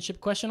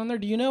citizenship question on there?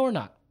 Do you know or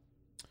not?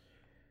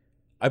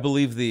 I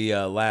believe the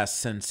last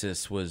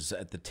census was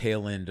at the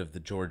tail end of the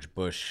George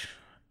Bush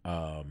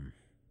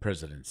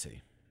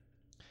presidency.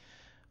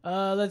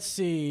 Let's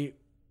see.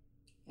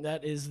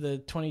 That is the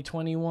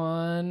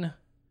 2021.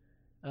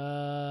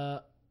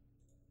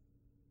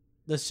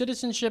 The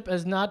citizenship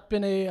has not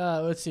been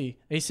a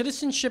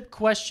citizenship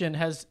question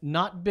has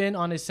not been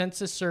on a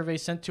census survey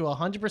sent to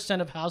 100%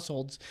 of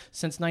households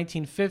since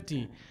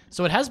 1950.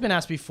 So it has been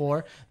asked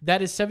before.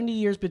 That is 70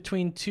 years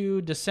between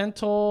two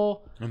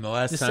decennial. And the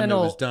last time it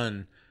was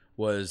done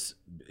was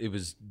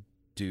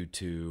due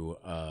to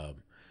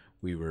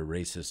we were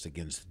racist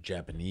against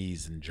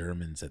Japanese and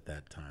Germans at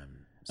that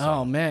time. So.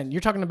 Oh man,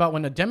 you're talking about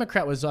when a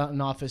Democrat was in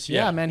office.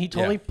 Yeah, man, he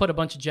totally put a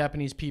bunch of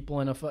Japanese people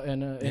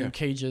in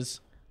cages.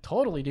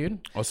 Totally,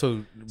 dude.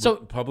 Also,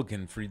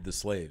 Republican freed the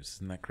slaves.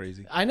 Isn't that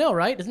crazy? I know,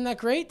 right? Isn't that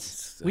great?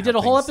 We did a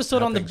whole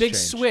episode on the big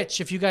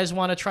switch. If you guys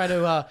want to try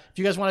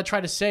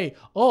to, say,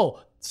 oh,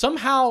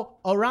 somehow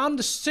around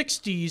the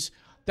 60s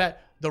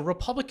that the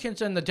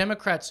Republicans and the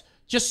Democrats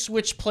just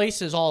switched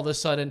places all of a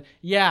sudden.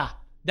 Yeah,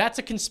 that's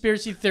a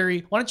conspiracy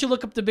theory. Why don't you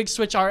look up the Big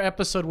Switch, our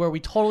episode where we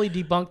totally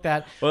debunked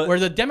that, where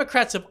the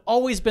Democrats have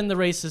always been the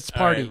racist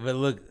party. Right, but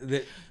look,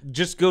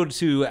 just go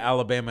to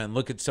Alabama and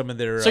look at some of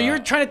their... So you're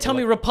trying to tell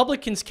me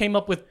Republicans came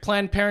up with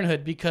Planned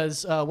Parenthood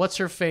because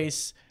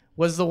what's-her-face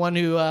was the one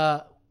who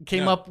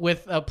came up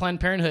with Planned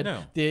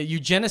Parenthood, the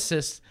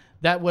eugenicists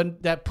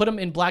that put them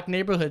in black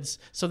neighborhoods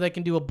so they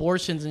can do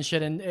abortions and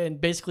shit and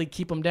basically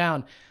keep them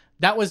down.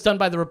 That was done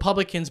by the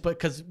Republicans, but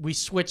because we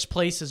switched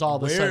places all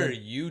of a sudden. Where are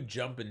you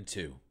jumping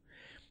to?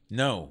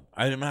 No,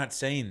 I'm not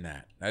saying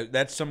that.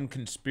 That's some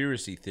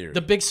conspiracy theory.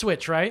 The big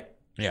switch, right?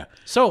 Yeah.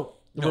 So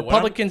the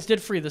Republicans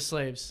did free the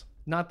slaves,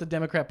 not the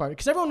Democrat Party,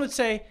 because everyone would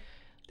say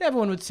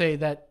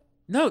that.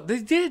 No,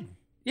 they did.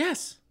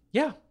 Yes.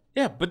 Yeah.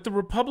 Yeah, but the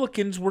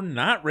Republicans were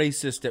not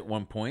racist at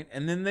one point,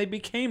 and then they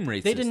became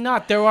racist. They did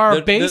not. There are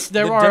a base.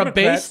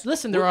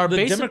 Listen, there are a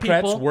base of people. The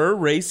Democrats were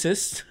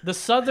racist. The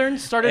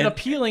Southerns started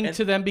appealing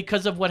to them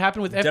because of what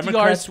happened with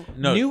FDR's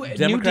new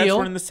Democrats deal.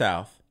 were in the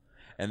South,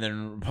 and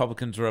then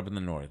Republicans were up in the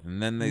North,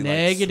 and then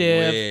they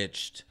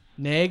switched.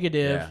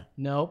 Negative. Yeah.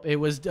 Nope. It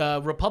was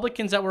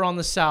Republicans that were on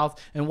the South,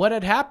 and what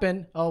had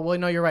happened? Oh, well,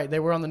 no, you're right. They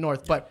were on the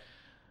North, but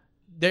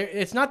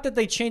it's not that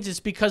they changed.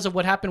 It's because of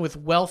what happened with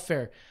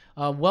welfare.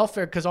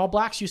 Because all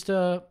blacks used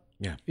to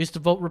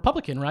vote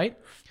Republican, right?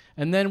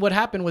 And then what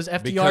happened was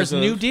FDR's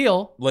New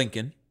Deal.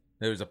 Lincoln.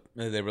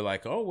 They were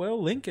like, oh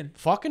well, Lincoln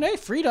fucking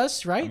freed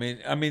us,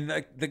 right? I mean,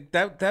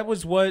 that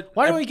was what.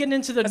 Why are we getting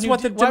into the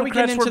why are we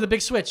getting into the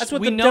big switch? That's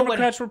what the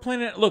Democrats were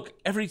planning. Look,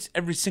 every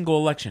single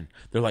election,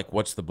 they're like,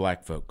 what's the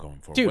black vote going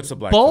for? Dude, what's the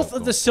black both vote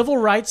of the civil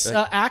rights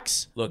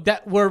acts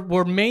that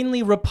were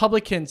mainly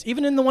Republicans,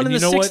 even in the one in the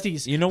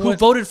 60s, who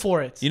voted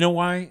for it. You know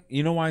why?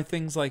 You know why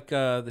things like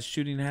the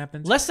shooting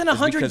happens? Less than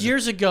 100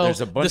 years ago,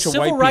 the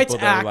Civil Rights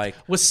Act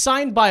was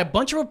signed by a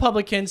bunch of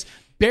Republicans,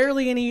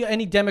 barely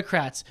any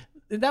Democrats.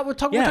 That we're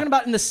talking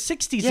about in the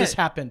 60s. This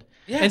happened,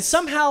 and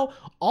somehow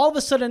all of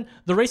a sudden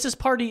the racist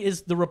party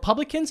is the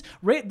Republicans.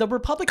 The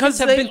Republicans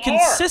have been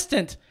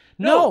consistent.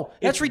 No,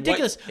 that's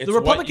ridiculous. The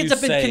Republicans have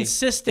been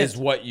consistent. Is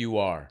what you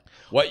are.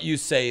 What you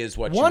say is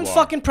what you are. One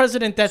fucking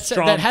president that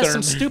has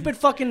some stupid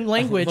fucking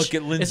language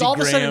is all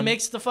of a sudden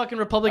makes the fucking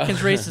Republicans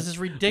racist. It's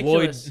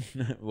ridiculous.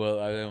 Well,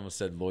 I almost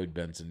said Lloyd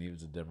Benson. He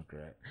was a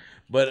Democrat,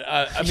 but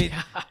I mean,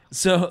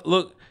 so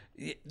look.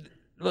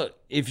 look,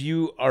 if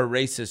you are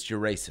racist, you're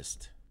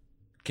racist.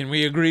 Can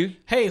we agree?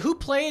 Hey, who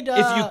played?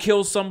 If you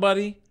kill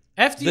somebody,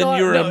 FDR, then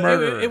you're a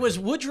murderer. It was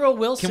Woodrow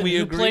Wilson Can we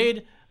who agree?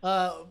 played.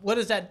 What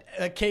is that?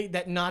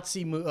 That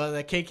Nazi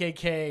that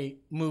KKK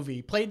movie?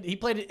 He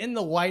played it in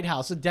the White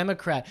House. A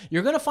Democrat.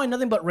 You're gonna find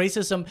nothing but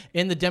racism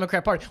in the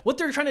Democrat Party. What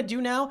they're trying to do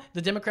now,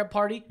 the Democrat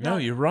Party. No,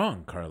 you're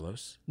wrong,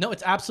 Carlos. No,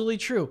 it's absolutely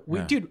true.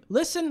 No. Dude,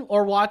 listen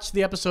or watch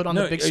the episode on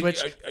the Big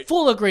Switch,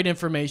 full of great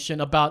information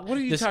about. What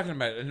are you talking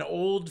about? An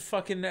old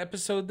fucking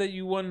episode that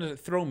you wanted to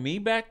throw me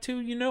back to?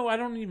 You know, I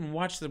don't even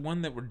watch the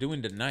one that we're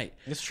doing tonight.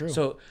 It's true.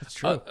 So it's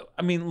true.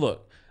 I mean,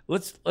 look,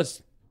 let's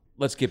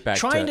get back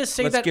trying to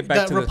say that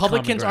the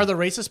Republicans are the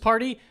racist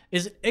party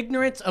is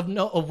ignorance of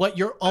what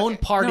your own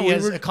party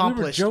has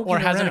accomplished or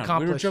hasn't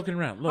accomplished. We were joking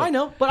around. Look, I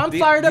know, but I'm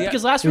fired up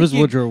because last week it was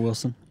Woodrow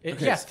Wilson.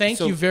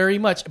 Thank you very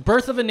much.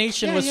 Birth of a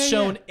Nation was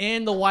shown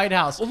in the White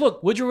House. Well,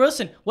 look, Woodrow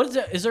Wilson. What is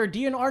that? Is there a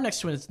D and R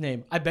next to its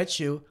name? I bet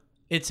you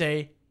it's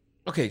a.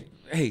 Okay,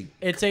 hey,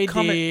 it's a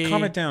D.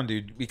 Calm it down,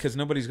 dude, because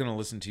nobody's gonna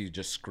listen to you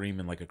just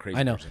screaming like a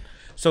crazy know. person.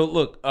 So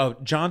look,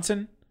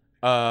 Johnson.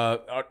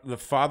 The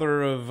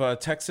father of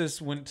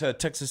Texas went to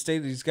Texas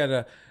State. He's got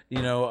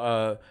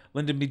a,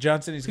 Lyndon B.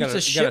 Johnson. He's got a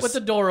shit with the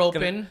door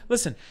open.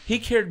 Listen, he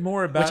cared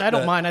more about which I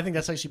don't mind. I think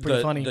that's actually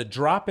pretty funny. The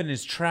drop in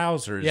his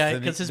trousers. Yeah,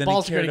 because his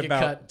balls are going to get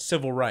cut.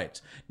 Civil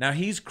rights. Now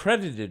he's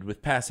credited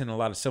with passing a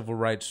lot of civil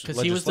rights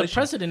because he was the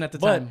president at the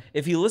but time.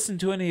 If you listen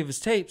to any of his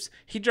tapes,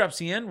 he drops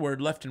the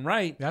N-word left and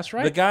right. That's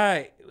right.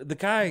 The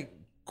guy,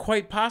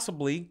 quite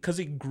possibly, because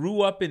he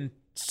grew up in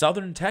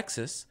southern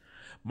Texas,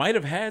 might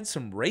have had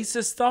some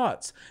racist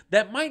thoughts.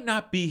 That might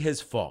not be his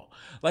fault.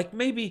 Like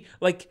maybe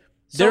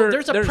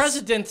there's a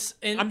precedence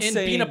in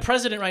being a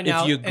president right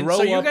now. And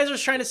so you guys are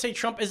trying to say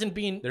Trump isn't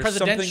being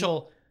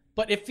presidential.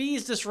 But if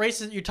he's this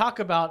racist you talk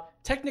about,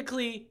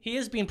 technically he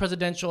is being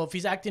presidential if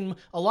he's acting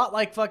a lot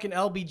like fucking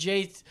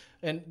LBJ.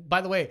 And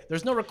by the way,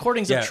 there's no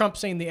recordings of Trump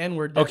saying the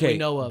N-word that we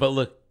know of. But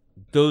look,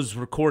 those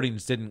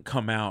recordings didn't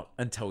come out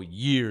until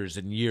years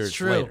and years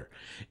later.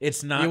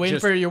 It's not. You're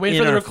waiting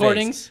for the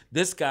recordings.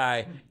 This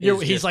guy,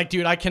 he's like,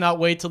 dude, I cannot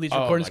wait till these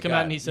recordings come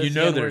out. And he says,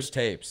 there's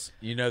tapes.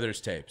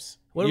 There's tapes.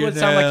 What would it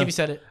sound like if he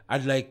said it?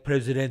 I'd like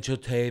presidential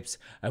tapes.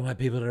 I want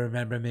people to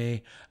remember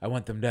me. I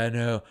want them to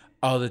know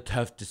all the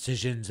tough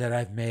decisions that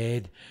I've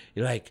made.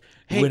 Like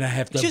when I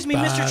have to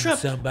Mr. Trump.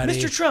 somebody.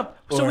 Mr. Trump.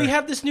 So we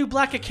have this new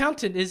black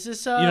accountant. Is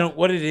this? You know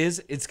what it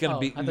is? It's gonna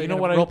be. You know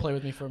what? Role play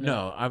with me for a minute.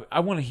 No,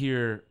 I want to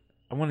hear.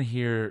 I want to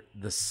hear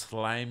the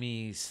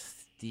slimy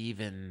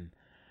Stephen.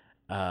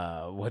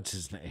 What's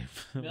his name?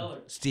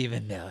 Miller.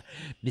 Stephen Miller.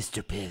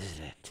 Mr.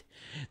 President,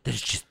 there's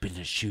just been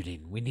a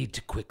shooting. We need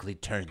to quickly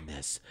turn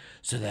this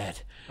so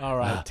that. All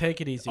right,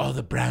 take it easy. All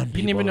the brown people.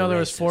 You didn't even know there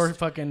was racist. 4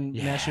 fucking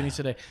mass shootings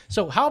today.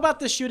 So how about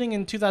the shooting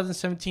in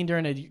 2017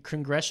 during a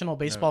congressional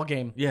baseball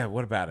game? Yeah,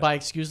 what about it? By,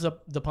 excuse the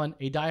pun,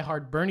 a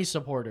diehard Bernie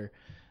supporter.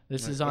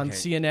 This is on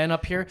CNN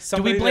up here.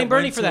 Somebody Do we blame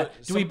Bernie for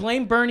that? Do we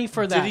blame Bernie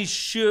for that? Did he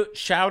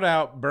shout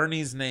out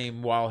Bernie's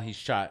name while he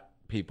shot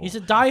people? He's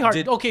a diehard.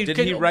 Did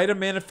he write a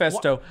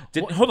manifesto?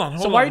 Hold on.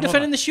 So why are you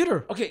defending the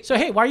shooter? Okay. So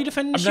hey, why are you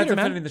defending the shooter, man? I'm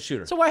not defending the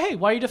shooter. So why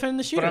are you defending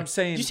the shooter? But I'm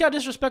saying. Do you see how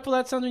disrespectful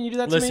that sounds when you do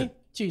that to me?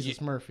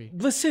 Jesus, Murphy.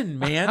 Listen,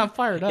 man. I'm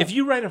fired up. If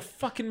you write a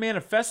fucking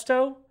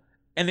manifesto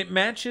and it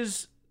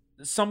matches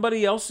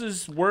somebody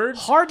else's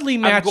words, hardly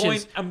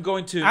matches. I'm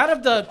going to out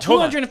of the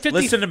 250.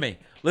 Listen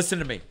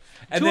to me.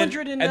 And then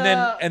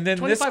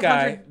this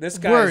guy's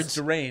words.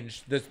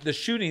 deranged. The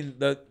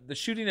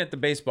shooting at the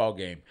baseball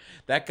game.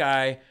 That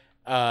guy,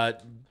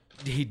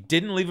 he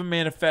didn't leave a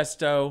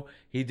manifesto.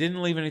 He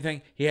didn't leave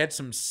anything. He had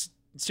some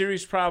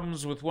serious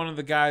problems with one of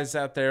the guys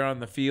out there on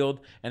the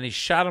field, and he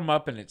shot him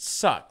up, and it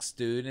sucks,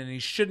 dude. And he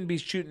shouldn't be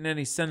shooting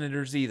any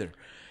senators either.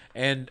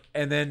 And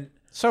then.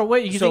 So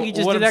wait, you think he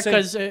just did that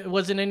because it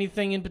wasn't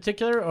anything in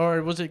particular,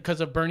 or was it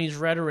because of Bernie's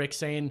rhetoric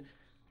saying?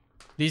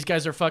 These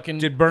guys are fucking.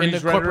 Did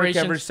Bernie's rhetoric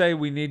ever say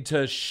we need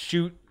to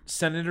shoot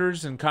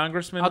senators and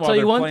congressmen? I'll tell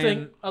you one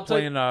thing.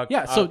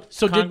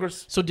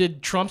 Congress. So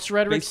did Trump's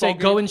rhetoric say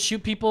go and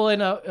shoot people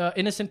and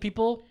innocent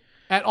people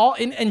at all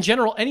in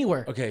general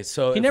anywhere? Okay,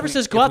 so he never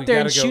says go out there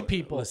and shoot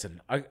people.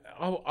 Listen,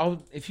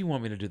 I'll if you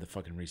want me to do the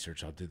fucking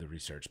research, I'll do the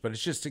research. But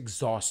it's just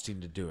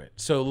exhausting to do it.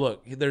 So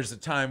look, there's a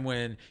time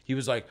when he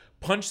was like,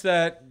 punch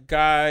that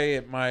guy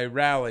at my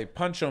rally,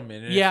 punch him.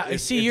 And you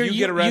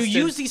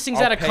use these things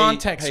out of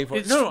context.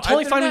 It's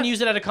totally fine when you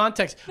use it out of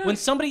context. When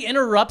somebody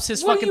interrupts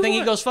his fucking thing,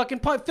 he goes,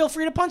 fucking feel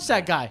free to punch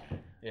that guy.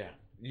 Yeah.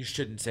 You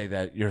shouldn't say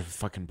that. You're a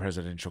fucking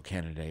presidential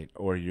candidate,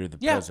 or you're the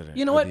president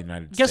you know of what? the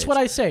United States. Guess what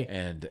I say?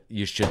 And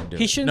you shouldn't do it.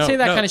 He shouldn't say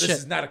that kind of shit. This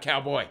is not a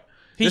cowboy.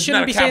 He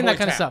shouldn't be saying that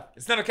kind of stuff.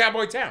 It's not a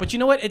cowboy town. But you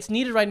know what? It's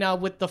needed right now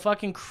with the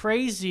fucking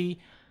crazy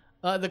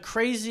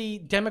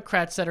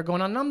Democrats that are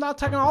going on. And I'm not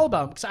talking all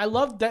about them because I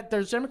love that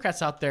there's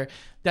Democrats out there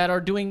that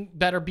are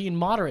being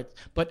moderate.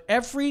 But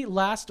every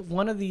last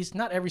one of these,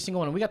 not every single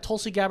one. We got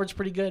Tulsi Gabbard's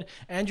pretty good.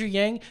 Andrew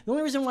Yang. The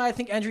only reason why I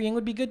think Andrew Yang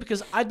would be good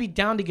because I'd be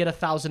down to get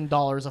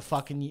 $1,000 a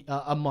fucking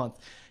a month.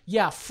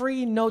 Yeah,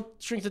 free, no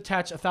strings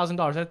attached,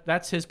 $1,000.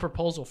 That's his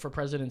proposal for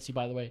presidency,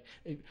 by the way.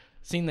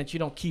 seeing that you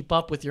don't keep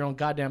up with your own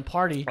goddamn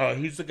party. Oh,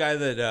 he's the guy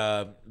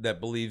that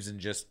believes in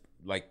just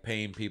like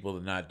paying people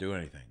to not do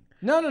anything.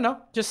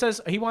 No. Just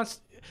says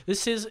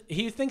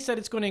he thinks that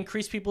it's going to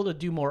increase people to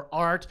do more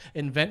art,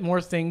 invent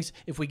more things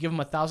if we give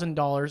them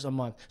 $1,000 a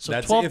month. So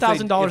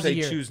 $12,000 a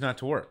year. If they choose not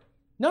to work.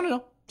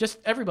 No. Just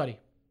everybody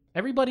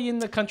in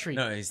the country.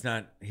 No, he's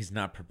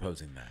not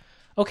proposing that.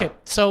 Okay,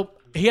 so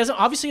he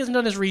obviously hasn't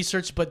done his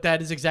research, but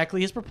that is exactly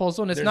his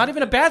proposal, and it's not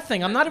even a bad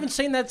thing. I'm not even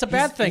saying that it's a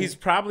bad thing. He's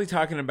probably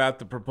talking about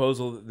the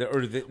proposal,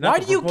 Why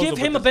do you give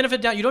him a benefit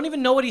of doubt? You don't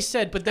even know what he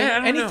said, but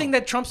then anything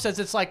that Trump says,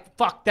 it's like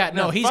fuck that.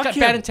 No, he's got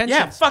bad intentions.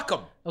 Yeah, fuck him.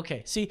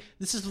 Okay, see,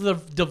 this is the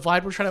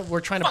divide we're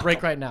trying to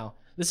break right now.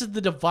 This is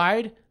the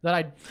divide that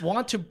I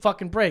want to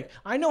fucking break.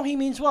 I know he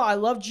means well. I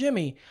love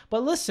Jimmy,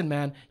 but listen,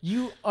 man,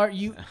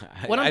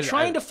 when I'm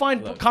trying to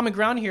find common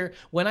ground here,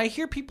 when I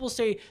hear people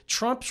say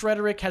Trump's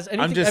rhetoric has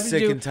anything I'm just to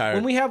sick do, and tired.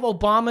 when we have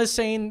Obama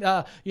saying,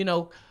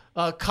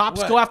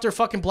 cops go after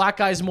fucking black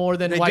guys more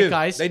than white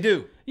guys. They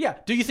do. Yeah.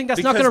 Do you think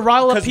that's not going to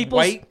rile up people?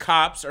 White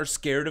cops are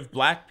scared of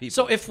black people.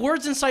 So if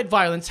words incite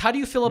violence, how do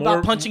you feel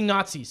about punching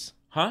Nazis?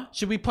 Huh?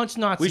 Should we punch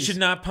Nazis? We should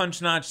not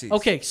punch Nazis.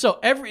 Okay, so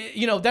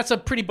that's a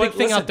pretty big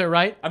thing out there,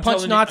 right?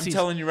 Punch Nazis. I'm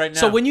telling you right now.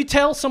 So when you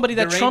tell somebody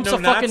that Trump's a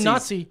fucking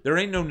Nazi, there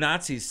ain't no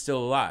Nazis still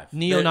alive.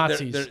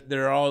 Neo-Nazis.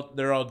 They're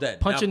all dead.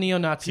 Punch a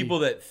neo-Nazi. People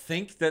that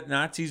think that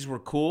Nazis were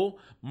cool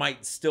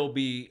might still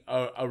be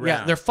around.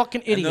 Yeah, they're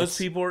fucking idiots. And those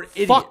people are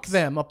idiots. Fuck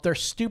them up their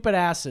stupid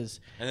asses.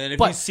 And then if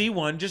you see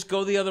one, just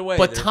go the other way.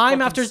 But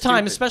time after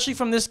time, especially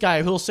from this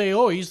guy who'll say,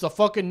 oh, he's the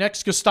fucking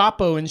next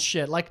Gestapo and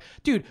shit. Like,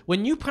 dude,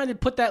 when you kind of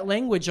put that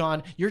language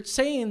on, you're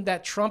saying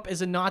that Trump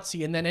is a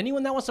Nazi. And then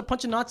anyone that wants to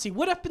punch a Nazi,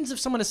 what happens if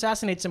someone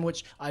assassinates him,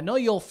 which I know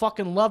you'll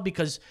fucking love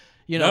because...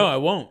 No, I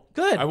won't.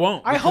 Good. I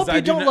won't. I hope you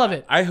don't love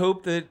it. I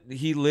hope that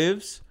he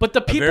lives. But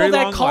the people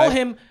that call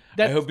him...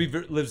 I hope he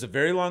lives a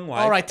very long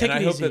life. All right, take it easy.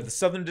 And I hope that the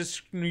Southern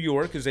District of New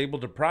York is able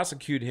to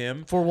prosecute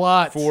him. For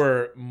what?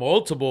 For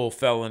multiple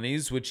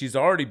felonies, which he's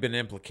already been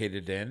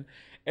implicated in.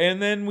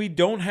 And then we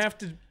don't have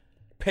to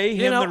pay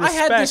him the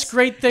respect I had this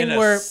great thing in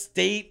where... a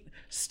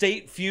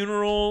state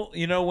funeral,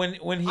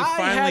 when he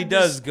finally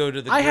does go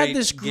to the I had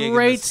this gig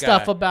great in the sky.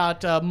 stuff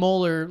about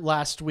Mueller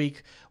last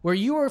week where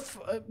you were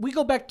we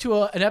go back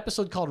to an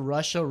episode called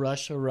Russia.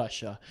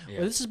 Yeah.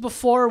 Well, this is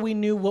before we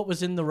knew what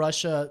was in the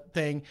Russia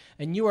thing,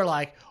 and you were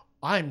like,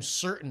 I am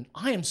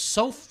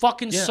so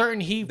fucking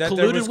certain he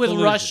colluded with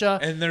Russia.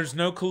 And there's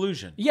no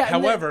collusion. Yeah.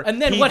 However, and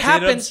then he what did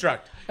happened?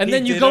 Obstruct. And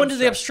then you go into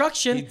the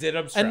obstruction. He did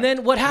obstruct. And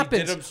then what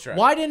happens? He did obstruct.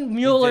 Why didn't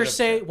Mueller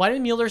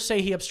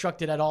say he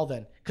obstructed at all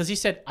then? Because he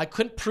said, I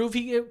couldn't prove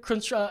he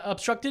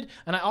obstructed,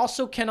 and I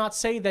also cannot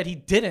say that he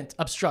didn't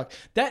obstruct.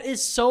 That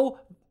is so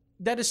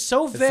vague.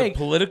 It's a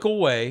political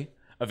way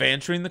of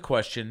answering the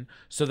question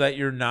so that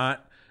you're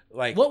not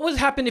like... What would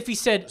happen if he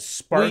said...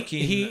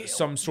 Sparking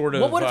some sort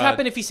of... What would have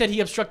happened if he said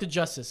he obstructed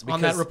justice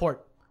on that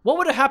report? What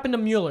would have happened to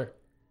Mueller?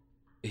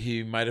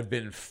 He might have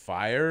been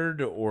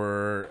fired,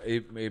 or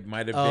it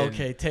might have been...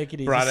 Okay, take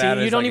it easy.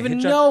 See, you don't even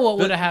know what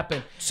would have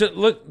happened. So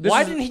look,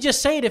 why didn't he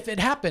just say it if it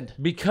happened?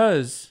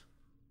 Because...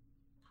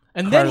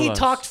 And then he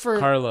talked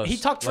for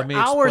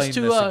hours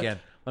to...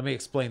 Let me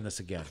explain this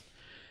again.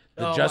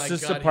 The oh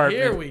Justice my God,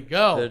 Department... Here we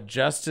go. The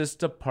Justice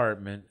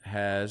Department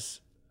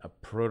has a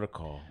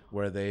protocol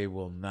where they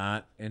will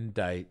not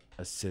indict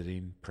a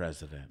sitting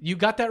president. You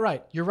got that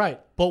right. You're right.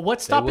 But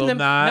what's stopping them?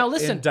 Now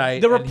listen,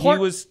 indict, the report...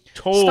 he was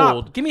told...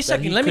 Stop. Give me a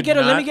second. Let me get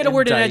a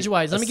word in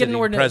edgewise. Let me get an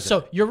word in edgewise.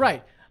 President. So you're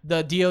right.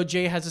 The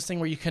DOJ has this thing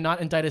where you cannot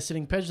indict a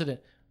sitting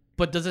president.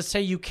 But does it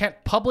say you can't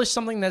publish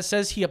something that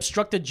says he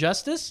obstructed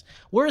justice?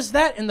 Where is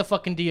that in the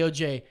fucking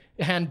DOJ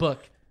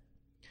handbook?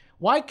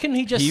 Why couldn't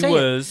he just say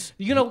it?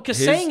 Because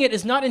saying it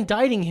is not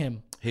indicting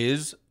him.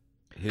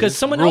 Because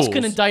someone else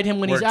can indict him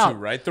when he's out. To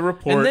write the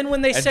report. And then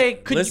when they say,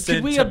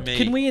 can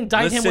we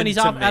indict him when he's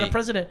out of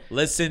president?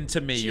 Listen to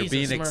me. You're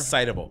being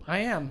excitable. I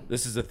am.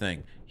 This is the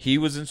thing. He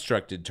was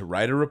instructed to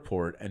write a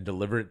report and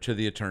deliver it to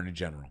the Attorney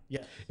General.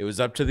 Yeah. It was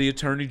up to the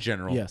Attorney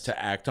General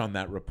to act on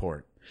that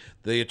report.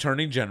 The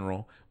Attorney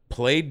General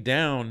played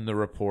down the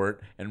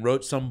report and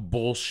wrote some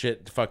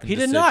bullshit fucking He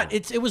did not.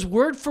 It was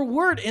word for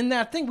word in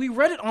that thing. We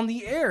read it on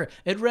the air.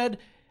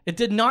 It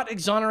did not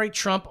exonerate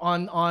Trump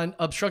on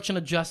obstruction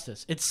of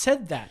justice. It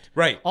said that.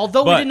 Right.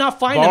 Although we did not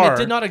find him, it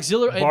did not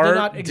exonerate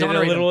did a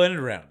little end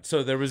around.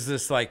 So there was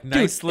this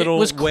nice little it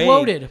was way.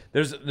 Quoted.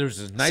 There's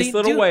this nice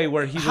little way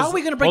where he was... How are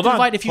we going to break the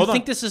divide if you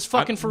think this is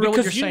fucking for real what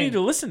you're saying? Because you need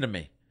to listen to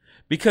me.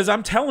 Because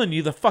I'm telling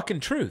you the fucking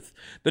truth.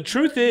 The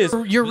truth is...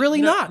 You're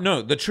really not.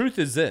 No, the truth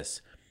is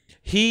this.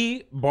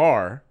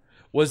 Barr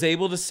was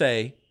able to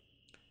say,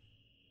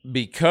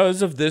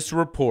 because of this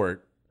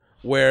report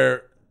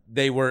where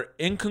they were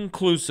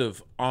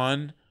inconclusive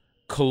on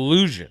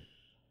collusion,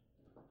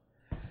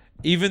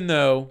 even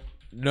though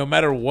no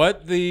matter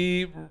what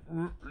the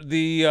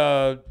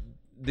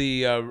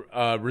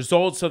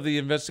results of the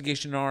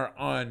investigation are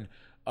on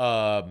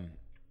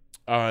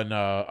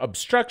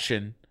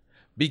obstruction,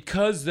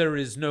 because there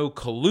is no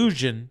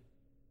collusion,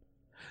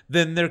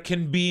 then there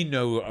can be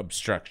no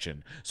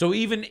obstruction. So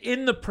even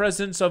in the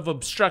presence of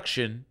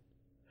obstruction,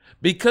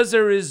 because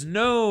there is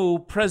no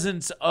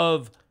presence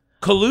of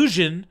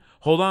collusion,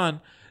 hold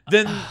on,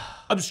 then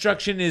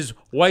obstruction is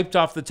wiped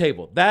off the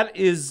table. That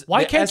is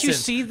Why the can't you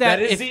essence. see that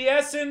That is if- the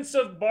essence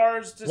of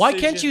Barr's decision. Why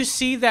can't you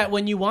see that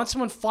when you want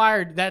someone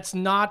fired, that's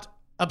not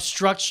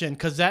obstruction?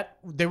 Because that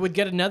they would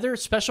get another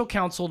special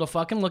counsel to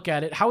fucking look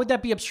at it. How would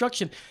that be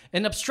obstruction?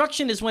 An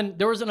obstruction is when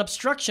there was an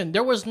obstruction.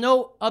 There was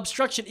no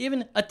obstruction.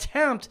 Even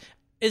attempt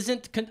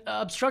isn't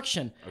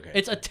obstruction. Okay.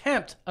 It's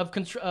attempt of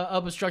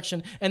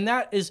obstruction. And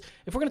that is,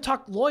 if we're going to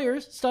talk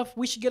lawyers stuff,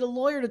 we should get a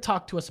lawyer to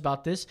talk to us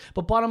about this.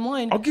 But bottom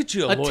line, I'll get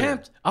you a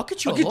lawyer. I'll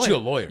get you I'll a get lawyer. you a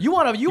lawyer. You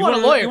want a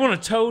lawyer? You want a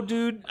toe,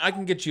 dude? I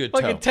can get you a toe.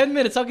 Fucking 10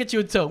 minutes, I'll get you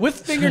a toe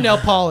with fingernail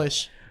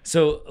polish.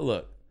 So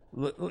look,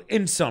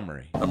 in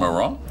summary, am I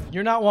wrong?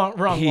 You're not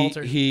wrong,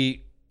 Walter.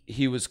 He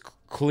was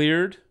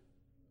cleared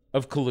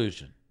of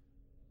collusion,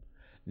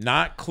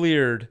 not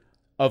cleared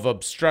of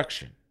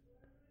obstruction.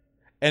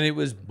 And it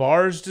was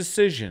Barr's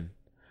decision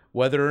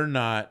whether or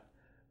not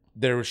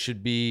there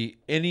should be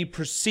any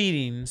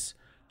proceedings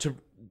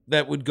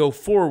that would go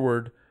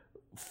forward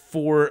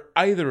for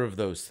either of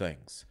those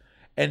things.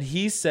 And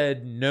he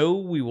said, no,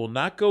 we will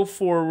not go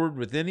forward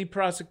with any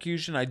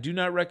prosecution. I do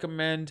not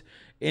recommend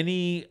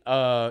any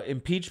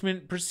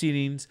impeachment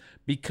proceedings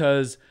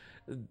because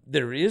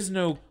there is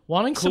no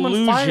wanting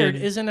collusion, someone fired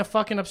isn't a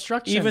fucking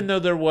obstruction. even though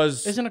there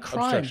was isn't a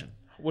crime. obstruction.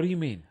 What do you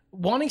mean?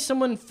 Wanting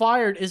someone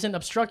fired isn't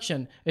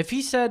obstruction. If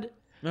he said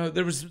no,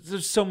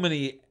 there's so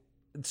many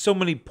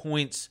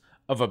points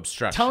of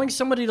obstruction. Telling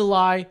somebody to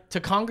lie to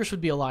Congress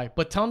would be a lie,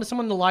 but telling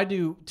someone to lie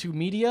to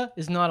media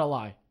is not a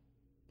lie.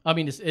 I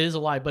mean, it is a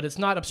lie, but it's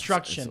not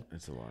obstruction.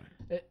 It's a lie.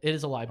 It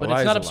is a lie, but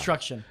it's not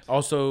obstruction.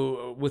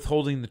 Also,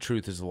 withholding the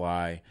truth is a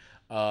lie.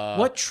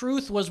 What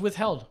truth was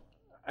withheld?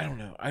 I don't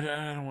know. I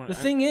don't want. The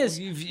thing is,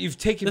 you've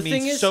taken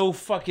me so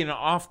fucking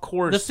off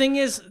course. The thing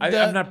is,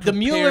 I'm not the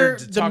Mueller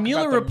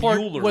report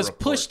Mueller was report.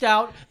 pushed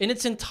out in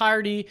its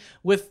entirety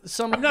with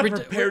some I'm not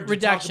prepared to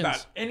redactions. talk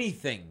about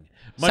anything.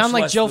 Sound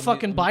like Joe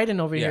fucking Biden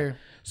over here.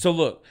 So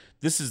look,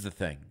 this is the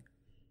thing.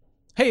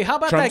 Hey, how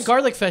about that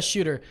Garlic Fest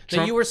shooter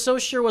that you were so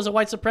sure was a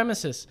white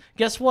supremacist?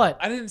 Guess what?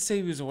 I didn't say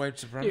he was a white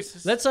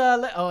supremacist. Let's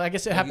I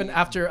guess it happened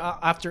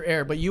after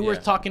air, but you were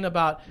talking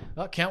about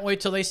can't wait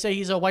till they say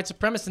he's a white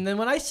supremacist. And then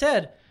when I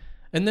said,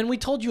 and then we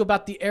told you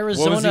about the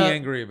Arizona. What was he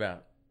angry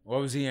about? Why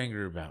was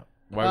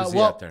he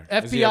out there?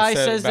 FBI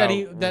says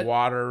that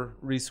water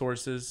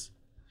resources.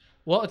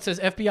 Well, it says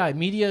FBI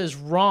media is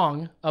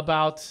wrong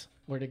about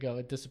where'd it go?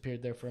 It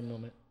disappeared there for a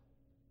moment.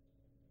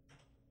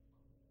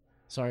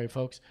 Sorry,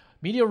 folks.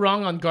 Media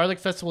wrong on Garlic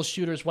Festival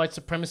shooters' white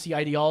supremacy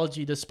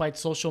ideology despite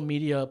social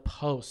media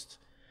posts.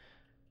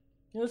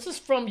 This is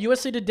from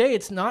USA Today.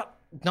 It's not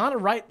a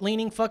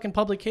right-leaning fucking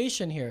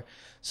publication here.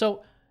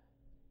 So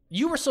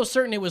you were so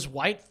certain it was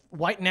white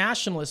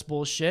nationalist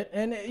bullshit,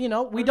 and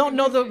we don't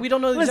know the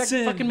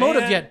exact fucking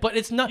motive yet. But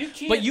it's not.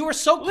 But you were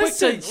so quick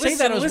to say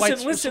that it was white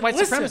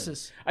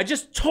supremacists. I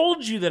just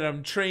told you that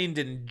I'm trained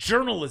in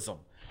journalism.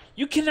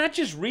 You cannot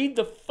just read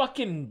the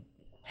fucking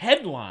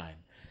headline.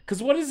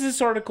 Because what is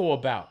this article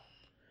about?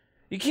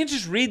 You can't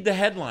just read the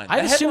headline. I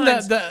would assume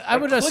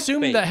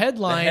the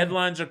headline. The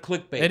headlines are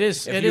clickbait. It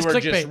is. If it you is were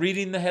clickbait. just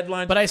reading the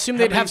headlines, but I assume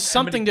they'd have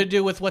something to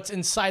do with what's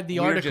inside the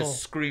article. We're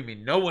just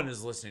screaming. No one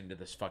is listening to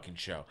this fucking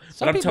show.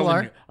 Some people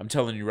are. I'm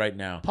telling you right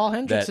now. Paul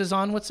Hendricks is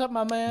on. What's up,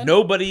 my man?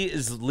 Nobody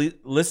is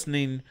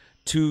listening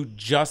to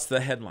just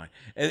the headline,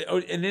 and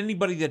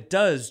anybody that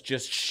does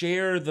just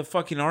share the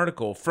fucking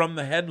article from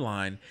the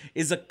headline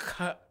is a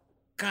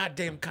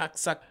goddamn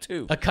cocksuck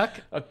too. A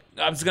cuck?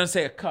 I was gonna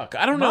say a cuck.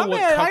 I don't know what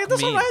cuck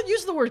means. I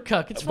use the word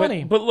cuck. It's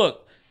funny. But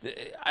look,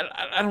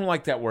 I don't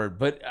like that word.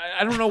 But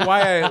I don't know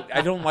why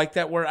I don't like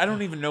that word. I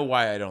don't even know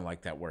why I don't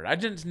like that word. I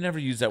didn't never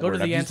use that word. Go to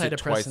the I've used it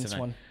twice antidepressants tonight.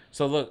 one.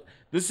 So look,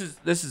 this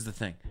is the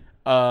thing.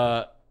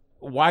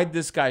 Why'd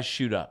this guy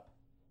shoot up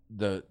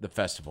the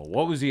festival?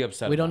 What was he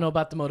upset about? We don't know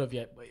about the motive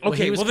yet.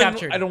 Okay, he was well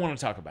captured. then I don't want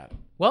to talk about it.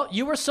 Well,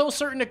 you were so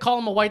certain to call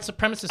him a white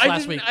supremacist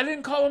last week. I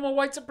didn't call him a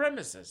white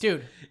supremacist.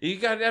 Dude. You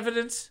got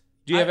evidence?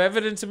 Do you have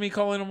evidence of me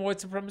calling him a white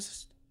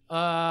supremacist?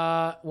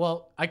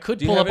 Well, I could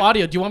pull up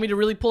audio. Do you want me to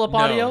really pull up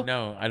audio?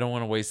 No, I don't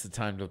want to waste the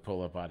time to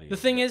pull up audio. The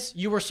thing is,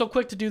 you were so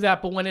quick to do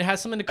that, but when it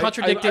has something to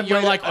contradict it,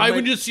 you're like, I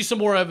would just see some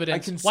more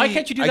evidence. Why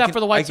can't you do that for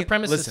the white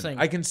supremacist thing?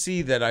 I can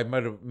see that I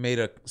might have made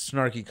a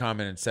snarky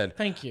comment and said,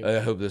 "Thank you.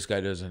 I hope this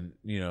guy doesn't,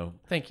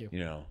 Thank you.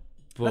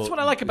 That's what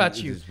I like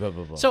about you. Blah,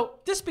 blah, blah. So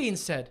this being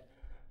said,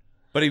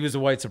 but he was a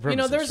white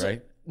supremacist,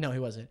 right? No, he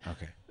wasn't.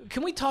 Okay.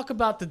 Can we talk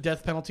about the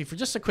death penalty for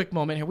just a quick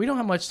moment here? We don't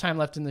have much time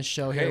left in this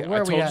show here.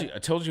 Where are we at? I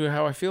told you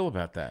how I feel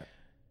about that.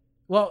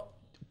 Well,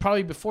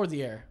 probably before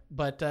the air,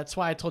 but that's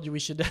why I told you we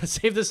should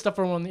save this stuff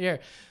for on the air.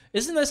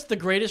 Isn't this the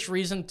greatest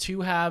reason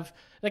to have,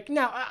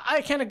 now,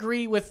 I can't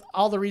agree with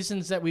all the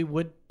reasons that we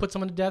would put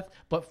someone to death,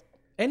 but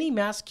any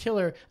mass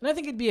killer, and I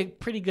think it'd be a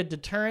pretty good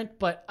deterrent,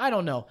 but I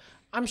don't know.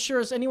 I'm sure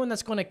as anyone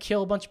that's going to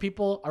kill a bunch of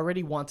people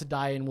already want to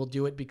die and will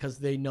do it because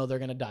they know they're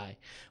going to die.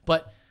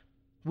 But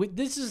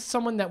this is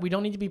someone that we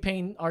don't need to be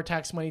paying our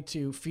tax money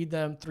to feed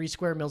them 3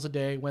 square meals a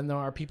day when there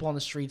are people on the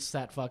streets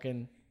that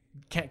fucking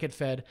can't get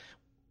fed.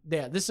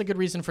 yeah, this is a good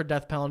reason for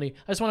death penalty.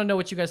 I just want to know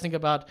what you guys think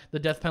about the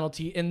death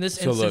penalty in this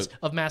instance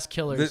of mass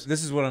killers.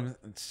 This is what I'm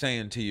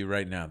saying to you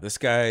right now. This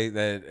guy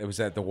that was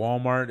at the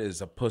Walmart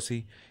is a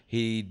pussy.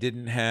 He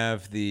didn't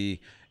have the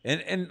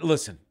and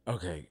listen.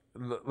 Okay,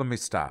 let me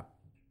stop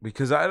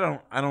because I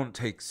don't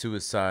take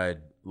suicide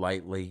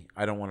lightly.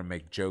 I don't want to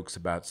make jokes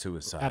about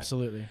suicide.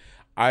 Absolutely.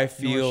 I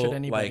feel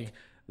like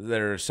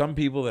there are some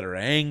people that are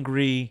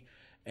angry.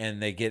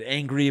 And they get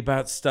angry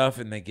about stuff,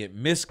 and they get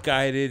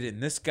misguided.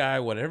 And this guy,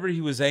 whatever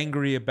he was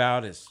angry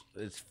about, is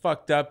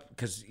fucked up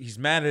because he's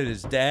mad at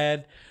his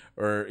dad,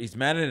 or he's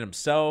mad at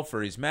himself,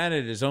 or he's mad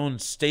at his own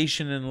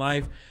station in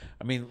life.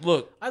 I mean,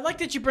 look. I like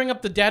that you bring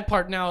up the dad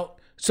part now.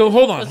 So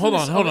hold on.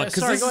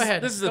 Sorry, go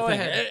ahead. This is the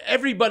thing.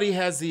 Everybody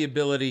has the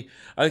ability.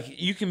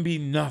 You can be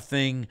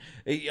nothing.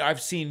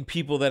 I've seen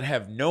people that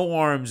have no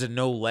arms and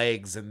no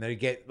legs, and they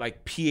get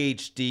like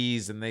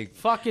PhDs, and they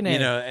fucking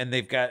and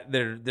they've got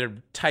they're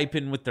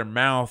typing with their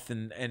mouth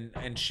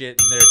and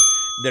shit, and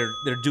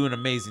they're doing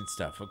amazing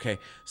stuff. Okay,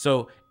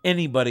 so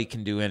anybody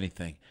can do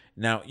anything.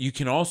 Now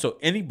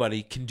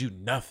anybody can do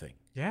nothing.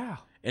 Yeah.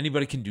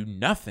 Anybody can do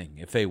nothing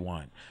if they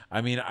want.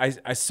 I mean,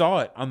 I saw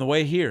it on the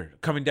way here,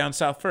 coming down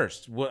South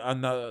First,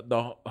 on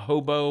the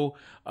hobo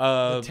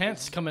the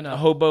tents coming up.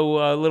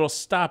 Hobo little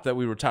stop that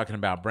we were talking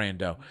about,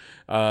 Brando.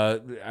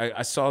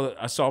 I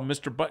saw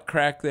Mr. Butt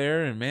Crack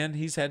there, and man,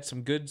 he's had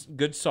some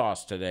good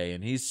sauce today,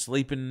 and he's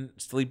sleeping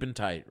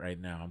tight right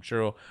now. I'm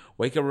sure he'll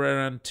wake up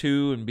around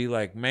 2 and be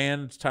like,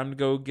 man, it's time to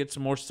go get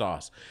some more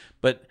sauce.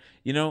 But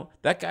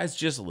that guy's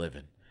just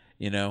living.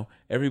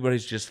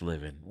 Everybody's just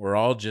living. We're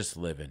all just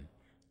living.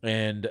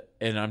 And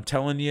I'm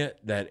telling you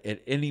that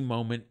at any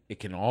moment it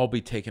can all be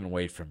taken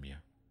away from you.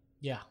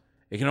 Yeah.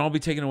 It can all be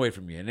taken away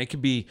from you. And it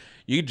could be,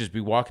 you could just be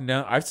walking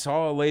down. I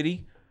saw a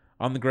lady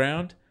on the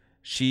ground.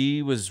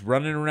 She was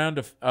running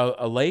around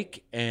a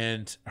lake,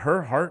 and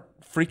her heart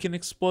freaking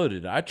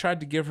exploded. I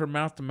tried to give her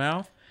mouth to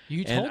mouth.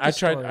 I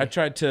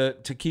tried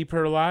to keep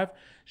her alive.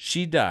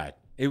 She died.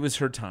 It was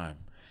her time.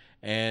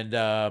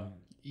 And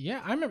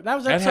yeah, I remember that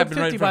was episode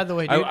 50, by the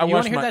way. Dude. You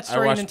want to hear that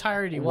story in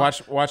entirety?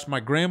 Watched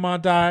my grandma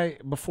die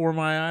before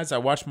my eyes. I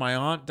watched my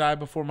aunt die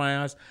before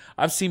my eyes.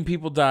 I've seen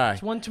people die.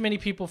 It's one too many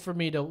people for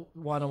me to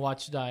want to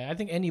watch die. I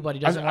think anybody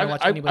doesn't want to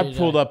watch anybody die. I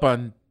pulled up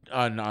on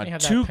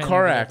two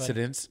car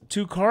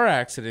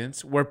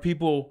accidents where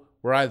people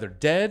were either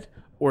dead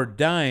or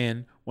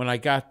dying when I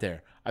got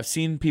there. I've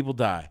seen people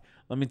die.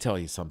 Let me tell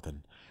you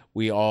something.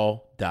 We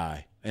all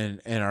die, and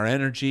our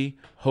energy,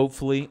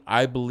 hopefully,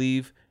 I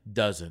believe,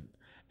 doesn't.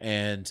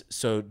 And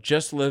so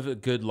just live a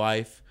good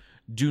life.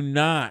 Do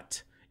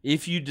not,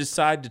 if you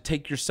decide to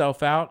take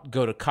yourself out,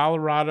 go to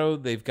Colorado.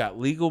 They've got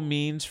legal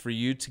means for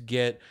you to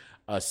get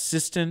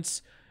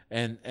assistance,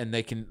 and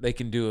they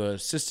can do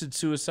assisted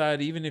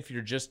suicide, even if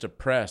you're just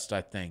depressed,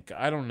 I think.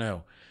 I don't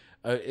know.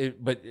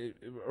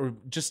 Or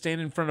just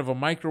stand in front of a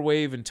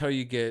microwave until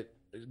you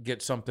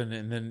get something,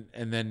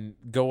 and then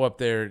go up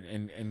there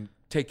and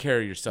take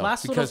care of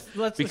yourself.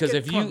 Because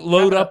if you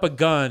load up a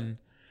gun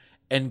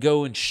and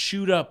go and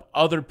shoot up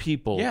other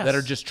people that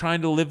are just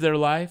trying to live their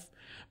life,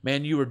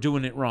 man, you are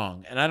doing it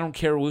wrong. And I don't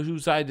care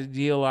whose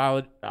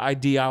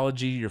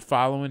ideology you're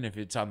following, if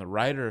it's on the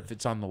right or if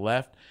it's on the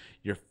left,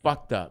 you're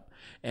fucked up.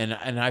 And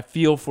I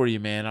feel for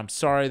you, man. I'm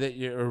sorry that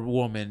you're a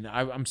woman.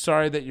 I'm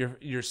sorry that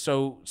you're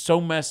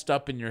so messed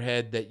up in your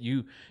head that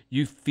you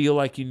feel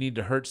like you need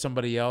to hurt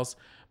somebody else,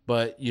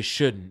 but you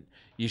shouldn't.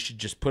 You should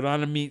just put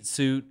on a meat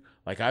suit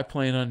like I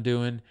plan on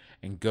doing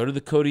and go to the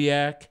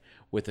Kodiak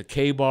with a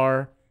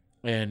K-bar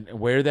and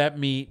wear that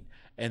meat,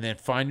 and then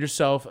find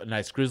yourself a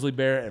nice grizzly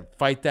bear and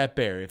fight that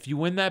bear. If you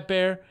win that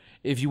bear,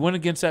 if you win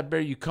against that bear,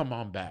 you come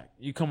on back.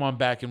 You come on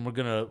back, and we're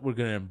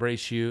gonna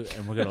embrace you,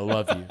 and we're gonna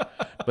love you.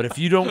 But if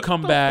you don't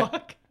come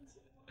back,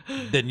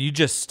 then you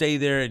just stay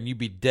there and you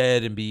be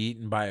dead and be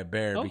eaten by a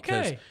bear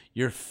because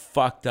you're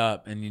fucked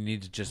up and you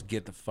need to just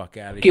get the fuck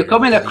out of here. You're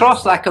coming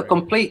across like a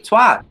complete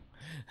twat.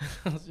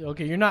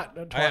 Okay, you're not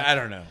a twat. I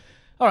don't know.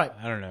 All right.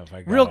 I don't know if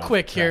I got real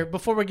quick here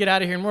before we get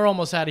out of here, and we're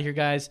almost out of here,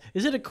 guys.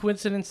 Is it a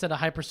coincidence that a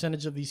high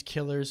percentage of these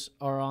killers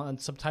are on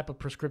some type of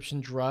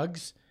prescription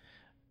drugs?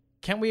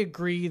 Can't we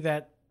agree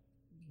that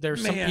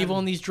there's some evil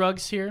in these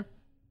drugs here?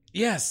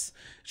 Yes,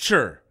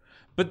 sure.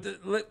 But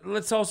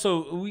let's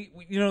also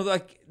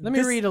let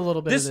me read a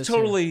little bit of this. This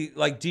totally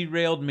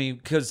derailed me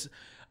because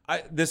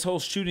this whole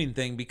shooting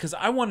thing, because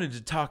I wanted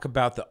to talk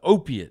about the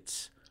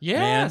opiates.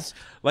 Yes.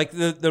 Man. Like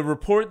the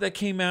report that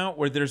came out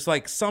where there's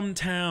some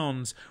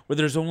towns where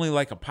there's only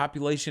a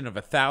population of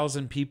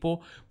 1,000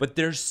 people, but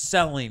they're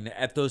selling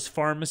at those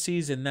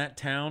pharmacies in that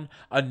town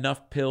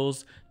enough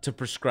pills to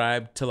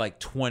prescribe to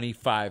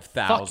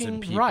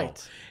 25,000 people.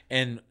 Right.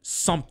 And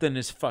something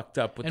is fucked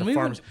up with the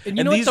pharmacy.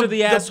 And these are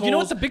the assholes. You know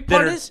what the big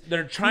part is?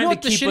 They're trying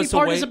to keep us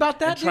away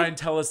and try and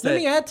tell us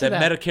that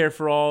Medicare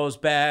for all is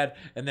bad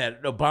and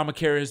that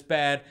Obamacare is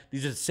bad.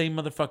 These are the same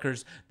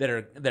motherfuckers that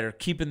are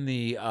keeping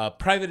the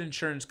private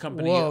insurance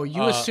company. Whoa,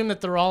 you assume that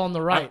they're all on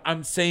the right.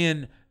 I'm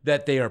saying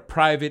that they are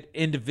private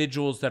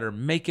individuals that are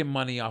making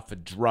money off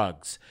of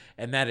drugs,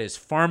 and that is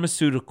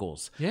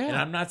pharmaceuticals. Yeah. And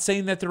I'm not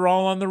saying that they're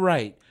all on the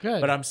right, Good.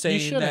 but I'm You saying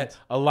shouldn't. that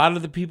a lot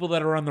of the people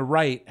that are on the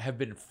right have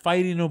been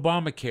fighting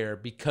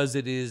Obamacare because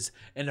it is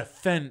an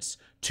offense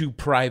to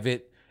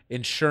private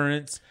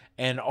insurance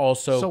and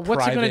also So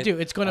what's it going to private, do?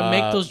 It's going to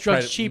make those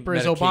drugs private cheaper.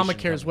 As medication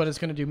Obamacare is what it's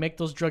going to do. Make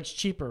those drugs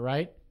cheaper,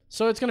 right?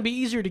 So it's going to be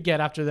easier to get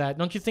after that.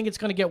 Don't you think it's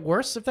going to get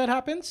worse if that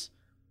happens?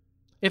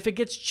 If it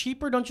gets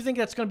cheaper, don't you think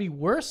that's going to be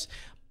worse?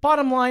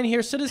 Bottom line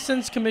here,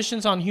 Citizens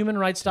Commissions on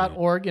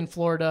HumanRights.org in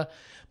Florida.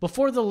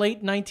 Before the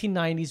late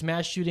 1990s,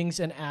 mass shootings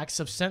and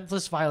acts of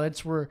senseless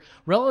violence were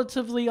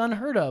relatively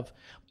unheard of.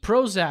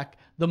 Prozac,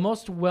 the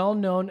most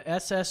well-known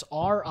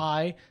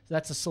SSRI,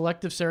 that's a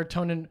selective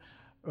serotonin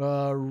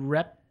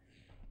reuptake.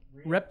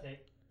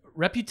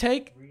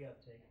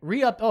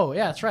 Oh,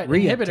 yeah, that's right.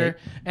 Inhibitor,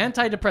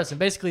 antidepressant.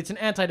 Basically, it's an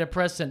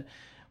antidepressant.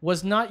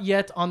 Was not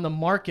yet on the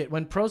market.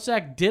 When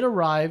Prozac did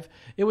arrive,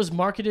 it was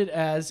marketed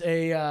as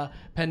a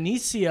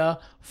panacea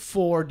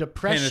for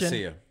depression.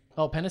 Panacea.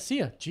 Oh,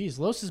 panacea. Jeez,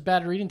 Los is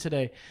bad reading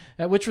today.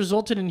 Which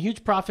resulted in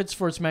huge profits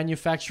for its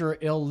manufacturer,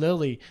 Eli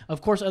Lilly.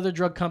 Of course, other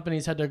drug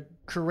companies had to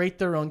create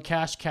their own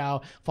cash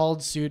cow,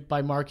 followed suit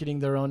by marketing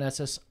their own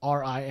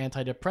SSRI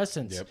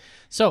antidepressants. Yep.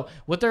 So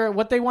what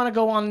they want to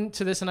go on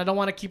to this, and I don't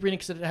want to keep reading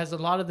because it has a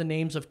lot of the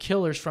names of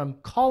killers from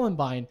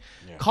Columbine.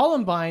 Yeah.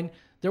 Columbine,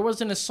 there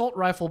was an assault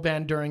rifle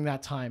ban during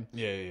that time.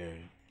 Yeah.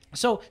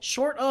 So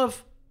short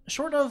of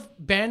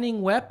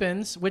banning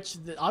weapons, which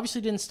obviously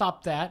didn't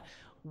stop that,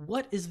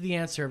 what is the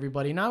answer,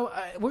 everybody? Now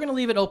we're gonna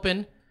leave it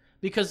open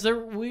because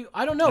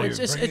I don't know. It's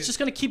just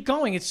gonna keep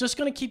going. It's just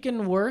gonna keep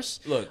getting worse.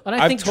 Look, and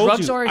I think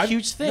drugs are a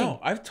huge thing. No,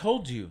 I've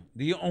told you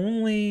the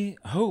only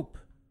hope.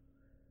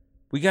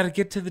 We got to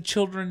get to the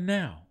children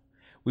now.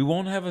 We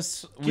won't have a.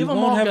 Give them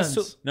all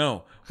guns.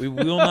 No, we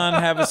will not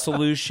have a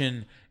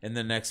solution in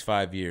the next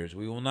 5 years.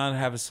 We will not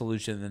have a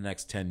solution in the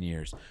next 10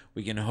 years.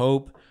 We can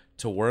hope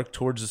to work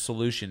towards a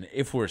solution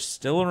if we're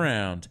still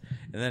around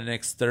in the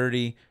next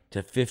 30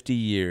 to 50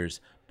 years.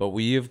 But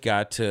we have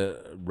got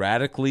to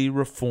radically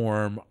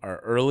reform our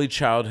early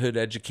childhood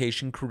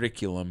education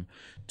curriculum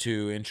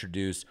to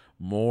introduce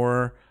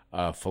more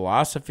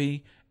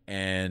philosophy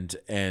and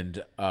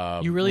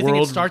you really think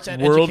it starts at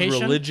education? World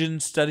religion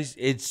studies.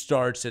 It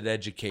starts at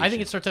education. I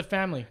think it starts at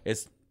family.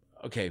 It's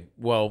okay.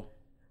 Well,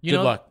 You good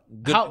know,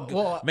 luck.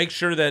 well, make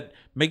sure that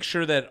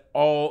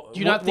all. Do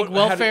you not think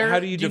welfare? How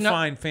do you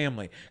define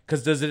family?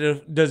 Because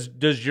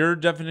does your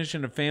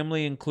definition of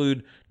family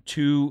include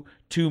two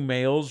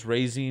males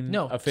raising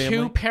a family?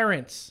 Two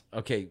parents.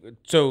 Okay,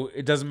 so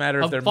it doesn't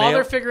matter if they're a father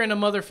male? figure and a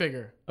mother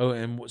figure. Oh,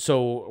 and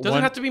so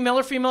Doesn't have to be male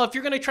or female. If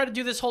you're going to try to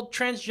do this whole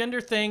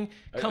transgender thing,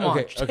 come on,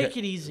 take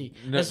it easy.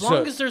 No, as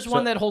long as there's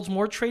one that holds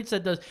more traits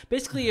that does.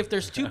 Basically, if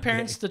there's two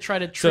parents to try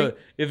to treat. So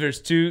if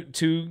there's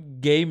two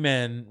gay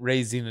men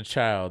raising a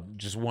child,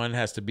 just one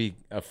has to be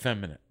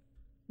effeminate.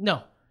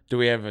 No. Do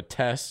we have a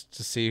test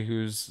to see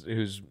who's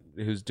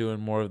doing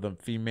more of the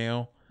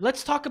female?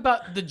 Let's talk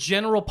about the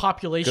general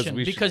population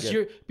because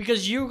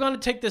you're going to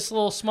take this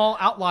little small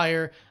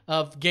outlier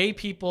of gay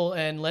people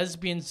and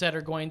lesbians that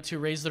are going to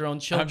raise their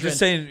own children. I'm just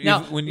saying,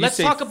 now, when you let's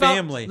say talk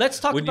family, about, let's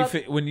talk when about.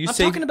 You I'm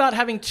say, talking about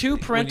having two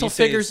parental when you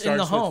say figures in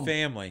the home.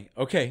 Family,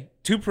 okay,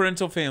 two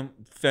parental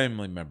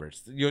family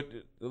members.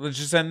 Let's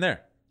just end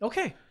there.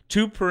 Okay.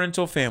 Two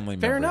parental family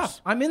members. Fair enough.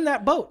 I'm in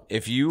that boat.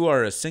 If you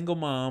are a single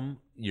mom,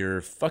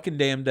 you're fucking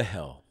damned to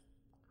hell.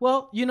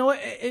 Well, you know what?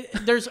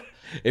 There's.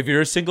 If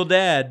you're a single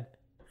dad,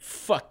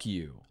 fuck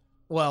you.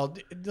 Well,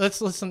 let's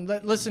listen.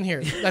 Listen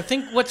here. I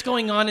think what's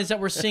going on is that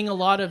we're seeing a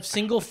lot of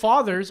single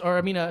fathers,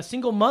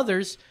 single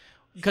mothers,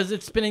 because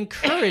it's been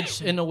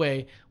encouraged in a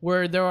way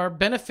where there are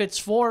benefits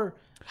for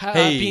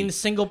being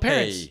single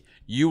parents. Hey,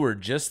 you were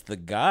just the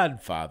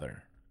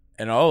godfather,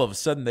 and all of a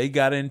sudden they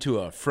got into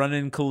a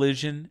front-end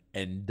collision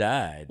and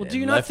died. Well, do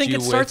you not think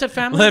it starts at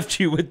family? Left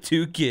you with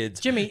two kids.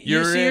 Jimmy,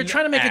 you're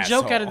trying to make a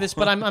joke out of this,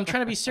 but I'm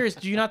trying to be serious.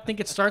 Do you not think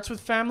it starts with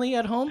family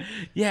at home?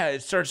 Yeah,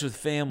 it starts with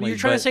family. But you're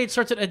trying to say it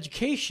starts at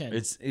education.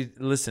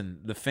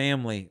 Listen, the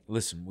family.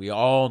 Listen, we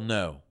all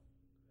know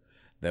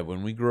that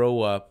when we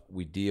grow up,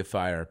 we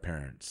deify our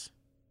parents.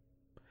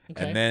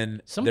 Okay. And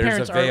then some there's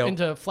parents a veil. are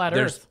into flat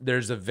Earth.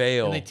 There's a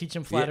veil, and they teach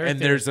them flat Earth. And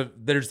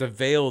there's a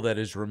veil that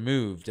is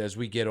removed as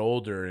we get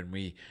older and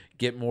we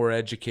get more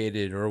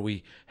educated or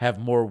we have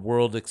more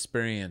world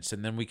experience,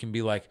 and then we can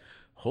be like,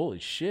 "Holy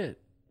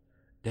shit,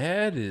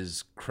 Dad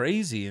is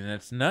crazy, and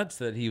it's nuts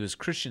that he was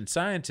Christian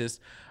Scientist."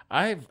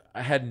 I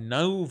had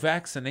no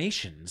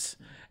vaccinations,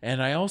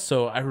 and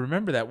I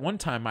remember that one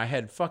time I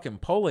had fucking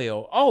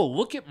polio. Oh,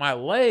 look at my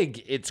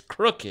leg, it's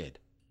crooked.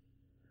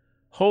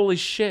 Holy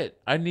shit,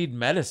 I need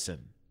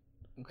medicine.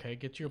 Okay,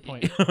 get to your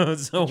point.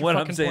 So what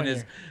I'm saying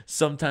is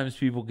sometimes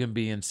people can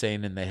be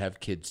insane and they have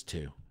kids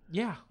too.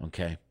 Yeah.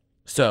 Okay.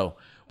 So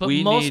but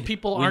most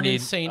people aren't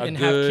insane and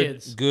have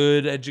kids.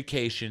 Good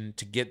education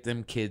to get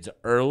them kids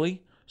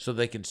early so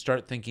they can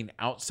start thinking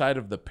outside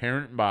of the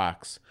parent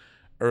box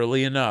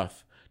early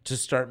enough to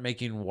start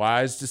making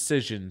wise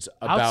decisions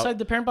about outside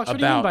the parent box. What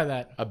do you mean by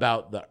that?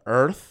 About the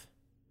earth,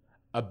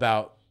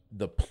 about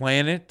the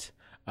planet,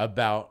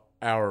 about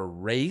our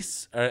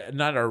race,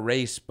 not our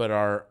race, but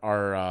our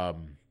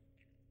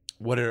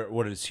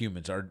what is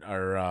humans?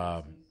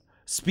 Our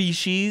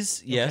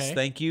species. Yes, Okay.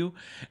 thank you.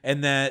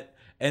 And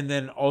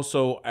then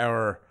also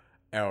our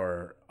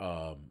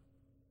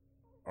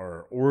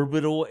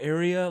orbital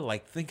area.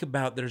 Like, think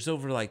about, there's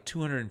over like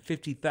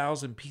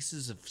 250,000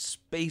 pieces of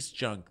space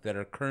junk that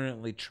are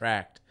currently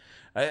tracked.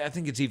 I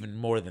think it's even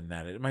more than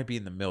that. It might be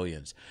in the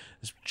millions.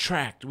 It's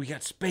tracked. We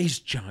got space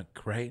junk,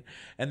 right?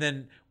 And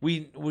then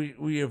we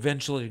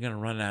eventually are going to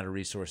run out of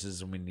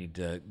resources, and we need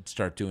to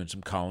start doing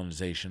some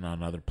colonization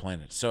on other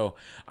planets. So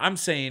I'm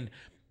saying,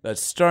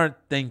 let's start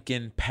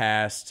thinking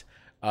past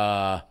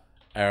our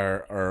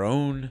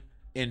own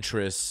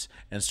interests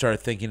and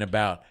start thinking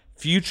about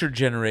future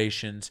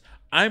generations.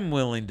 I'm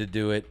willing to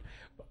do it.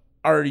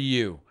 Are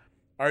you?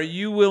 Are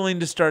you willing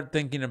to start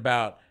thinking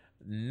about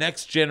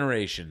next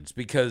generations?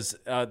 Because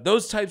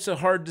those types of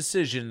hard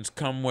decisions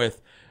come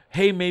with,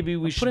 hey, maybe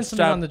we should putting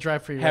something stop on the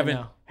drive for you right having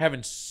now.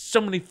 having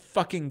so many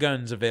fucking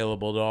guns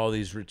available to all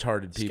these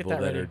retarded get people that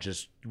that ready. are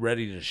just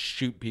ready to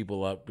shoot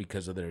people up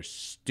because of their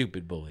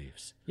stupid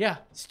beliefs. Yeah,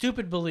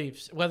 stupid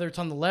beliefs, whether it's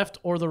on the left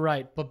or the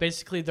right. But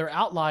basically, they're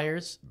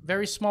outliers,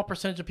 very small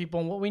percentage of people.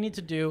 And what we need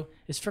to do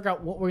is figure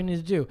out what we need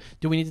to do.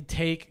 Do we need to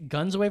take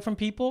guns away from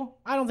people?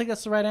 I don't think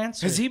that's the right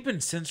answer. Has he been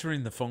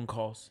censoring the phone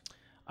calls?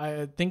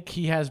 I think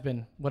he has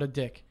been. What a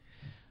dick.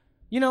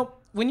 You know,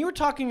 when you were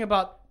talking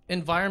about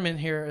environment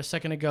here a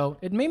second ago,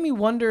 it made me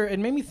wonder, it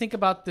made me think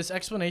about this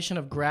explanation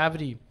of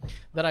gravity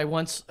that I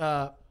once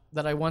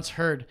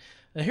heard.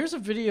 Now, here's a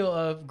video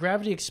of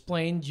gravity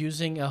explained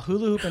using a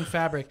hula hoop and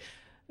fabric.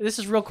 This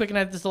is real quick,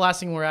 and this is the last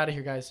thing. We're out of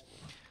here, guys.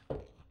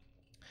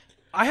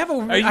 I have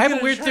a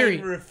weird theory.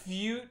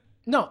 Refute?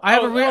 No, I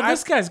have a weird.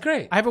 This guy's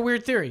great. I have a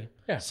weird theory.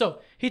 Yeah. So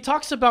he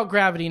talks about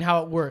gravity and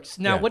how it works.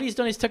 Now, Yeah. what he's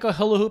done is took a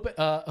hula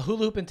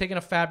hoop and taken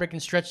a fabric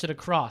and stretched it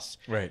across.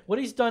 Right. What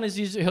he's done is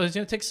he's going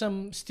to take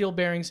some steel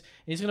bearings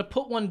and he's going to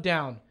put one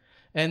down,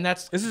 and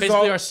that's This is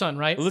basically all- our sun,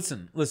 right?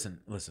 Listen.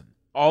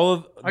 All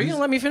of Are you these-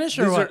 gonna let me finish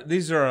or these what?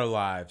 These are our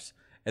lives,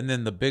 and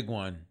then the big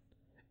one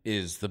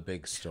is the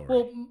big story.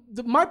 Well,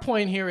 my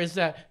point here is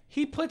that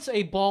he puts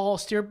a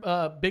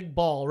big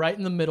ball right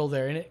in the middle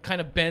there, and it kind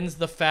of bends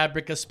the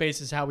fabric of space,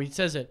 is how he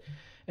says it,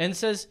 and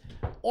says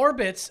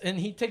orbits, and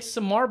he takes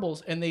some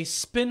marbles and they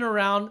spin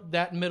around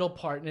that middle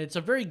part, and it's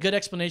a very good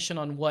explanation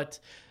on what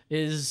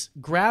is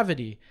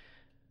gravity.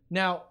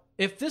 Now,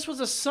 if this was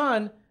a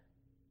sun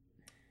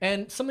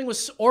and something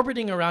was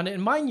orbiting around it,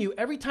 and mind you,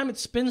 every time it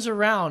spins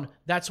around,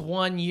 that's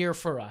 1 year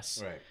for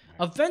us. Right.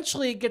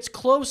 Eventually, it gets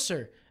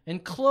closer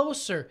and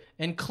closer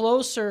and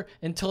closer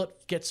until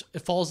it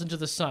falls into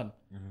the sun.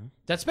 Mm-hmm.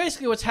 That's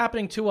basically what's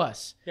happening to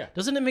us. Yeah.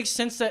 Doesn't it make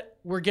sense that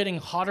we're getting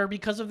hotter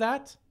because of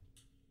that?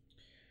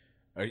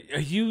 Are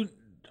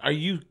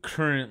you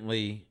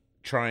currently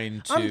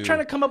trying to? I'm trying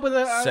to come up with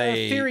a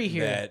say theory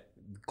here. that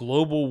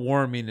global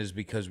warming is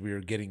because we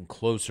are getting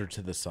closer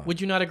to the sun. Would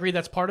you not agree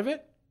that's part of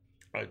it?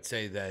 I'd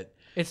say that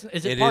Is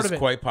it it part is of it?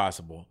 quite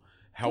possible. Okay.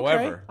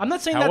 However, I'm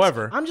not saying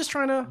I'm just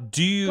trying to.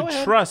 do you Go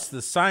ahead. trust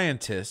the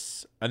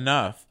scientists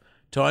enough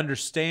to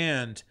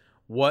understand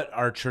what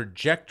our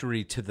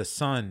trajectory to the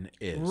sun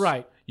is?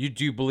 Right.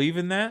 Do you believe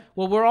in that?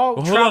 Well, we're all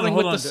Hold traveling on,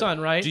 with hold the on. sun,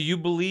 right? Do you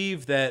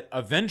believe that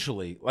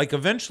eventually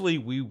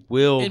we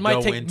will It might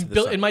go take into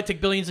the sun? it might take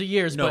billions of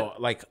years. No,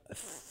 but like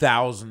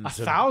thousands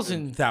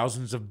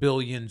of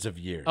billions of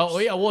years. Oh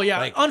yeah, well yeah,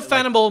 Like-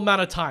 unfathomable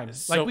amount of time.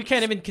 So- Like we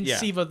can't even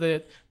conceive of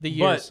the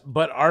years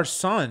But our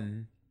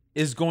sun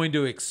is going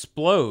to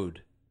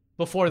explode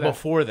before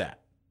that.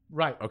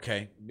 Right.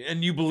 Okay.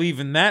 And you believe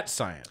in that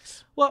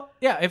science. Well,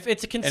 yeah, if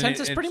it's a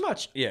consensus, it's- pretty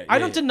much. yeah, I yeah,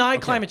 don't yeah. deny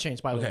Okay. climate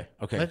change, by the way.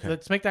 Okay.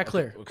 Let's make that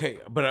clear. Okay,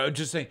 but I was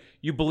just saying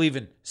you believe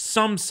in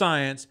some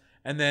science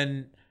and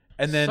then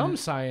Some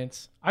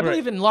science. I Right.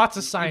 believe in lots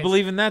of science. You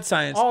believe in that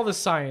science. All the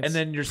science. And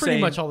then you're pretty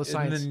saying much all the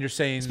science. And then you're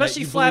saying that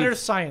especially you flat believe- Earth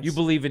science. You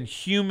believe in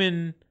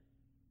human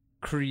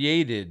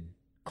created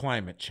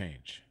climate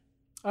change.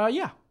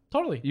 Yeah,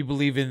 totally. You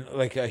believe in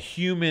like a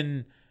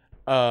human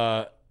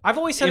I've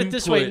always said it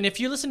this way, input. and if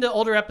you listen to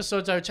older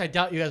episodes, which I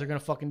doubt you guys are going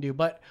to fucking do,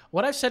 but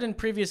what I've said in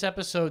previous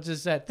episodes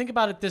is that, think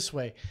about it this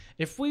way.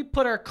 If we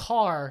put our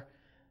car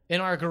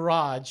in our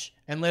garage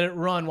and let it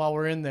run while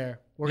we're in there,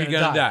 we're You're going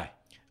to gonna die.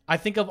 I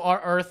think of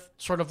our Earth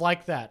sort of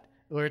like that,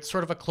 where it's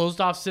sort of a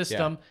closed-off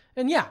system.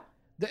 And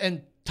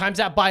and times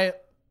that by a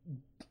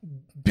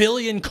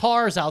billion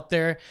cars out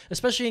there,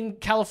 especially in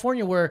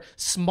California where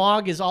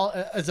smog is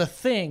a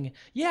thing.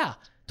 Yeah,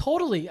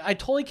 totally. I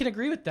totally can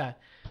agree with that.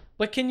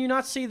 But can you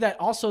not see that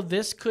also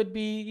this could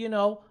be,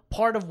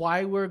 part of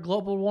why we're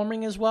global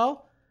warming as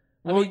well?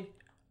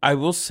 I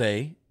will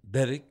say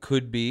that it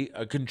could be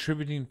a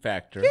contributing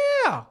factor.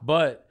 Yeah.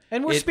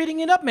 And we're it-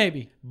 speeding it up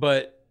maybe.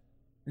 But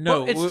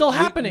no, Well, it's still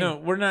happening. No,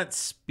 we're not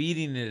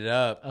speeding it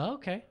up. Oh,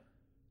 okay.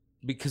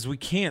 Because we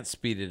can't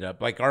speed it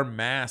up. Like our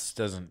mass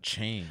doesn't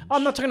change.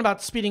 I'm not talking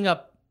about speeding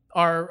up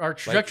our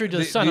trajectory to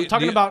the sun. I'm the-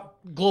 talking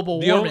about global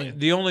the warming.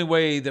 the only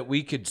way that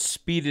we could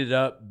speed it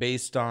up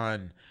based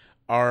on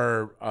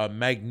our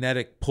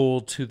magnetic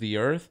pull to the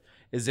Earth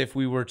is if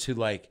we were to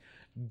like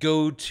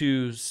go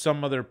to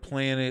some other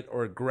planet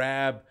or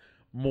grab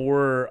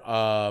more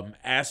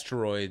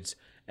asteroids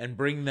and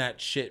bring that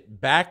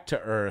shit back to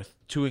Earth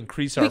to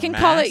increase our mass. We can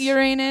call it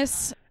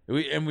Uranus.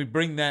 We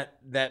bring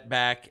that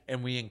back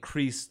and we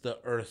increase the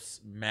Earth's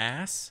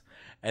mass,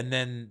 and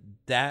then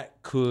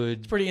that could...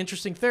 It's a pretty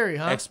interesting theory,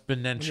 huh?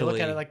 Exponentially. When you look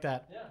at it like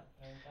that. Yeah.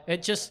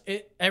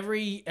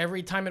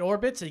 Every time it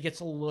orbits, it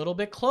gets a little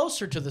bit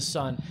closer to the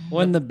sun.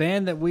 When the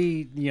band that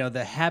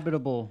the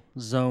habitable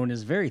zone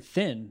is very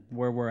thin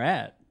where we're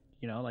at,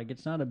 like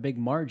it's not a big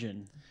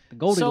margin. The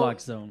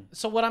Goldilocks zone.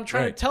 So what I'm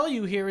trying to tell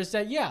you here is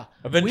that,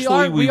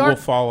 eventually we will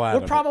fall out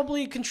of it. We're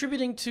probably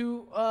contributing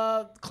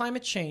to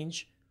climate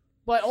change,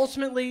 but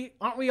ultimately,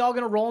 aren't we all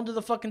going to roll into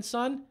the fucking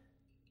sun?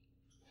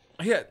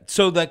 Yeah,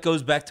 so that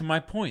goes back to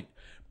my point.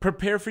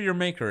 Prepare for your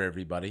maker,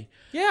 everybody.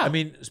 Yeah. I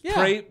mean,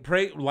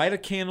 pray, light a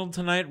candle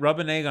tonight,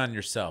 rub an egg on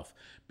yourself,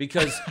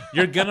 because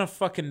you're gonna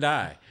fucking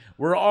die.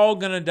 We're all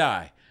gonna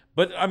die.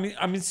 But I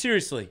mean,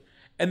 seriously.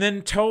 And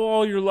then tell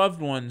all your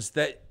loved ones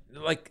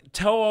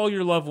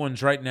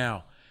right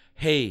now,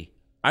 hey,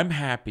 I'm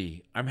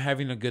happy. I'm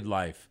having a good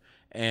life.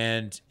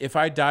 And if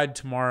I died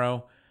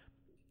tomorrow,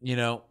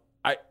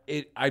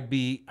 I'd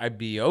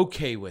be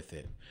okay with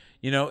it.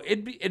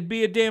 It'd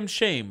be a damn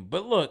shame.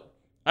 But look,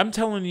 I'm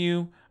telling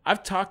you,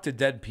 I've talked to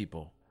dead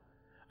people.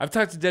 I've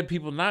talked to dead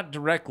people not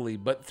directly,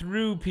 but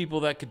through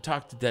people that could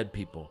talk to dead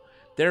people.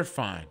 They're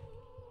fine.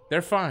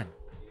 They're fine.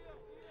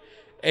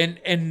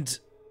 And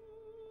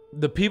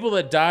the people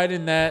that died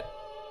in that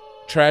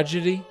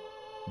tragedy,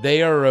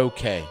 they are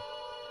okay.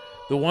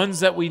 The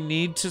ones that we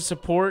need to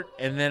support,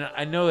 and then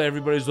I know that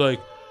everybody's like,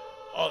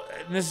 oh,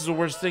 and this is the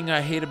worst thing I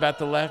hate about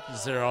the left,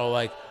 is they're all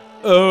like,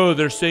 oh,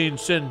 they're saying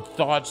send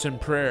thoughts and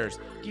prayers.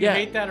 Do you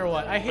hate that or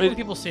what? I hate when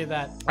people say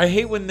that. I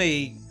hate when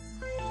they...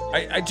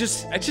 I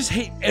just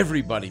hate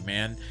everybody,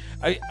 man.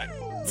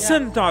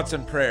 Send thoughts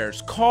and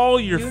prayers.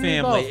 Call your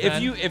family.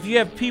 Both, if you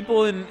have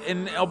people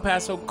in El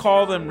Paso,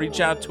 call them,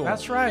 reach out to them.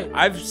 That's right.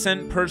 I've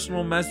sent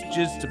personal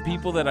messages to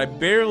people that I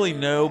barely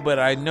know, but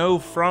I know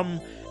from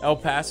El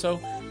Paso,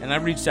 and I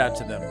reached out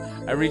to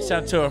them. I reached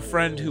out to a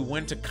friend who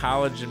went to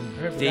college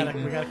in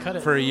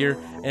Dayton for a year,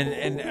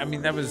 and I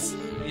mean that was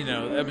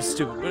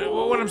stupid. But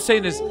what I'm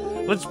saying is,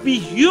 let's be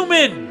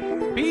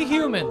human. Be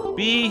human.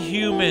 Be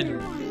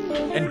human.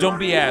 And don't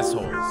be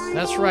assholes.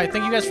 That's right.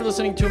 Thank you guys for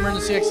listening to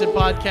Emergency Exit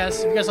Podcast.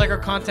 If you guys like our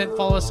content,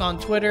 follow us on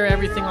Twitter,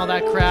 everything, all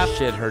that crap.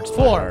 Shit hurts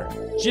my heart.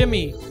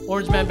 Jimmy,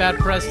 Orange Man Bad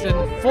Preston.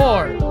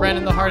 For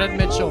Brandon the Hardhead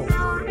Mitchell.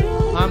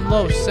 I'm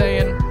Los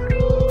saying...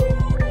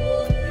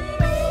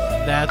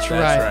 That's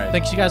right.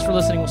 Thanks you guys for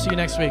listening. We'll see you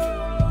next week.